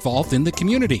operated and involved in the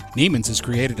community. Neiman's has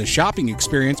created a shopping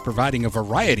experience providing a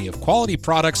variety of quality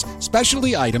products,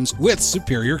 specialty items with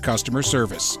superior customer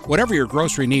service. Whatever your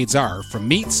grocery needs are, from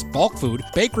meats, bulk food,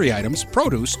 bakery items,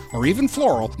 produce, or even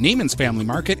floral, Neiman's Family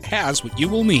Market has what you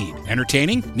will need.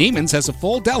 Entertaining? Neiman's has a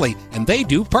full deli, and they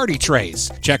do party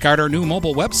trays. Check out our new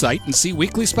mobile website and see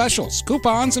weekly specials,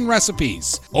 coupons, and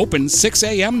recipes. Open 6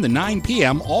 a.m. to 9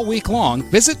 p.m. all week long.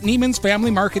 Visit Neiman's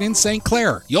Family Market in St.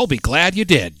 Clair. You'll be glad you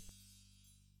did.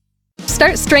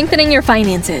 Start strengthening your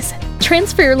finances.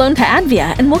 Transfer your loan to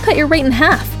Advia and we'll cut your rate in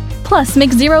half. Plus,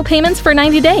 make 0 payments for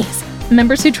 90 days.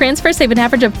 Members who transfer save an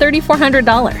average of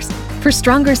 $3,400. For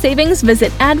stronger savings,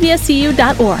 visit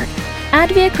adviacu.org.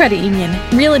 Advia Credit Union.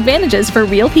 Real advantages for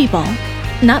real people.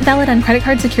 Not valid on credit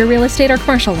card, secure real estate, or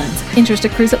commercial loans. Interest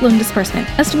accrues at loan disbursement.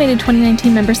 Estimated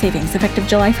 2019 member savings effective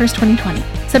July 1st, 2020.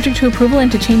 Subject to approval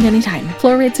and to change anytime.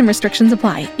 Floor rates and restrictions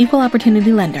apply. Equal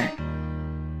opportunity lender.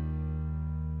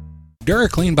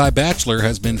 DuraClean by Bachelor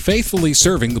has been faithfully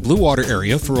serving the Blue Water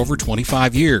area for over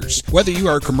 25 years. Whether you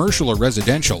are commercial or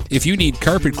residential, if you need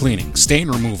carpet cleaning, stain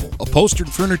removal, upholstered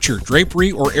furniture,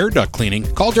 drapery, or air duct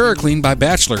cleaning, call DuraClean by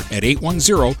Bachelor at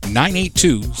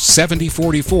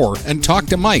 810-982-7044 and talk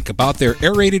to Mike about their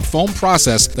aerated foam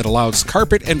process that allows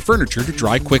carpet and furniture to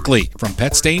dry quickly. From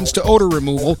pet stains to odor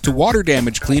removal to water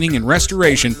damage cleaning and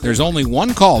restoration, there's only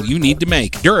one call you need to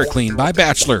make. DuraClean by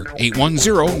Bachelor,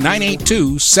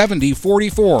 810-982-7044.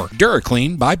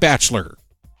 DuraClean by Bachelor.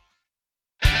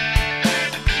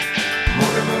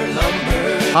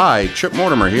 Hi, Chip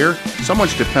Mortimer here. So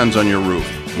much depends on your roof.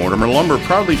 Mortimer Lumber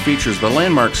proudly features the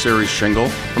Landmark Series shingle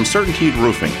from Certainteed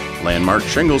Roofing. Landmark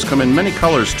shingles come in many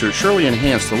colors to surely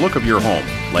enhance the look of your home.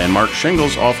 Landmark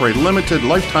shingles offer a limited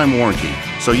lifetime warranty,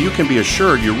 so you can be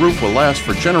assured your roof will last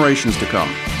for generations to come.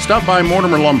 Stop by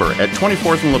Mortimer Lumber at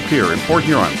 24th and Lapeer in Port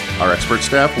Huron. Our expert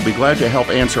staff will be glad to help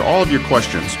answer all of your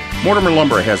questions. Mortimer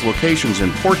Lumber has locations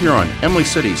in Port Huron, Emily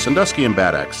City, Sandusky, and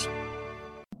Bad Axe.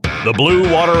 The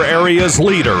Blue Water area's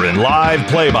leader in live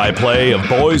play-by-play of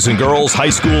boys and girls high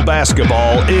school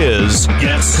basketball is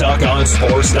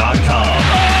GetStuckOnSports.com.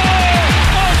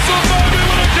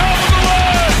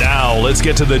 Now let's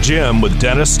get to the gym with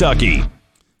Dennis Stuckey.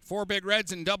 4 Big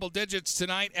Reds in double digits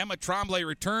tonight. Emma Tremblay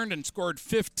returned and scored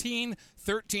 15,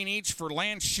 13 each for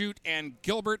Lance Shute and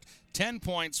Gilbert. 10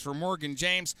 points for Morgan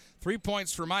James, 3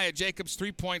 points for Maya Jacobs,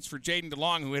 3 points for Jaden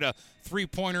DeLong, who hit a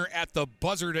three-pointer at the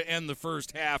buzzer to end the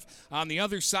first half. On the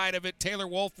other side of it, Taylor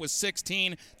Wolf was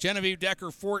 16, Genevieve Decker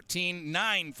 14,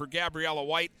 9 for Gabriella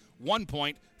White, 1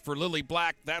 point for Lily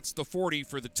Black. That's the 40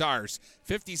 for the Tars.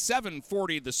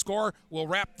 57-40 the score. We'll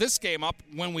wrap this game up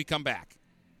when we come back.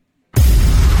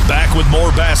 Back with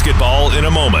more basketball in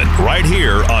a moment, right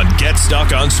here on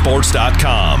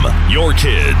GetStuckOnSports.com. Your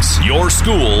kids, your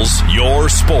schools, your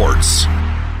sports.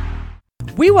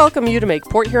 We welcome you to make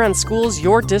Port Huron Schools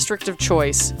your district of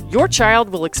choice. Your child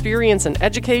will experience an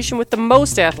education with the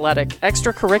most athletic,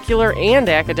 extracurricular, and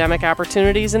academic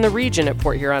opportunities in the region at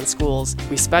Port Huron Schools.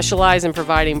 We specialize in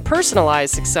providing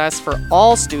personalized success for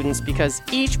all students because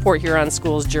each Port Huron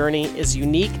Schools journey is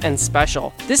unique and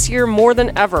special. This year, more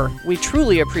than ever, we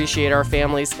truly appreciate our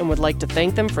families and would like to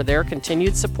thank them for their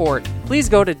continued support. Please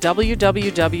go to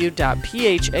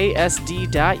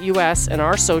www.phasd.us and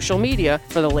our social media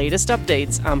for the latest updates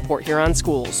on Port Huron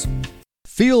Schools.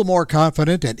 Feel more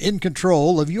confident and in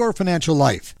control of your financial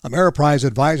life. Ameriprise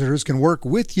advisors can work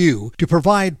with you to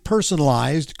provide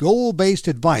personalized, goal-based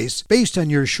advice based on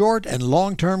your short and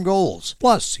long-term goals.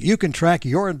 Plus, you can track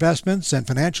your investments and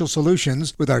financial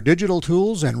solutions with our digital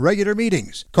tools and regular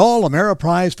meetings. Call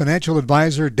Ameriprise financial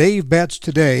advisor Dave Betts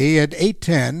today at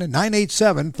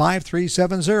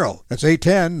 810-987-5370. That's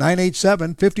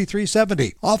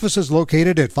 810-987-5370. Office is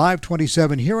located at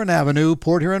 527 Huron Avenue,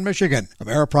 Port Huron, Michigan.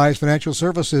 Ameriprise Financial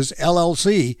Services,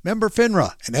 LLC, member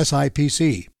FINRA and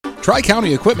SIPC.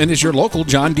 Tri-County Equipment is your local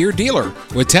John Deere dealer.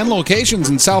 With 10 locations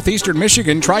in southeastern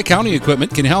Michigan, Tri-County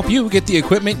Equipment can help you get the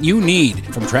equipment you need.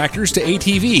 From tractors to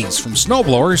ATVs, from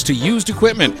snowblowers to used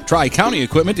equipment, Tri-County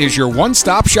Equipment is your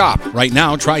one-stop shop. Right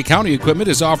now, Tri-County Equipment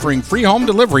is offering free home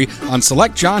delivery on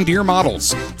select John Deere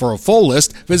models. For a full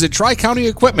list, visit Tri-County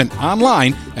Equipment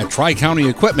online at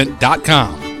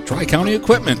tricountyequipment.com. Tri-County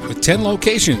Equipment with 10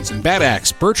 locations in Bad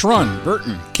Axe, Birch Run,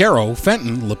 Burton, Caro,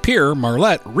 Fenton, Lapeer,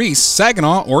 Marlette, Reese,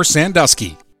 Saginaw, or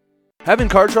Sandusky. Having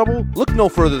car trouble? Look no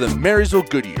further than Marysville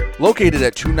Goodyear. Located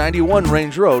at 291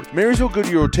 Range Road, Marysville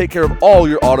Goodyear will take care of all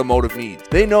your automotive needs.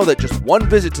 They know that just one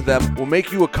visit to them will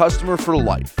make you a customer for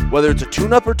life. Whether it's a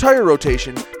tune-up or tire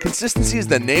rotation, consistency is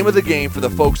the name of the game for the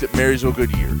folks at Marysville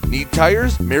Goodyear. Need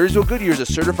tires? Marysville Goodyear is a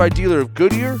certified dealer of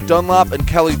Goodyear, Dunlop, and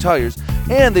Kelly tires,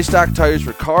 and they stock tires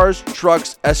for cars,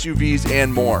 trucks, SUVs,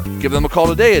 and more. Give them a call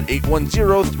today at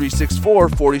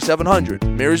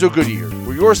 810-364-4700. Marysville Goodyear,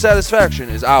 where your satisfaction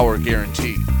is our guarantee.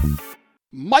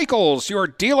 Michael's, your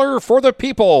dealer for the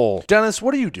people. Dennis,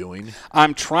 what are you doing?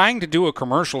 I'm trying to do a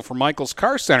commercial for Michael's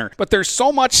Car Center, but there's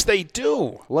so much they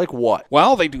do. Like what?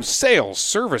 Well, they do sales,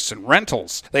 service, and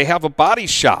rentals. They have a body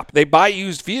shop. They buy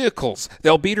used vehicles.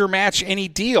 They'll beat or match any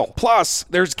deal. Plus,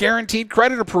 there's guaranteed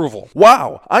credit approval.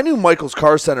 Wow, I knew Michael's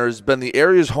Car Center has been the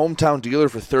area's hometown dealer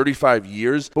for 35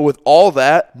 years, but with all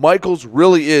that, Michael's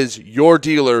really is your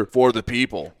dealer for the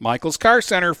people. Michael's Car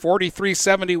Center,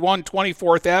 4371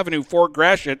 24th Avenue, Fort Gratiot,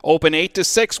 open 8 to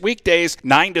 6 weekdays,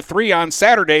 9 to 3 on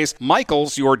Saturdays.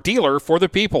 Michael's, your dealer for the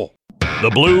people. The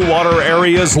Blue Water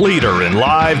Area's leader in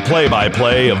live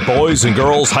play-by-play of boys and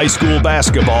girls high school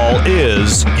basketball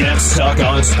is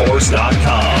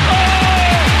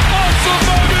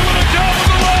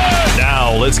GetStuckOnSports.com.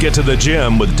 Now let's get to the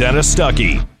gym with Dennis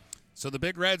Stuckey. So the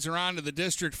Big Reds are on to the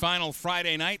district final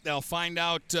Friday night. They'll find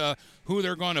out who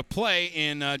they're going to play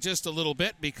in just a little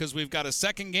bit, because we've got a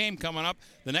second game coming up.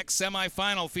 The next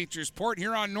semifinal features Port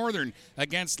Huron Northern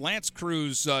against L'Anse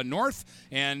Creuse North,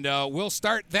 and we'll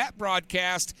start that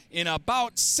broadcast in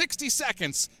about 60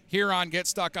 seconds here on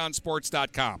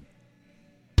GetStuckOnSports.com.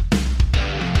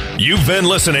 You've been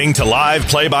listening to live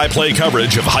play-by-play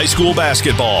coverage of high school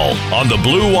basketball on the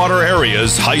Blue Water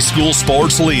Area's high school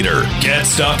sports leader.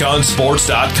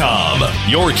 GetStuckOnSports.com.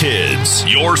 Your kids,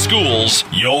 your schools,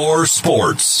 your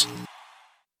sports.